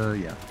about to...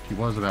 Yeah, she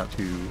was about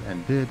to,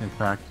 and did, in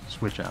fact,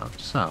 switch out.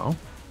 So,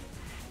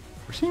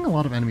 we're seeing a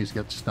lot of enemies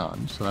get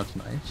stunned, so that's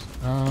nice.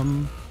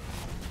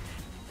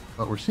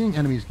 But we're seeing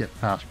enemies get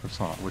past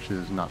Croissant, which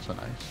is not so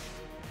nice.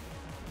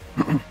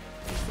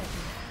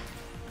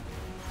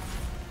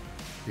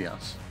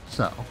 Yes.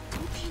 So.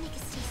 Don't panic,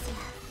 Stacia.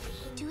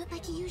 Do it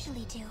like you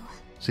usually do.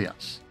 So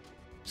yes.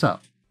 So.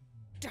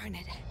 Darn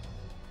it.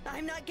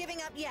 I'm not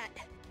giving up yet.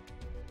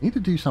 Need to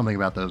do something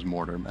about those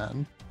mortar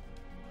men.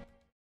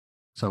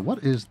 So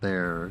what is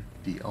their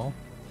deal?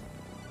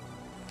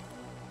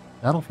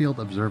 Battlefield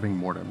observing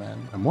mortarmen.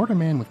 A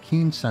mortarman with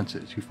keen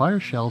senses who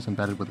fires shells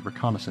embedded with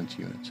reconnaissance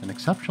units, an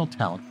exceptional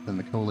talent within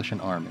the Coalition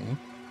army.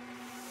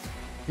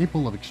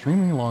 Capable of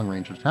extremely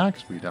long-range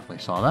attacks, we definitely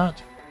saw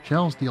that.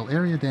 Shells deal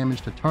area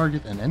damage to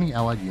target and any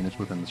allied units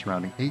within the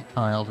surrounding 8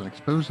 tiles and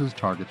exposes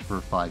targets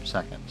for 5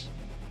 seconds.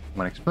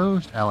 When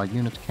exposed, allied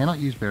units cannot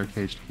use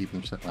barricades to keep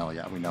them set. Well,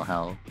 yeah, we know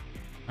how.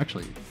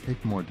 Actually,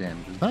 take more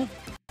damage. Is that?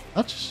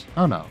 That's.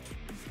 Oh no.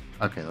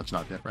 Okay, that's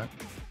not different.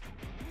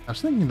 I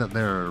was thinking that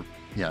their,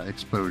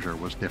 exposure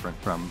was different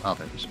from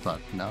others, but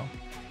no.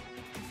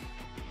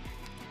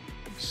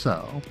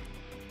 So.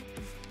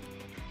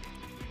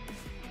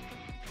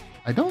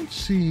 I don't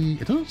see.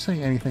 It doesn't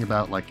say anything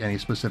about, like, any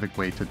specific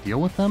way to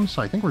deal with them,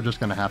 so I think we're just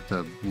going to have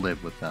to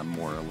live with them,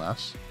 more or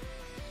less.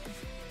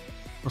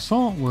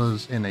 Assault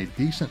was in a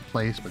decent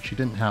place, but she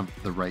didn't have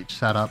the right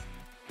setup.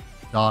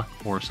 Doc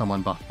or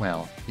someone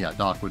well, yeah,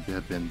 Doc would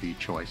have been the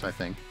choice, I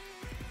think.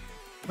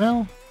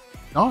 Well,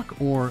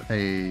 Doc or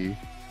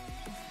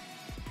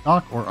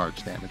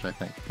arts damage, I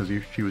think, because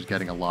she was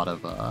getting a lot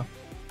of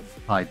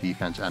high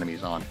defense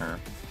enemies on her.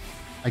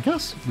 I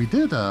guess we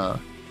did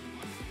end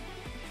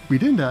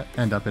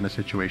up in a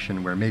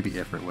situation where maybe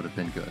Ifrit would have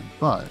been good,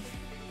 but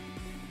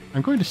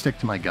I'm going to stick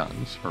to my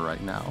guns for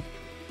right now.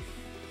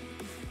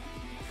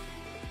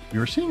 We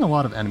were seeing a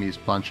lot of enemies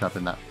bunch up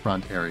in that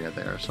front area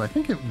there, so I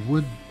think it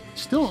would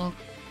still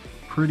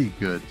pretty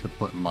good to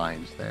put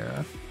mines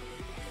there.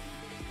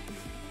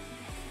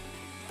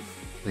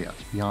 So yes,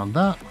 beyond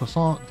that,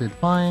 Croissant did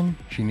fine.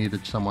 She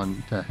needed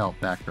someone to help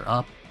back her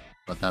up,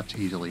 but that's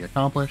easily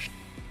accomplished.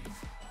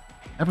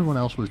 Everyone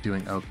else was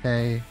doing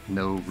okay,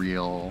 no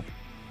real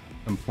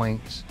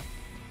complaints.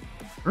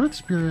 Earth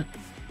Spirit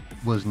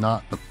was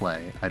not the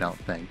play, I don't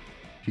think.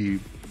 She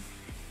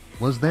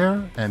was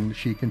there, and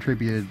she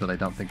contributed, but I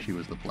don't think she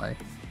was the play.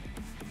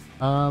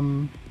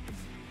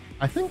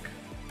 I think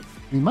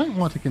we might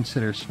want to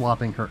consider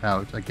swapping her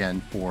out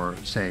again for,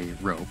 say,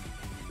 Rope.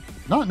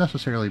 Not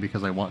necessarily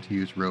because I want to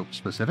use Rope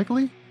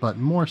specifically, but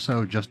more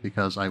so just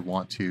because I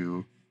want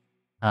to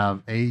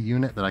have a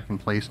unit that I can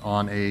place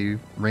on a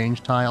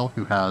range tile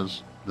who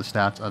has the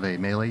stats of a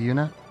melee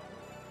unit.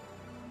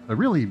 But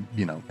really,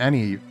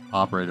 any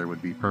operator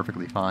would be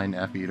perfectly fine,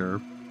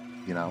 F-Eater,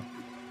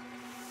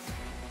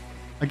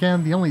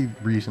 Again, the only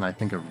reason I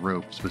think of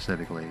Rope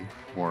specifically,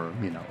 or,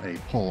 a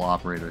pull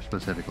operator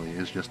specifically,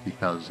 is just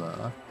because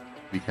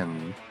we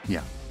can,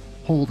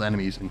 hold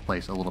enemies in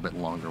place a little bit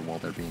longer while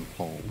they're being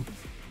pulled.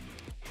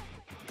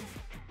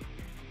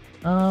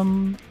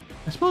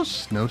 I suppose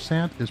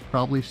Snowsant is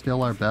probably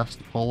still our best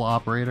pull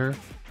operator,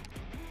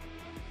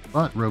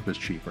 but Rope is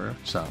cheaper,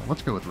 so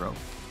let's go with Rope.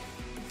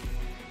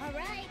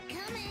 Alright,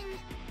 coming.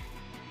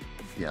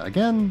 Yeah,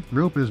 again,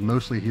 Rope is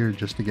mostly here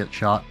just to get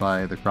shot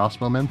by the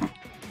crossbowmen.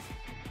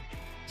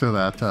 So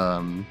that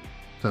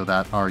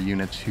our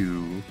units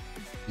who,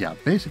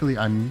 basically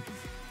I'm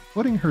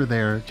putting her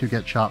there to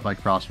get shot by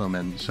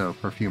crossbowmen so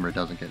Perfumer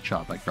doesn't get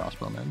shot by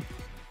crossbowmen.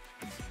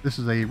 This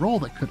is a role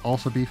that could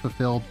also be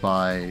fulfilled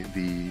by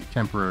the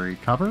temporary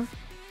cover,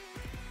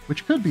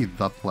 which could be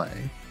the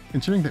play,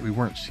 considering that we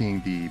weren't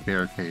seeing the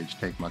barricades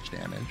take much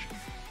damage.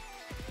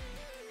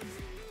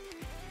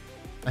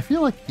 I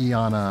feel like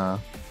Iana...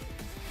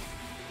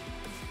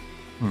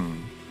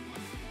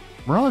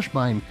 Mirage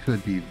Mine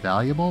could be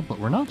valuable, but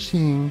we're not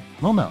seeing...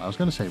 Well, no, I was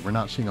going to say we're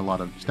not seeing a lot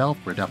of stealth.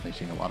 We're definitely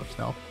seeing a lot of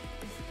stealth.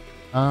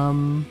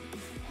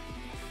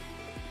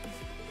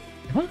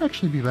 It might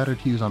actually be better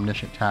to use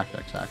Omniscient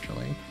Tactics,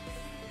 actually.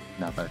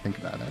 Now that I think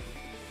about it.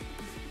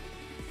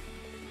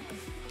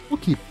 We'll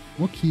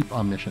keep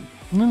Omniscient.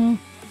 I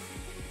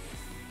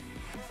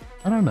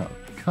don't know,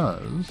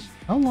 because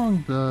how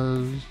long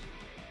does...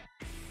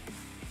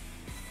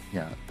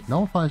 Yeah,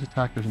 nullifies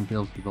attackers and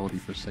fails the ability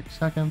for 6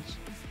 seconds.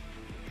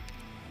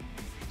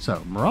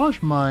 So,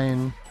 Mirage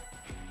Mine...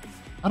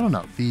 I don't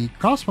know, the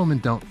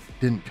crossbowmen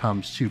didn't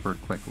come super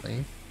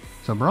quickly.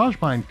 So Mirage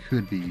Mine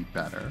could be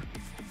better.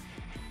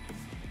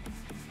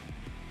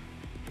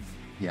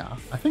 Yeah,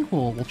 I think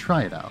we'll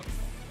try it out.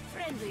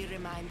 Friendly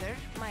reminder,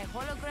 my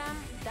hologram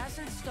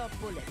doesn't stop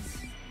bullets.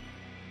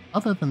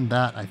 Other than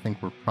that, I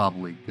think we're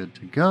probably good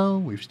to go.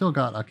 We've still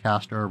got a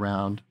caster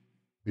around.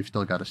 We've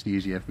still got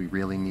Aesthesia if we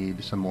really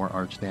need some more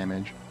arch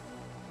damage.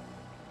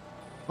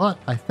 But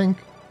I think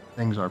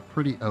things are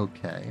pretty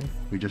okay.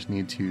 We just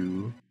need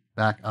to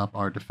back up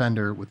our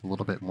defender with a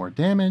little bit more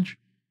damage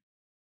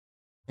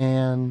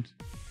and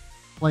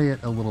play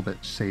it a little bit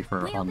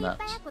safer on that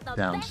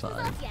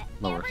downside,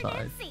 lower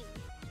side.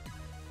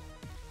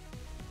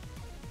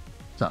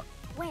 So.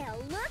 Well,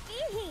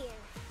 looky here.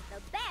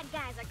 The bad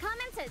guys are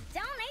coming to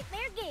donate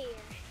their gear.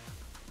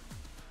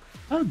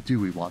 How do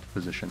we want to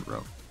position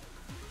Rope?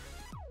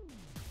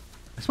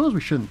 I suppose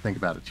we shouldn't think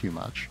about it too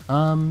much.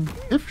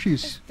 If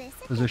she's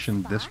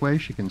positioned this way,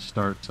 she can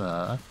start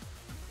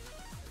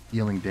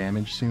dealing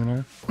damage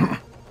sooner.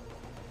 Once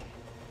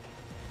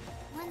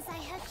I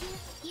have you,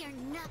 you're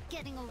not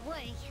getting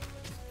away.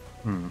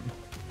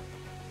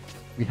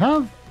 We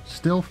have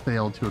still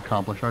failed to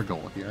accomplish our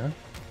goal here.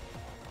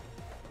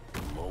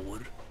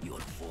 Lower your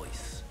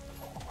voice.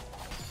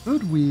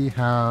 Could we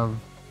have...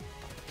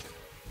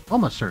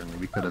 Almost certainly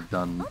we could have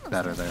done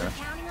better there.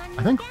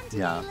 I think,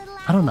 yeah.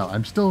 I don't know.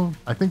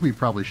 I think we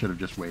probably should have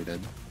just waited.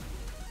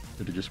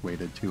 Should have just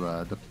waited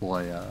to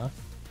deploy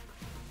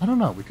I don't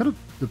know. We could have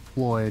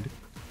deployed...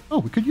 Oh,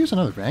 we could use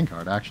another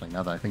Vanguard, actually,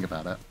 now that I think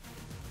about it.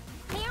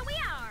 Here we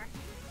are.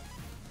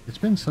 It's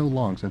been so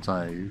long since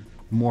I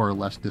more or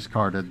less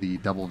discarded the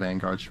double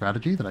Vanguard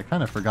strategy that I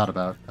kind of forgot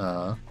about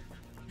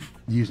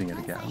using it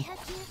Once I again. hook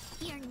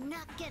you, you're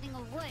not getting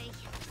away.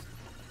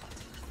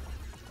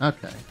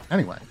 Okay,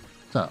 anyway,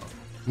 so,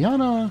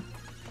 Iana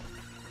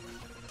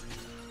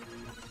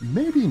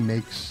maybe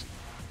makes...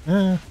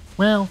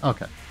 well,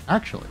 okay.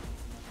 Actually,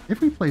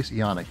 if we place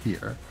Iana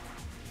here,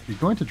 she's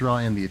going to draw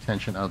in the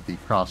attention of the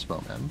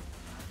crossbowmen,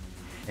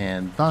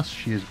 and thus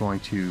she is going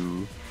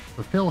to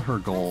fulfill her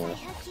goal. Once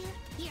I hook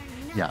you, you're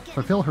not Yeah, getting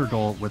fulfill her away.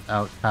 goal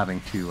without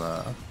having to,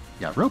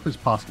 yeah, rope is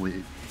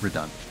possibly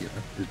redundant here,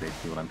 is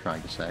basically what I'm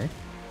trying to say.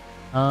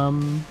 So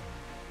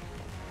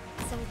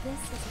this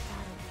is a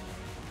battlefield.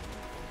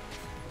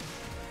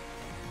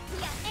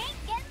 You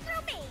ain't getting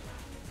through me.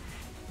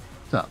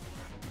 So,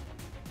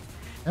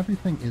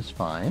 everything is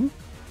fine.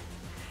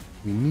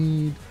 We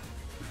need,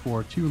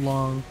 before too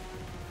long,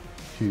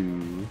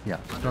 to, yeah,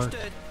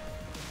 Understood.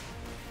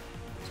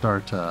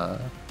 start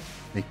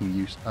making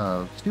use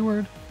of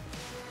Steward.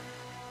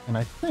 And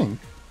I think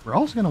we're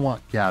also going to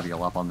want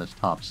Gavial up on this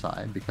top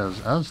side,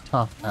 because as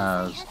tough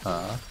as,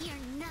 You're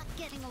not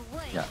getting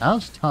away. yeah,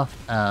 as tough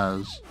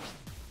as,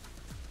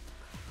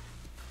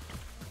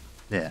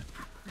 yeah,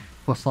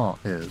 Poisson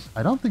is,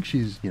 I don't think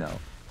she's, you know,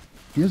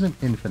 she isn't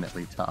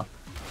infinitely tough.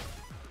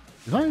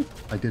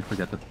 I did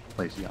forget to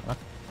place Iana.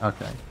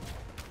 Okay.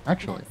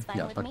 Actually, That's fine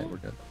yes, with okay, me. we're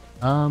good.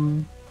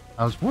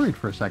 I was worried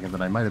for a second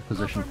that I might have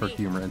positioned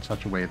Perfumer in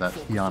such a way that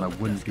Iana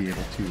wouldn't be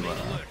able to,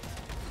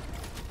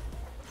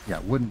 yeah,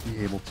 wouldn't be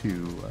able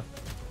to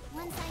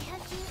Once I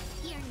hook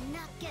you, you're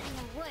not getting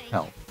away.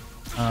 help.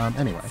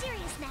 Anyway.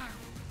 Serious now.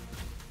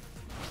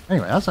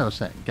 Anyway, as I was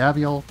saying,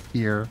 Gavial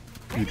here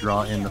to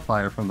draw in the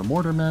fire from the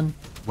mortarmen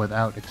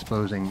without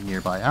exposing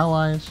nearby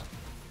allies.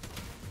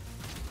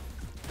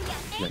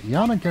 Yeah,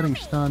 Iana getting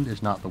stunned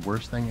is not the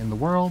worst thing in the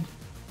world.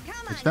 Come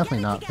on, It's definitely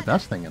get it not the together.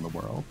 best thing in the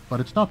world, but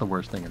it's not the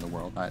worst thing in the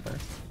world either.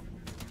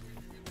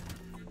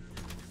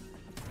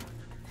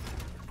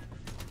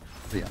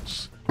 But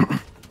yes.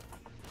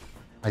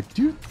 I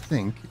do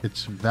think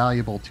it's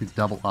valuable to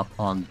double up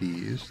on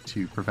these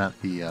to prevent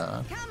the,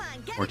 Come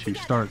on, get or it to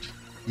together. start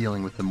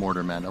dealing with the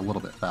mortarmen a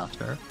little bit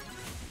faster.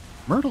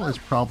 Myrtle is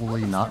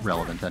probably not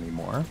relevant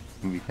anymore.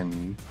 And we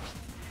can...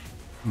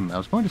 I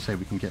was going to say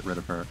we can get rid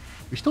of her.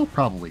 We still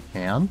probably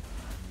can.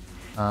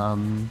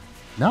 Now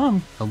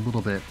I'm a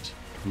little bit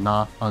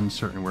not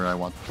uncertain where I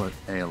want to put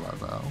Ayla,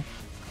 though.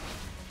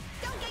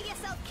 Don't get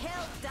yourself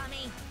killed,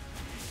 dummy.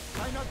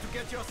 Try not to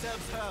get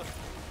yourselves hurt.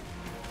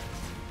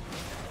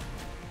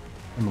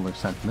 Similar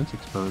sentiments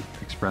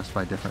expressed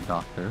by different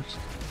doctors.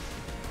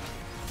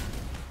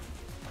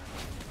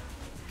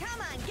 Come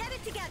on, get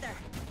it together.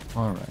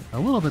 Alright, a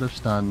little bit of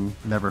stun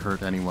never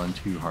hurt anyone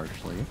too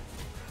harshly.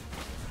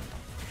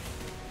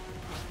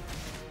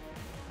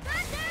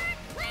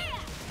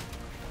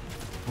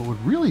 What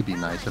would really be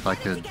nice if I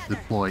could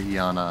deploy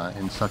Iana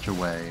in such a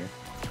way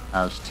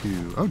as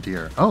to... Oh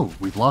dear. Oh,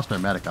 we've lost our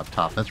medic up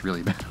top. That's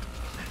really bad.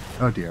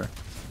 Oh dear.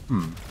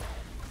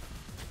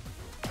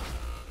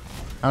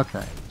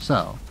 Okay,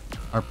 so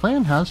our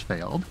plan has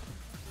failed.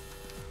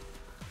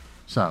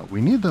 So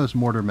we need those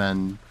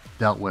mortarmen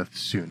dealt with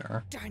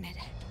sooner. Darn it.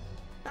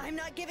 I'm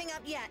not giving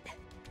up yet.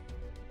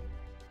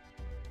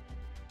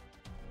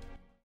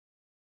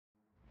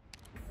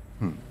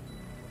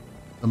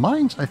 The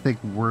mines, I think,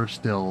 were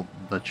still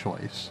the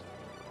choice.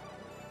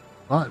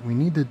 But we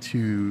needed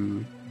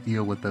to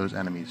deal with those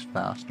enemies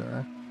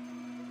faster.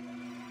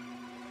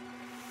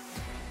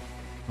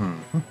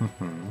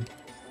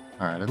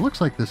 Alright, it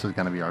looks like this is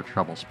going to be our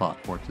trouble spot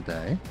for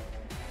today.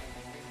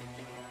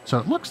 So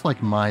it looks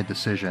like my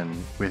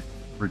decision with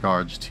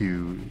regards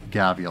to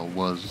Gavial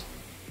was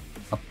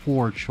a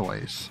poor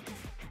choice.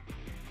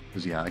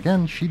 Because yeah,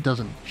 again, she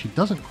doesn't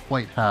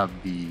quite have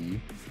the...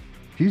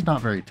 She's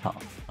not very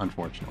tough,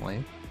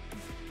 unfortunately.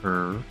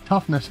 Her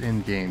toughness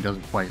in game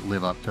doesn't quite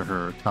live up to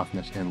her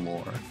toughness in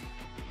lore.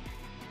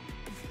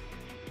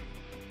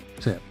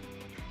 Tip.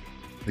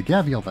 The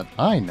Gavial that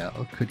I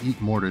know could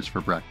eat mortars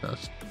for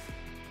breakfast.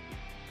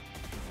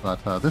 But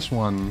this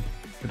one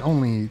could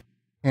only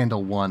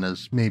handle one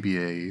as maybe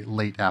a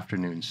late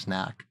afternoon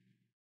snack.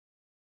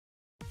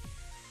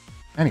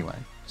 Anyway,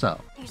 so,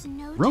 There's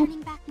no Rope.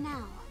 turning back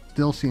now.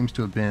 still seems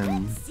to have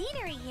been Good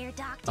scenery here,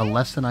 Doctor. a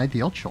less than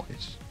ideal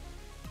choice.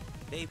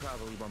 They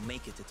probably won't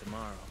make it to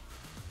tomorrow.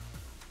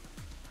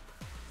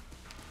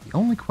 The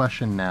only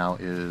question now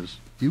is,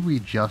 do we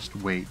just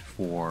wait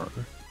for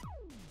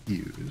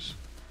Hughes?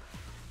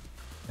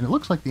 And it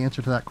looks like the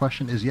answer to that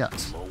question is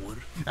yes,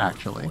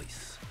 actually.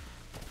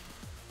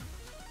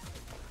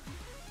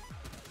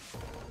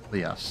 But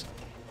yes,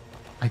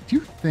 I do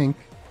think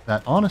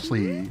that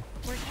honestly,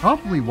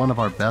 probably one of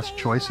our best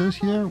choices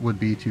here would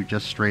be to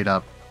just straight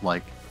up,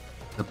 like,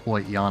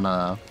 deploy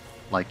Iana,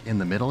 like, in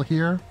the middle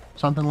here,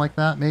 something like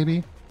that,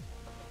 maybe?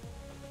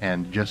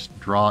 And just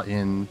draw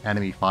in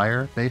enemy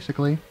fire,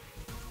 basically.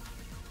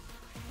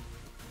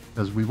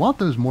 Because we want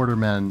those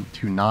mortarmen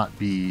to not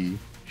be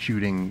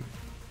shooting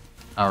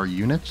our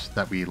units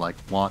that we like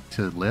want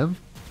to live.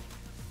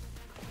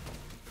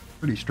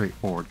 Pretty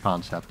straightforward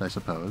concept, I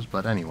suppose,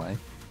 but anyway.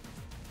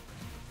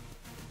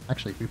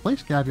 Actually, if we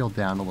place Gabrielle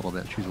down a little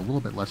bit, she's a little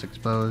bit less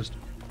exposed,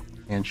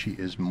 and she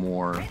is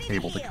more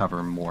able to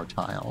cover more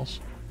tiles.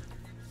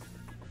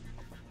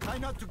 Try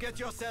not to get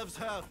yourselves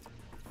hurt.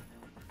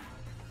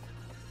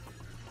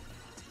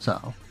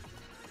 So,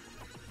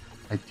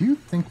 I do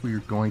think we're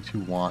going to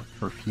want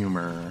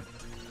Perfumer...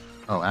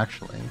 Oh,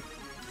 actually...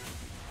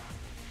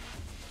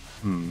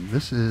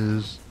 this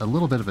is a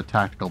little bit of a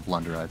tactical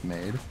blunder I've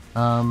made.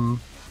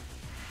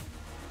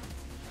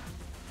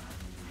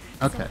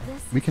 Okay,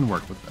 we can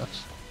work with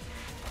this.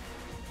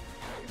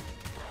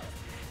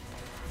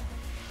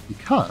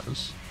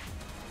 Because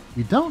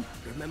we don't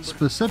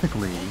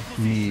specifically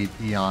need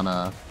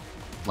Iana,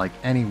 like,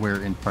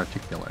 anywhere in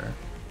particular.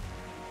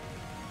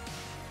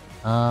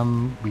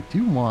 We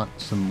do want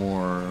some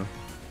more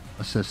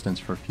assistance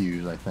for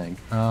Fuse, I think.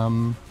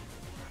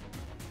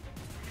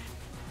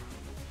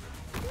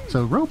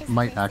 So Rope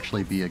might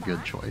actually be a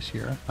good choice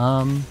here.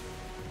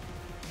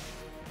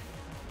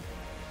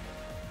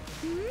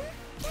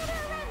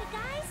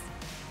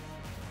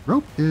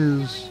 Rope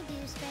has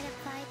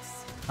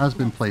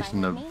been placed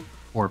in a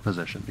poor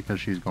position because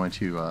she's going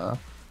to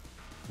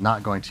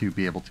not going to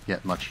be able to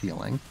get much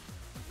healing.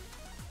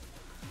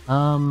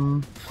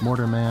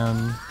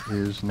 Mortarman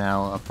is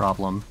now a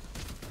problem.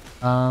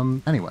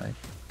 Anyway,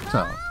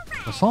 so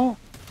Assault.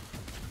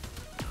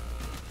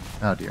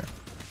 Oh dear.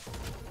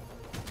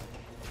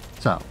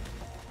 So,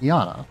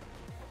 Iana.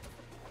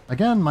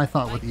 Again, my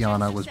thought with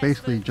Iana was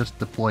basically just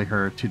deploy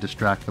her to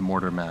distract the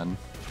Mortarmen.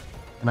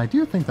 And I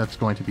do think that's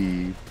going to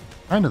be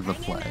kind of the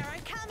play.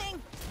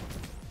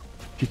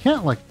 She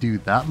can't, like, do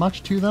that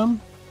much to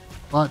them,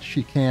 but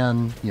she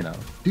can, you know,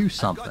 do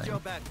something.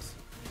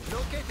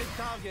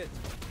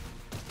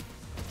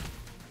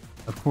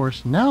 Of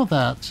course, now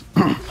that...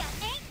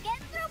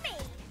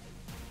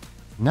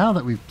 now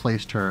that we've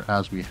placed her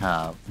as we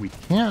have, we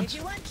can't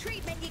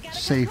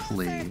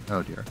safely...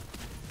 Oh dear.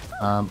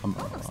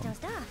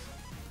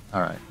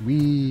 Alright,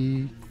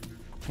 we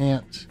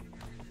can't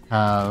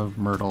have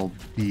Myrtle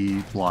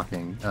be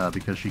blocking,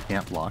 because she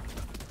can't block.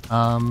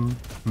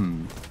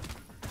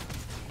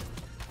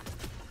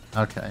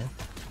 Okay,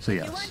 so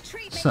yes.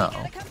 So,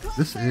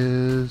 this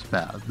is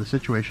bad. The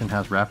situation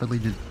has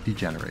rapidly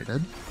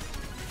degenerated.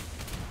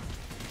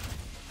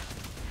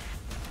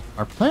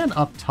 Our plan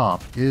up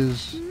top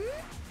is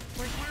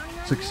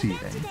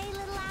succeeding.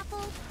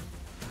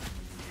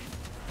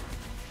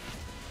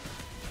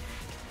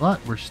 But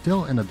we're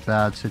still in a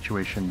bad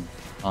situation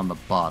on the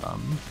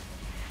bottom.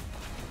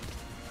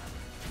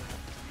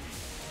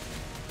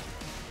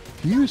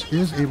 Fuse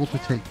is able to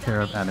take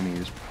care of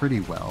enemies pretty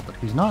well, but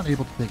he's not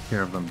able to take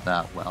care of them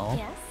that well.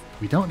 Yes.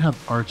 We don't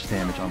have arch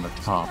damage on the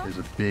top is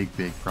a big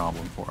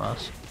problem for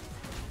us.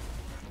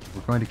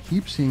 We're going to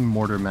keep seeing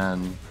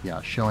Mortarmen,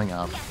 yeah, showing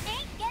up.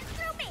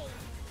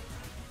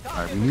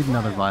 Alright, we need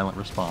another violent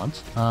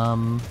response.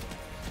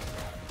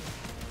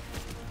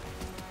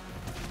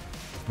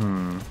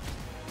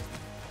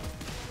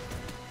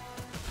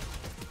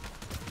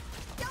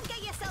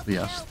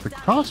 Yes, the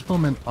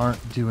crossbowmen aren't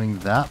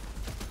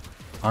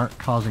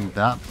causing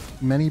that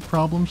many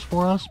problems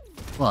for us,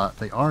 but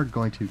they are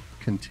going to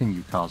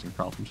continue causing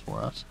problems for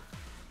us.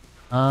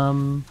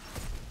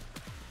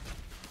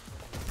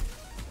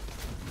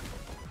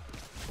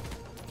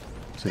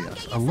 So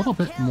yes, a little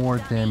bit more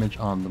damage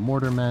on the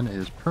Mortarmen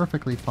is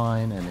perfectly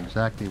fine and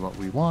exactly what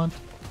we want.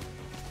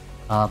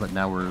 But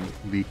now we're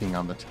leaking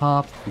on the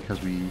top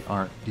because we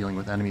aren't dealing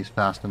with enemies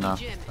fast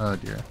enough. Oh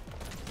dear.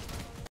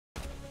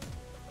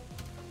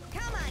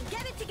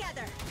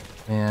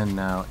 And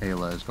now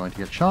Ayla is going to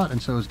get shot,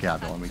 and so is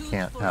Gabrielle, and we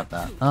can't have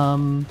that.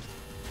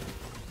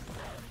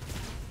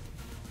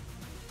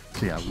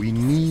 So yeah, we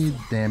need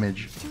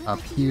damage up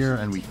here,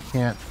 and we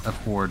can't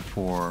afford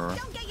for...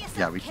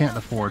 Yeah, we can't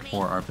afford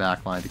for our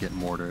backline to get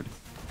mortared.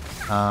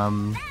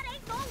 So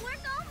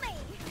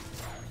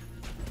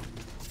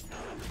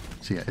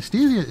yeah,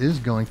 Estesia is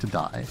going to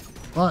die,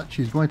 but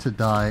she's going to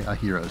die a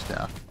hero's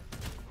death.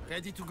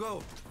 Ready to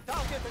go.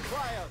 Target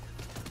acquired.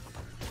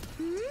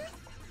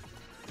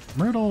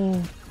 Myrtle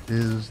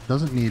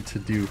doesn't need to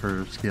do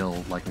her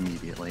skill, like,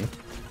 immediately.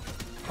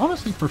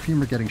 Honestly,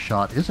 Perfumer getting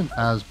shot isn't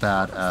as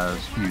bad as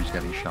Fuse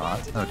getting shot.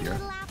 Oh dear.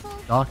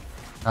 Doc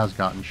has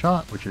gotten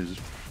shot, which is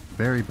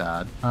very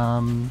bad.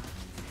 Alright,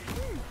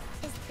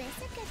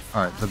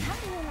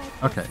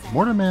 okay,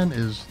 Mortarman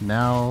is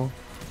now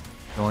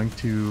going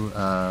to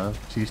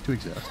cease to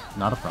exist.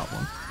 Not a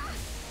problem.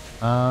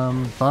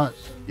 But,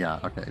 yeah,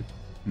 okay.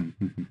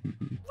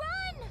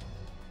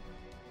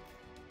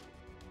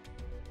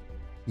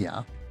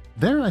 Yeah.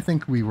 There, I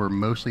think we were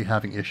mostly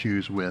having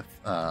issues with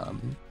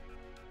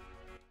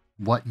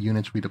what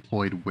units we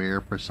deployed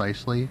where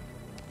precisely,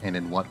 and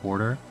in what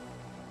order.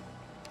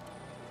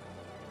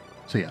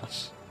 So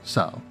yes.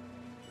 So,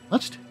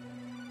 let's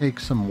take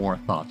some more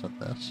thoughts at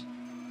this.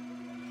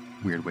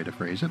 Weird way to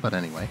phrase it, but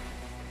anyway.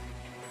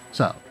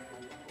 So,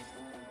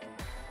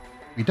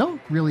 we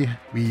don't really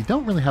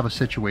have a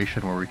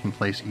situation where we can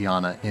place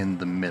Iana in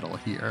the middle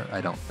here,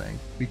 I don't think.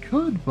 We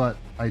could, but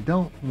I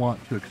don't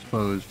want to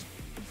expose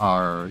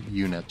our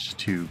units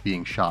to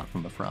being shot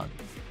from the front.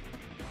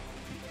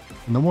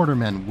 And the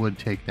mortarmen would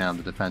take down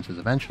the defenses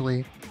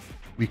eventually.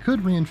 We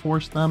could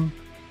reinforce them.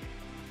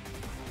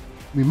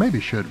 We maybe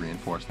should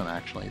reinforce them,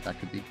 actually. That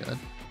could be good.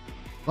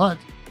 But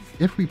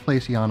if we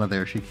place Iana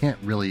there, she can't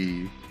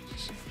really,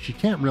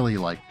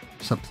 like,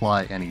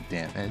 supply any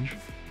damage,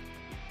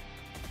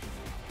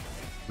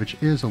 which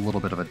is a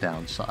little bit of a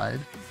downside.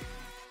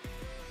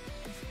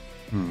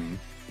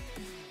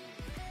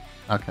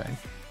 Okay.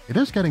 It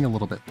is getting a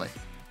little bit late.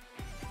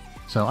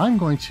 So I'm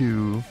going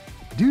to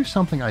do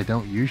something I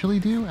don't usually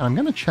do, and I'm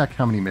going to check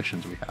how many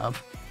missions we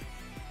have.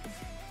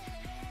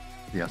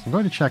 Yes, I'm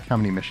going to check how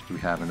many missions we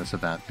have in this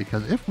event,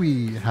 because if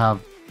we have,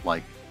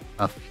 like,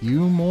 a few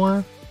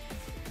more,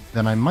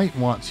 then I might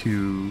want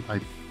to...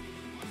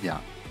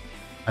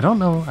 I don't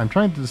know. I'm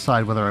trying to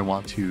decide whether I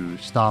want to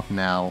stop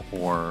now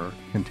or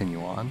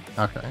continue on.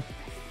 Okay.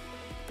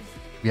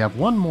 We have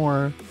one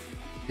more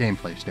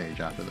gameplay stage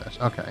after this.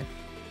 Okay.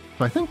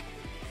 So I think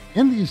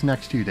in these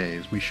next 2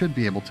 days, we should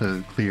be able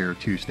to clear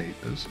 2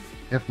 stages.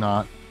 If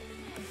not,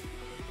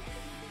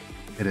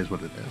 it is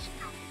what it is.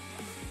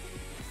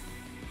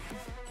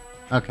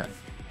 Okay.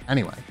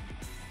 Anyway.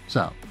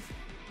 So,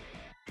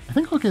 I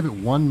think I'll give it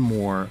one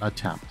more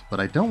attempt, but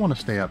I don't want to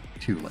stay up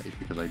too late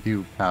because I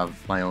do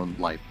have my own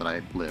life that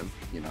I live,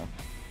 you know.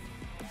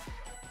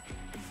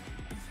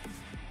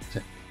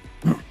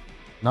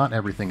 Not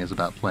everything is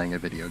about playing a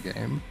video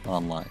game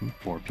online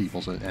for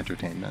people's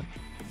entertainment.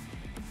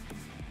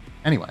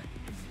 Anyway.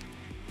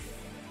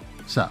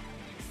 So,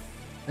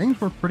 things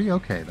were pretty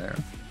okay there.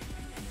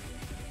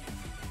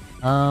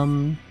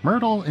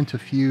 Myrtle into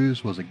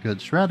Fuse was a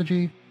good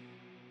strategy.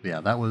 But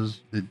yeah,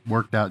 it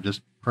worked out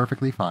just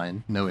perfectly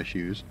fine, no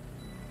issues.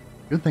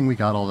 Good thing we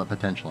got all that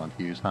potential on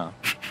Fuse, huh?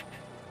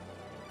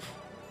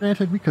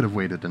 Granted, we could have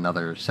waited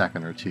another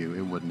second or two,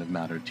 it wouldn't have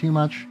mattered too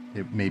much.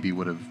 It maybe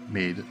would have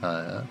made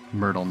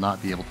Myrtle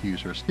not be able to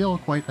use her skill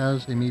quite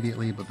as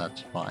immediately, but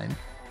that's fine.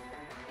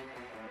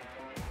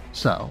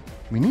 So,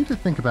 we need to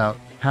think about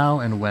how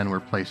and when we're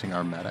placing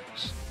our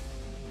medics.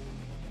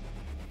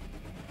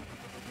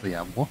 But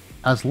yeah, well,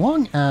 as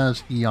long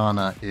as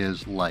Iana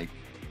is, like,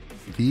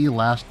 the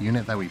last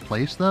unit that we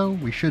place, though,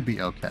 we should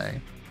be okay.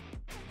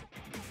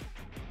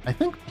 I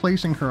think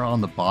placing her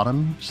on the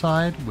bottom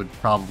side would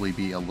probably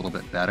be a little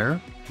bit better,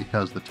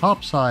 because the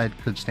top side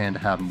could stand to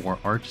have more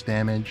arch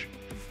damage,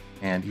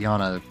 and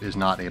Iana is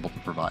not able to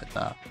provide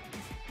that.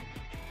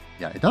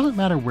 Yeah, it doesn't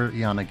matter where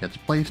Iana gets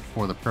placed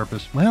for the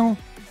purpose... Well,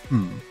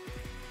 I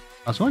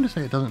was going to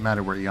say it doesn't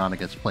matter where Iana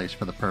gets placed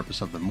for the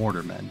purpose of the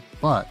mortarmen,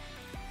 but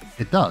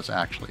it does,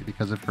 actually,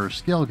 because if her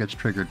skill gets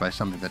triggered by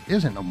something that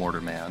isn't a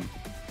mortarman,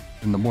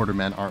 then the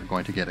mortarmen aren't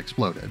going to get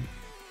exploded,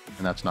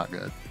 and that's not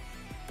good.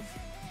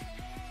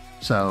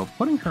 So,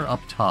 putting her up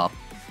top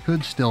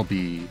could still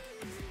be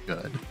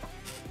good.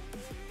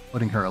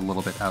 Putting her a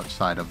little bit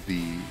outside of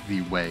the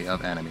way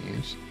of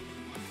enemies.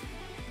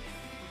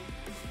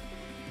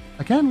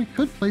 Again, we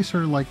could place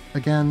her,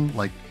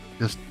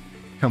 just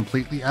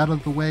completely out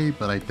of the way,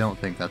 but I don't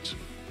think that's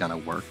gonna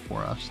work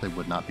for us. They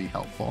would not be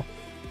helpful.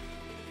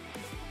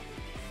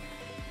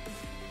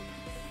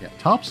 Yeah,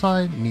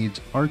 topside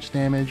needs arch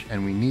damage,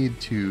 and we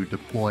need to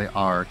deploy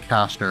our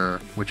caster,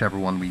 whichever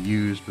one we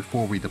use,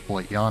 before we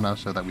deploy Iana,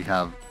 so that we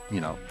have, you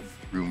know,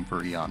 room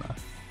for Iana.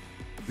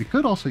 We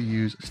could also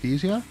use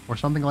Aesthesia, or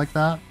something like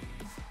that.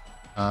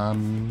 I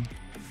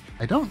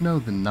don't know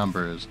the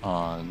numbers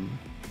on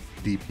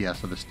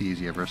DPS of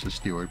Aesthesia versus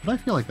Steward, but I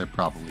feel like they're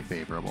probably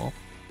favorable.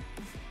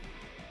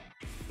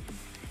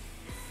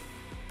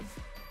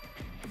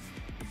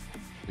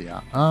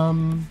 Yeah,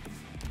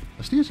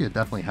 Aesthesia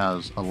definitely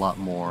has a lot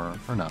more,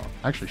 or no,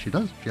 actually she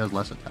has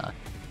less attack.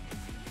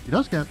 She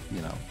does get,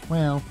 you know,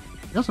 well,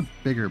 she has a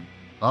bigger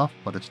buff,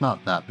 but it's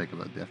not that big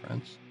of a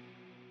difference.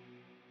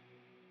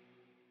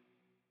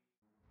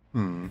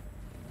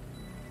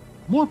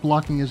 More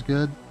blocking is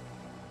good.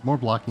 More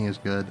blocking is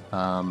good.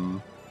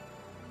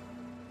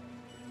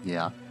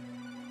 Yeah.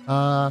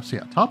 So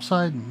yeah, top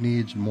side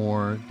needs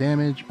more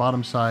damage,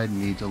 bottom side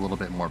needs a little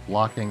bit more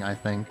blocking, I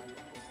think.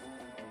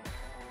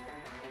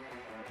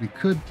 We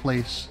could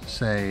place,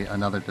 say,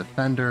 another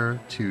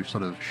defender to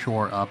sort of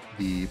shore up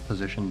the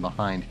position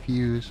behind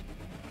Fuse.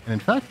 And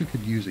in fact, we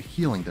could use a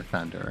healing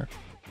defender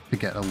to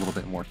get a little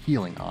bit more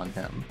healing on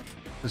him.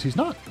 Because he's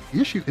not... The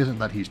issue isn't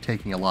that he's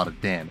taking a lot of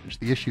damage.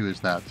 The issue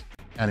is that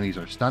enemies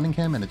are stunning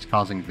him and it's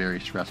causing very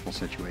stressful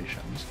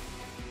situations.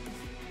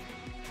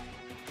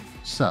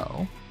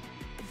 So...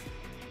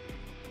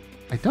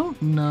 I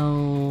don't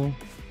know...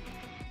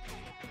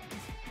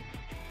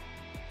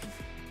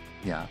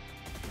 Yeah.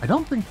 I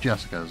don't think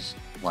Jessica's,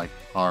 like,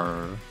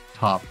 our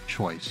top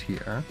choice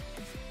here.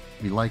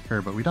 We like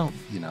her, but we don't,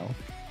 you know,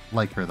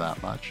 like her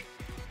that much.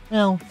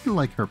 Well, we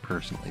like her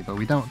personally, but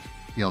we don't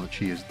feel that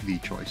she is the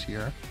choice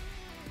here.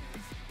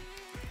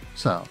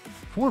 So,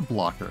 for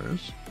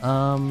blockers,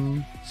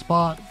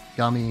 Spot,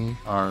 Gummy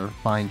are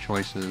fine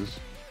choices.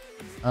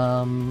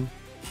 Doesn't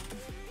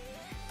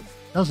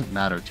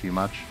matter too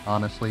much,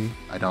 honestly.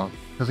 I don't,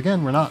 because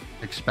again, we're not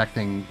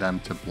expecting them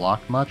to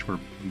block much. We're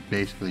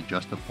basically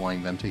just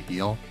deploying them to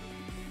heal.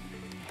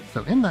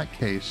 So in that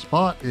case,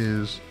 Spot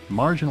is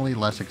marginally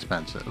less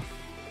expensive.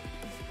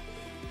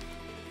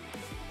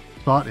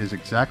 Spot is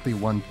exactly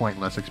 1 point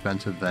less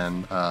expensive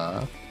than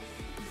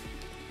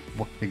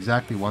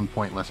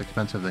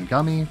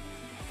Gummy.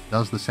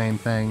 Does the same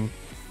thing.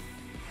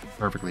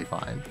 Perfectly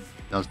fine.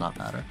 Does not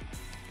matter.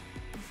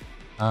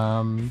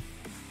 I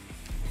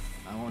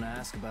want to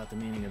ask about the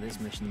meaning of this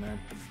mission then.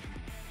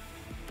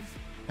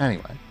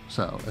 Anyway,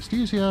 so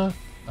Aesthesia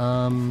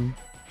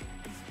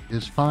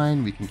is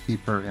fine. We can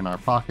keep her in our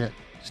pocket.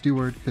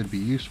 Steward could be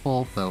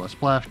useful, though a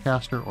splash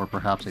caster or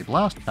perhaps a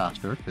blast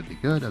caster could be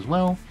good as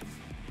well.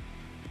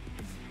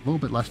 A little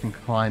bit less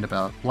inclined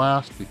about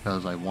blast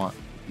because I want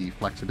the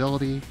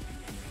flexibility.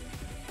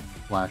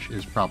 Flash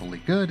is probably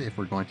good if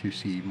we're going to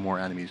see more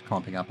enemies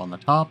clumping up on the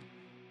top,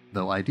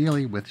 though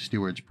ideally with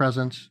Steward's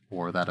presence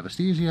or that of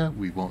Aesthesia,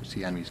 we won't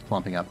see enemies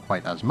clumping up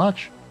quite as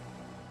much.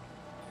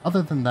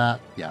 Other than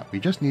that, yeah, we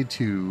just need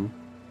to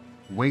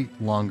wait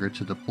longer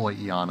to deploy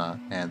Iana,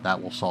 and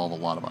that will solve a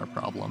lot of our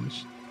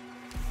problems.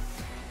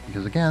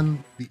 Because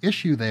again, the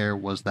issue there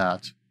was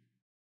that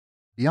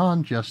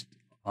beyond just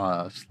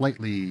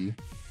slightly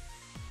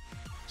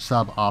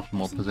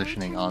suboptimal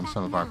positioning on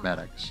some of our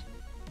medics,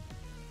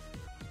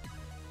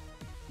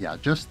 yeah,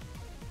 just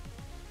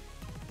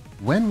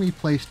when we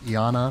placed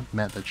Iana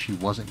meant that she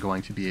wasn't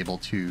going to be able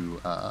to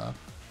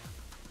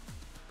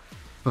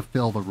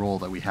fulfill the role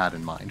that we had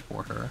in mind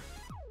for her.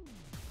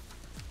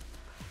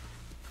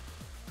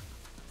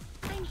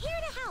 I'm here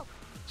to help.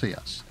 So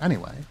yes,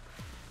 anyway,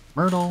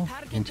 Myrtle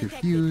into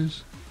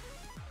Fuse.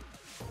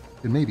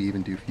 Could maybe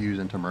even do Fuse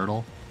into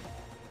Myrtle,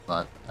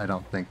 but I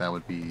don't think that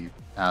would be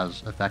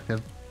as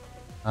effective.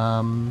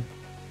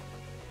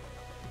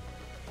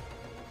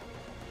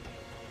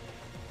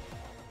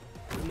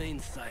 Remain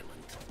silent.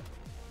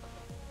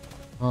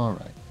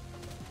 Alright,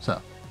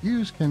 so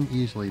Fuse can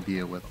easily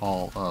deal with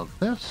all of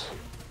this,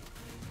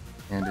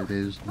 and it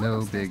is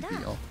no big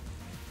deal.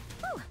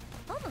 Ooh,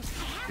 almost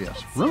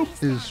Yes, Rope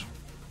is...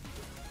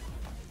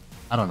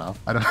 I don't know.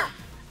 I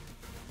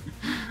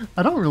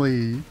don't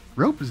really...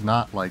 Rope is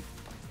not, like,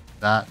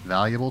 that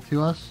valuable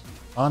to us,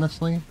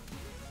 honestly.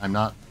 I'm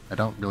not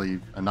really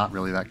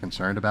that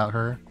concerned about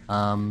her.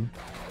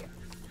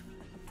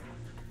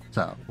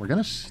 So, we're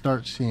gonna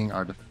start seeing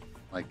our,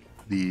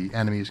 the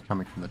enemies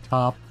coming from the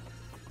top.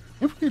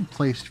 If we had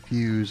placed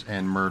Fuse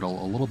and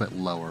Myrtle a little bit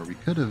lower, we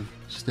could have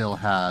still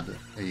had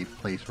a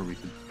place where we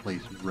could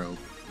place Rope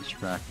to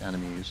distract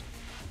enemies.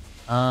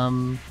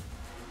 But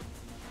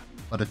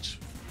it's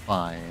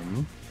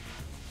fine.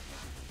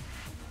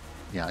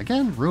 Yeah,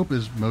 again, Rope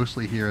is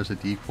mostly here as a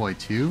decoy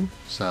too,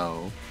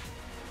 so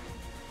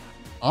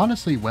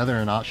honestly, whether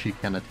or not she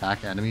can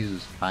attack enemies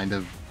is kind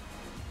of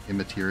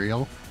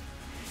immaterial.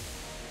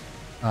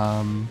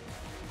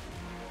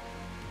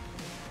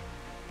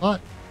 But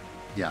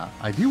yeah,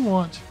 I do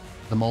want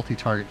the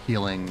multi-target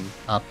healing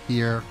up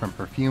here from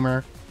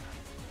Perfumer.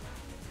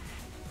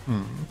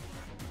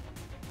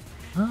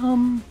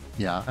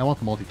 Yeah, I want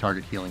the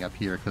multi-target healing up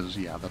here because,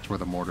 yeah, that's where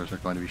the mortars are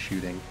going to be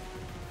shooting.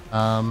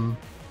 Yeah,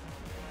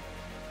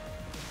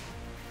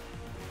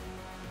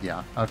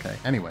 okay.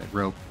 Anyway,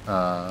 Rope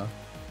can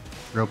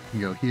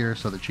go here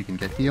so that she can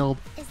get healed.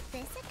 Is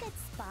this a good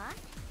spot?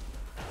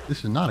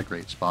 This is not a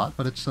great spot,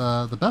 but it's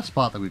the best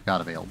spot that we've got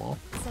available.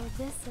 So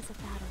this is a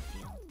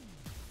battlefield.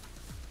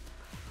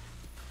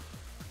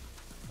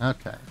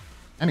 Okay.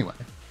 Anyway,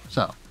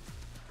 so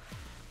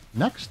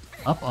next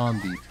up on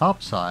the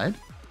top side,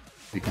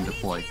 we can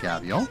deploy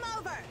Gavial.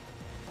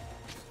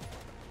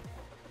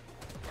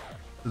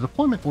 The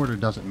deployment order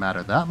doesn't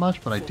matter that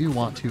much, but I do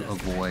want to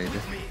avoid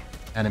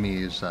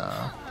enemies.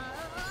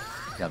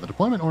 Yeah, the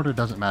deployment order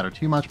doesn't matter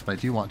too much, but I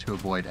do want to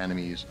avoid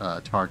enemies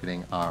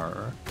targeting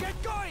our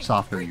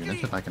softer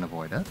units if I can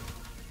avoid it.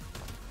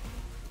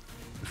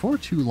 Before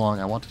too long,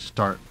 I want to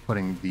start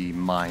putting the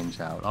mines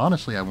out.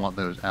 Honestly, I want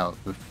those out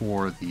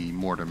before the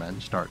mortarmen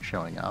start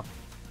showing up.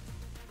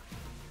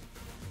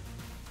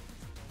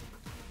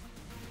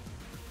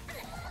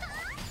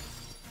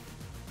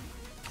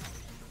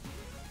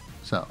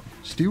 So,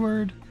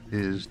 Steward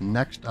is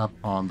next up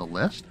on the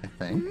list, I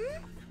think.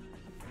 I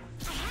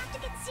have to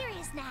get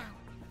serious now.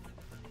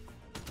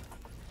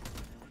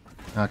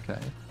 Okay.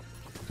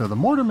 So the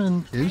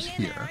mortarman is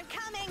here,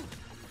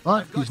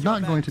 but he's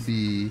not going to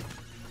be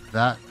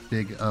that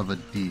big of a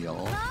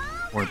deal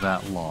or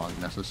that long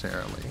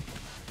necessarily.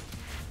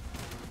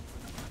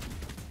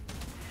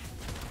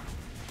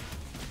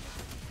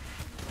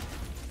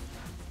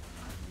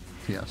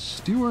 So yeah,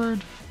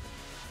 Steward.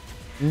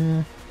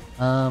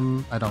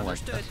 I don't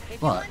like this,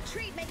 but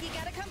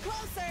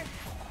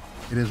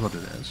it is what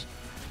it is.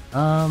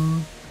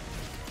 Almost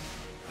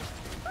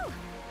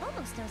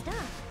dozed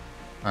off.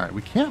 All right,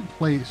 we can't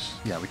place.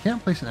 Yeah, we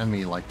can't place an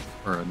enemy or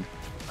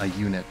a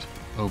unit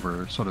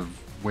over sort of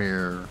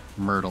where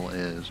Myrtle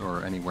is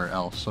or anywhere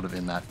else sort of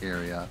in that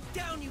area,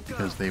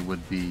 because they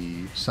would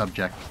be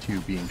subject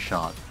to being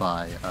shot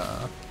by,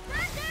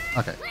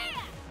 okay.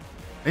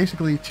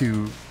 Basically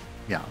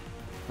yeah,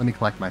 let me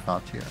collect my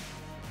thoughts here.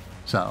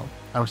 So,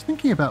 I was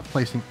thinking about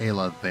placing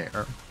Ayla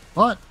there,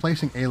 but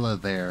placing Ayla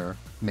there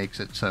makes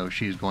it so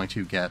she's going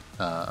to get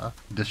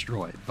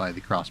destroyed by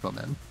the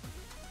crossbowmen.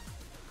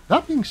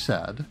 That being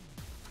said,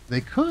 they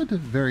could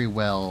very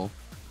well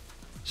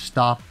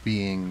stop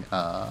being,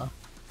 I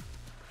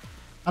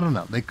don't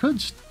know, they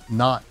could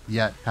not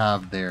yet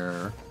have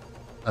their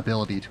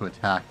ability to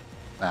attack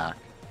back.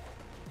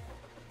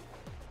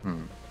 I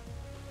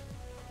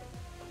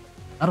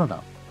don't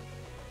know.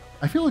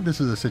 I feel like this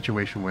is a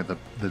situation where the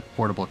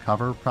portable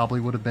cover probably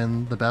would have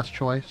been the best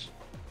choice,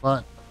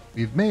 but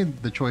we've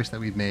made the choice that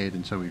we've made,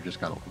 and so we've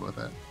just got to live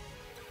with it.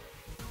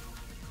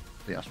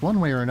 So yes, one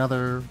way or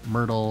another,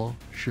 Myrtle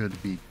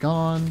should be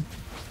gone.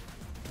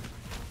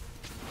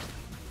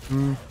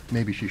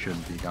 Maybe she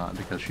shouldn't be gone,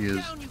 because she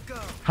is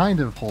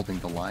kind of holding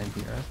the line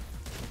here.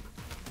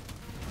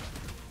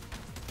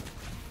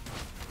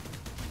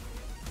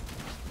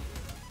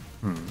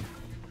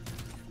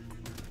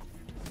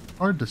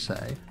 Hard to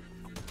say.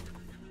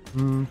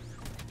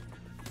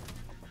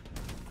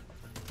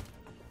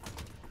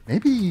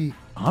 Maybe,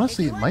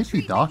 honestly, it might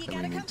be Doc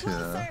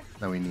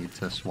that we need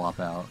to swap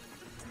out.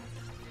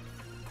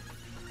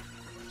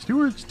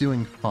 Stewart's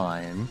doing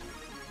fine.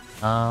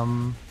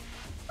 Almost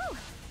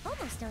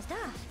dozed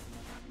off.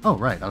 Oh,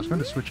 right. I was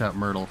going to switch out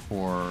Myrtle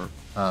for,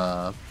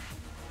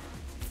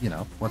 you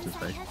know, what's his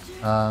face?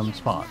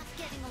 Spot.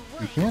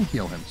 He can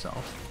heal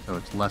himself, so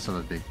it's less of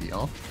a big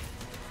deal.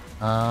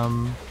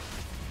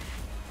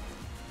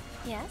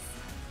 Yes?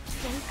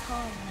 Stay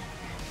calm.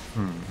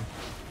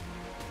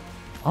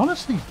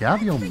 Honestly,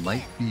 Gavial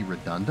might be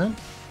redundant.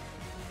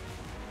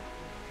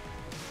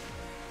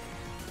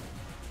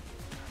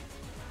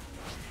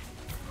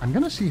 I'm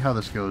gonna see how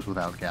this goes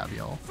without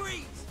Gavial.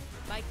 Freeze!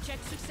 Bike check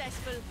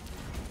successful.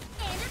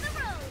 End of the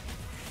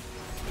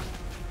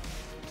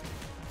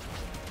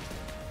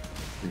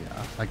road.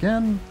 Yeah,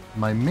 again,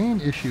 my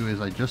main issue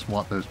is I just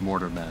want those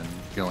mortarmen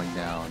going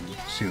down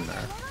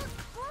sooner.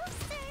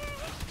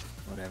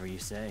 Whatever you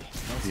say.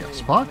 Yeah,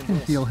 Spot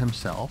can heal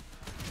himself,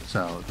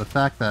 so the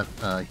fact that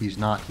he's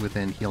not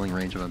within healing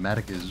range of a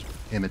medic is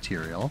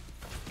immaterial.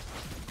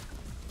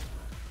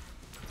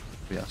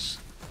 Yes.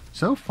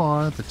 So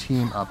far, the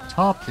team up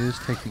top is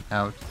taking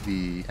out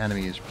the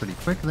enemies pretty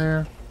quick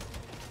there.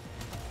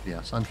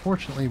 Yes,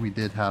 unfortunately, we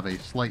did have a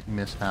slight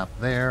mishap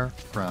there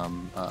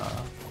from,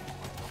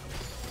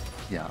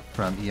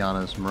 from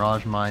Iana's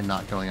Mirage Mine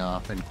not going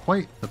off in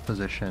quite the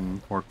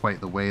position or quite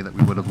the way that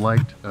we would have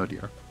liked. Oh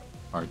dear.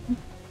 Pardon.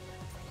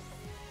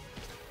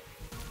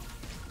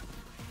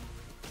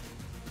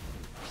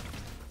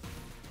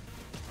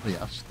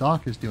 Yeah,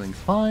 Stock is doing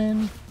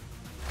fine.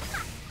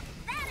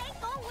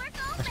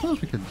 I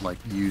suppose we could, like,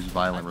 use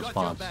Violent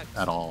Response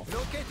at all.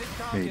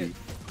 Maybe.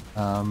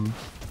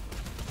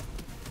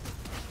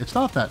 It's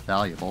not that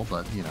valuable,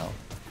 but, you know,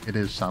 it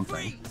is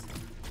something.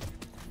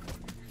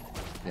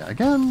 Yeah,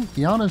 again,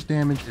 Iana's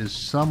damage is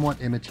somewhat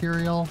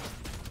immaterial.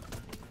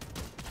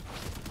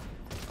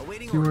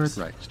 Steward,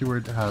 right.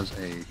 Steward has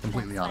a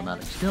completely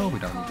automatic skill. We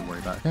don't need to worry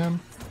about him.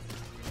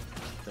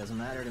 Doesn't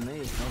matter to me.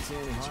 Don't see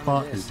any harm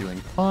Spot in this. is doing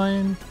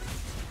fine.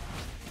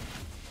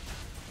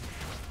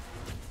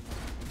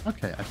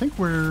 Okay, I think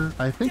we're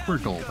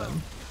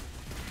golden.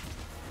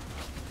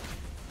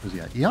 Because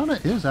yeah,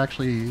 Iana is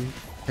actually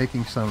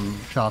taking some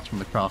shots from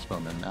the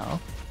crossbowmen now,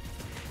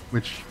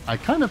 which I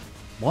kind of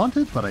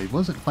wanted, but I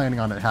wasn't planning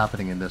on it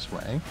happening in this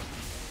way.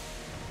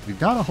 We've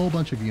got a whole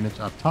bunch of units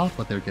up top,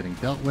 but they're getting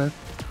dealt with.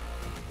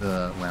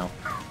 Well,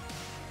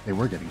 they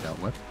were getting dealt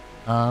with.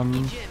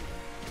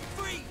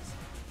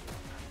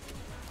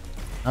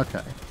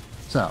 Okay,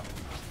 so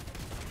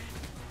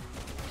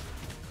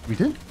we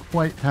didn't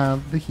quite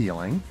have the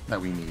healing that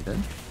we needed,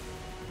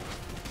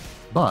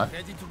 but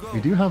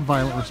we do have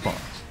Violent Response.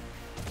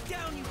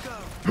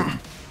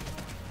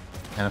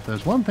 And if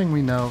there's one thing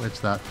we know,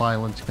 it's that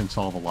violence can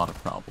solve a lot of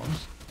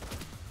problems.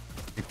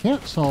 It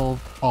can't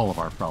solve all of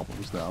our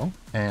problems, though,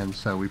 and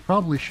so we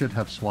probably should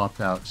have swapped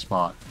out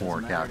Spot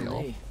for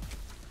Gavial.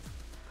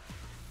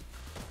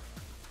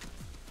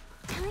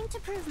 Time to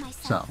prove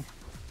myself. So,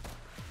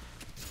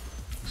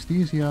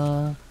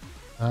 Aesthesia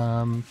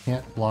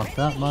can't block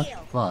that much,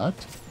 but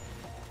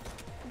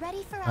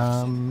Ready for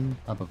action.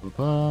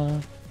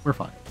 we're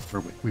fine.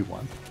 We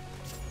won.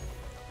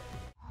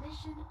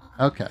 Mission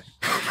Okay.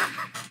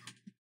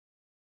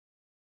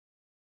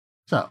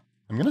 So,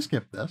 I'm gonna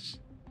skip this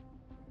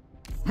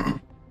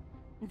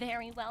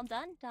Very well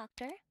done,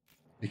 Doctor.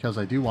 because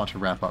I do want to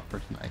wrap up for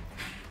tonight.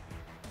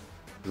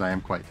 Because I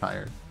am quite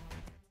tired.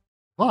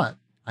 But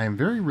I am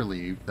very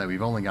relieved that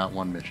we've only got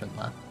one mission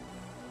left.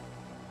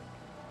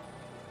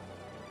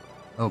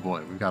 Oh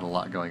boy, we've got a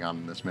lot going on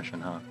in this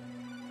mission, huh?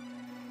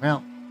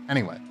 Well,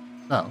 anyway,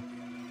 so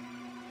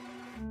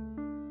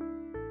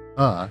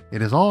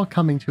it is all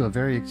coming to a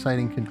very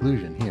exciting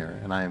conclusion here,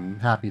 and I am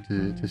happy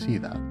to see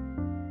that.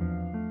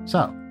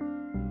 So,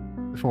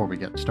 before we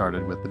get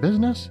started with the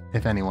business,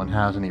 if anyone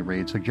has any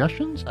raid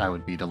suggestions, I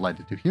would be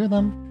delighted to hear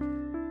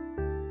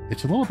them.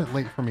 It's a little bit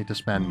late for me to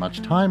spend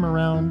much time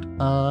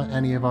around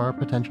any of our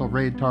potential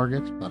raid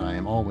targets, but I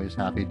am always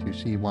happy to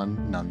see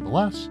one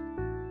nonetheless.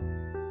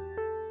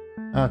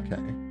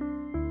 Okay,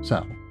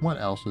 so what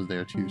else is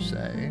there to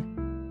say?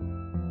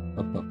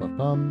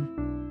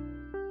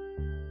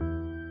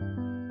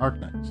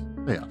 Arknights.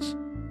 Yes.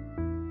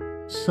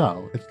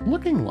 So, it's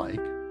looking like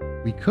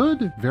we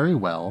could very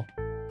well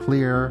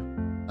clear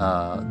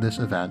this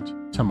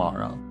event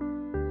tomorrow.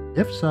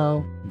 If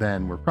so,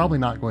 then we're probably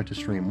not going to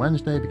stream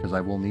Wednesday because I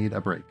will need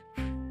a break.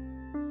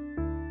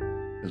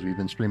 Because we've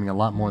been streaming a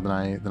lot more than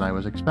I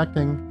was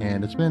expecting,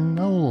 and it's been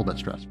a little bit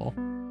stressful.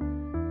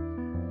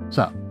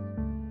 So,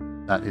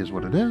 that is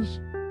what it is.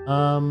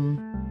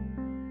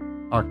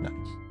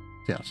 Arknights.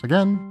 Yes,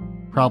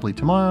 again, probably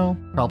tomorrow,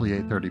 probably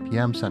 8:30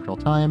 p.m. Central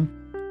Time.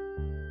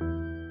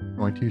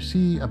 Going to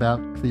see about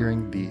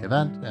clearing the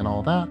event and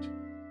all that.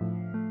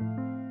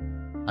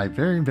 I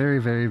very, very,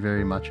 very,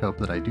 very much hope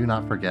that I do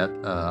not forget,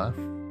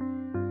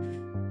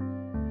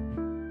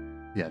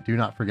 do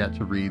not forget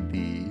to read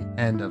the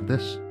end of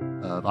this,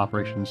 of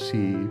Operation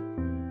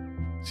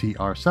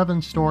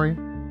CR7 story,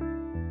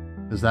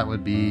 because that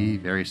would be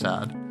very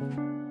sad.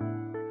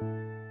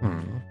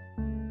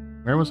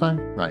 Where was I?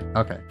 Right,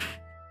 okay.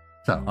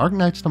 So,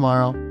 Arknights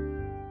tomorrow,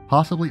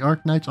 possibly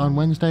Arknights on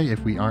Wednesday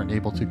if we aren't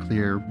able to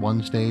clear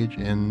one stage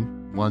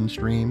in one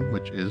stream,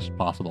 which is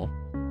possible.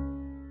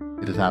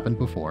 It has happened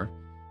before,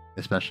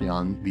 especially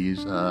on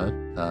these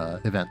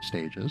event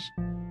stages.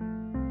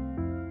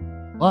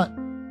 But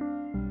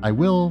I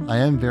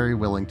am very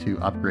willing to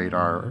upgrade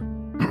our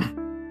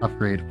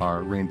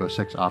Rainbow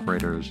Six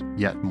operators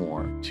yet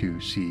more to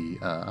see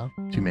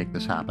to make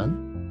this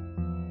happen.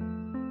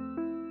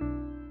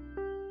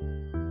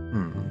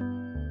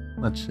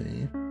 Let's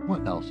see.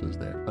 What else is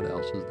there? What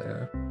else is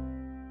there?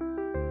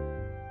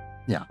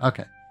 Yeah,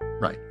 okay.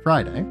 Right.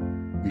 Friday,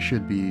 we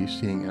should be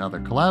seeing another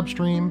collab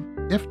stream.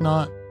 If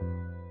not,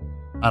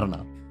 I don't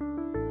know.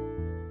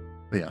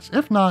 But yes,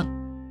 if not,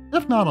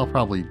 I'll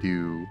probably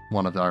do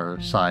one of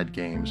our side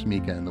games,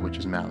 Mika and the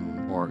Witch's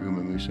Mountain or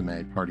Uma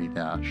Musume Party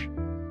Dash.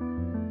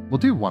 We'll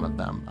do one of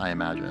them, I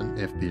imagine,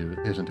 if there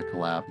isn't a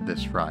collab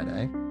this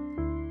Friday.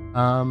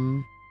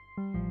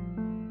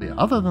 But yeah,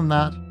 other than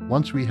that,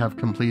 once we have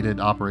completed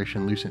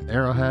Operation Lucent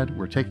Arrowhead,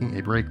 we're taking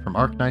a break from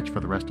Arknights for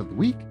the rest of the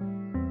week.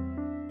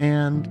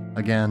 And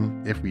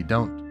again, if we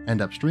don't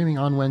end up streaming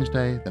on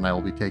Wednesday, then I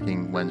will be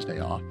taking Wednesday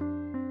off.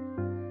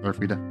 Or if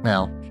we don't,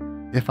 well,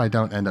 if I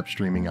don't end up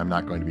streaming, I'm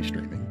not going to be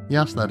streaming.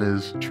 Yes, that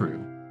is true.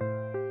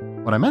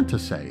 What I meant to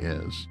say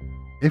is,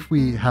 if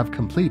we have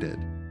completed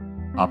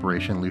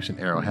Operation Lucent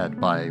Arrowhead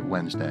by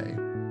Wednesday,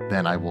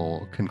 then I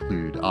will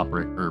conclude I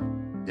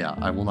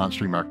will not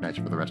stream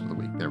Arknights for the rest of the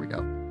week. There we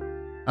go.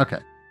 Okay.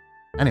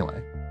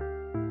 Anyway,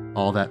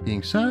 all that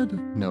being said,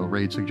 no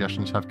raid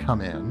suggestions have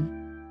come in,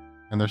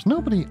 and there's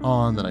nobody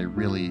on that I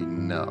really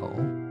know.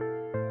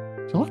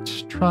 So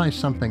let's try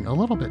something a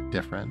little bit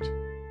different.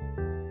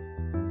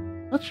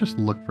 Let's just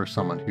look for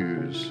someone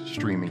who's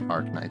streaming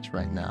Arknights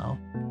right now.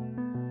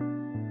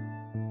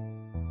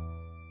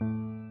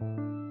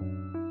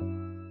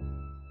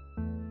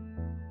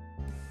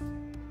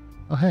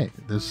 Oh hey,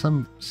 there's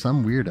some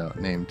weirdo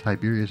named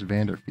Tiberius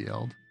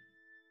Vanderfield.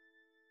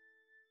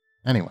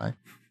 Anyway.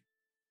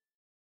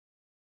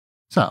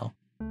 So,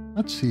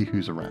 let's see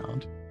who's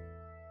around.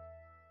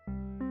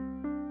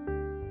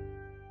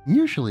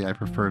 Usually I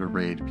prefer to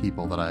raid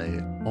people that I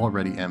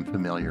already am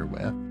familiar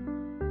with.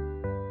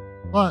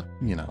 But,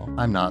 you know,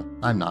 I'm not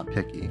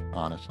picky,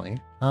 honestly.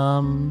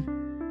 Not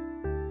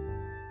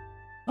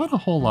a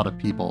whole lot of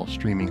people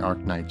streaming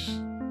Arknights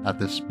at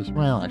this,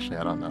 well, actually,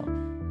 I don't know.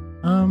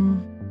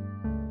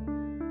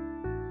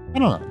 I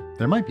don't know.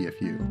 There might be a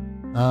few.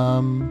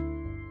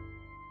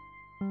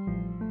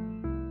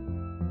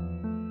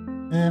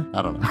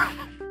 I don't know.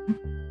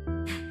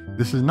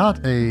 This is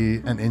not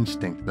an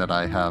instinct that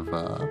I have,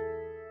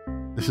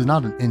 this is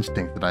not an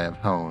instinct that I have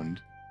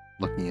honed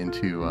looking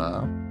into,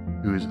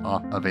 who is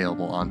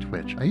available on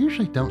Twitch. I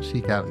usually don't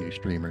seek out new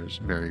streamers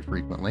very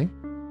frequently.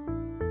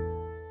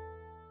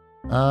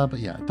 But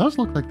yeah, it does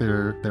look like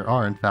there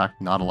are, in fact,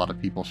 not a lot of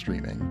people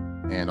streaming.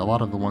 And a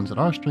lot of the ones that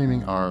are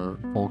streaming are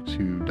folks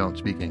who don't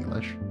speak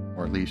English,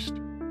 or at least,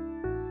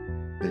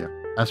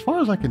 as far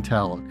as I can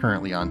tell,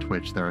 currently on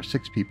Twitch, there are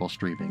 6 people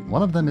streaming.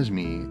 One of them is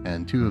me,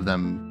 and 2 of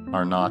them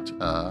are not,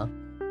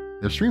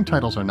 their stream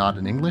titles are not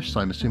in English, so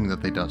I'm assuming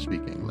that they don't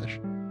speak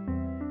English.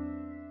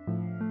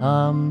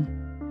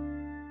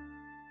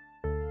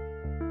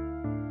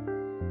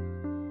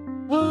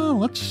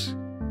 Let's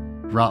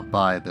drop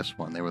by this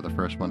one. They were the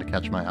first one to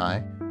catch my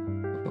eye.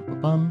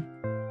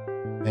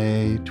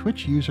 A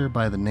Twitch user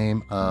by the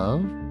name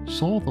of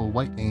Soul the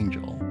White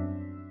Angel.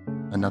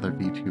 Another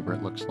VTuber,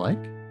 it looks like.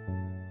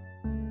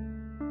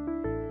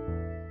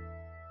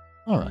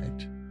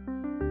 Alright.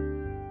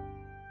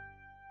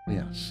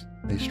 Yes,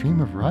 they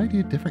stream a variety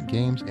of different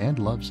games and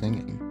love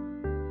singing.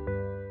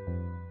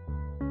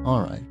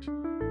 Alright.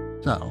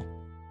 So,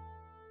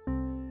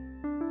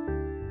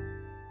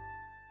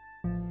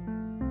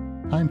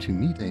 Time to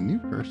meet a new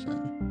person.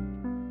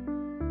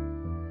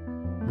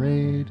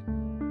 Raid.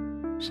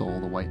 Soul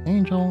the White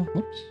Angel.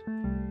 Whoops.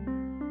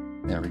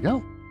 There we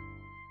go.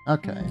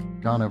 Okay,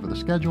 gone over the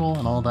schedule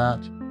and all that.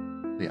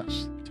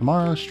 Yes,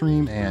 tomorrow's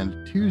stream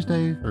and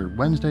Tuesday, or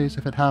Wednesdays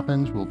if it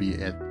happens, will be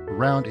at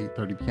around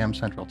 8:30 p.m.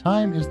 Central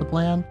Time is the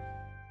plan.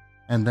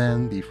 And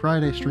then the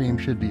Friday stream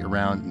should be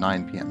around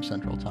 9 p.m.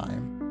 Central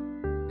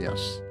Time.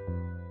 Yes.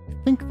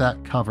 I think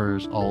that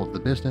covers all of the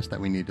business that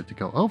we needed to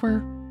go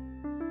over.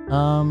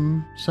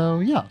 So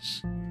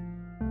yes.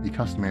 The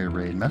customary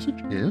raid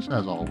message is,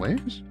 as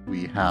always,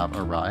 we have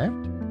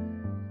arrived.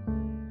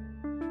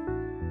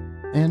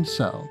 And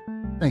so,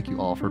 thank you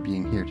all for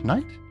being here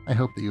tonight. I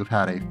hope that you have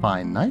had a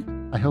fine night.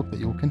 I hope that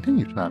you will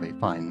continue to have a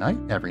fine night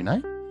every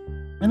night.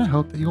 And I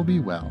hope that you will be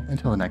well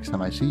until the next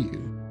time I see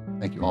you.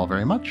 Thank you all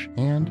very much,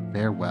 and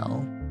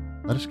farewell.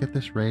 Let us get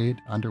this raid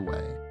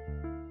underway.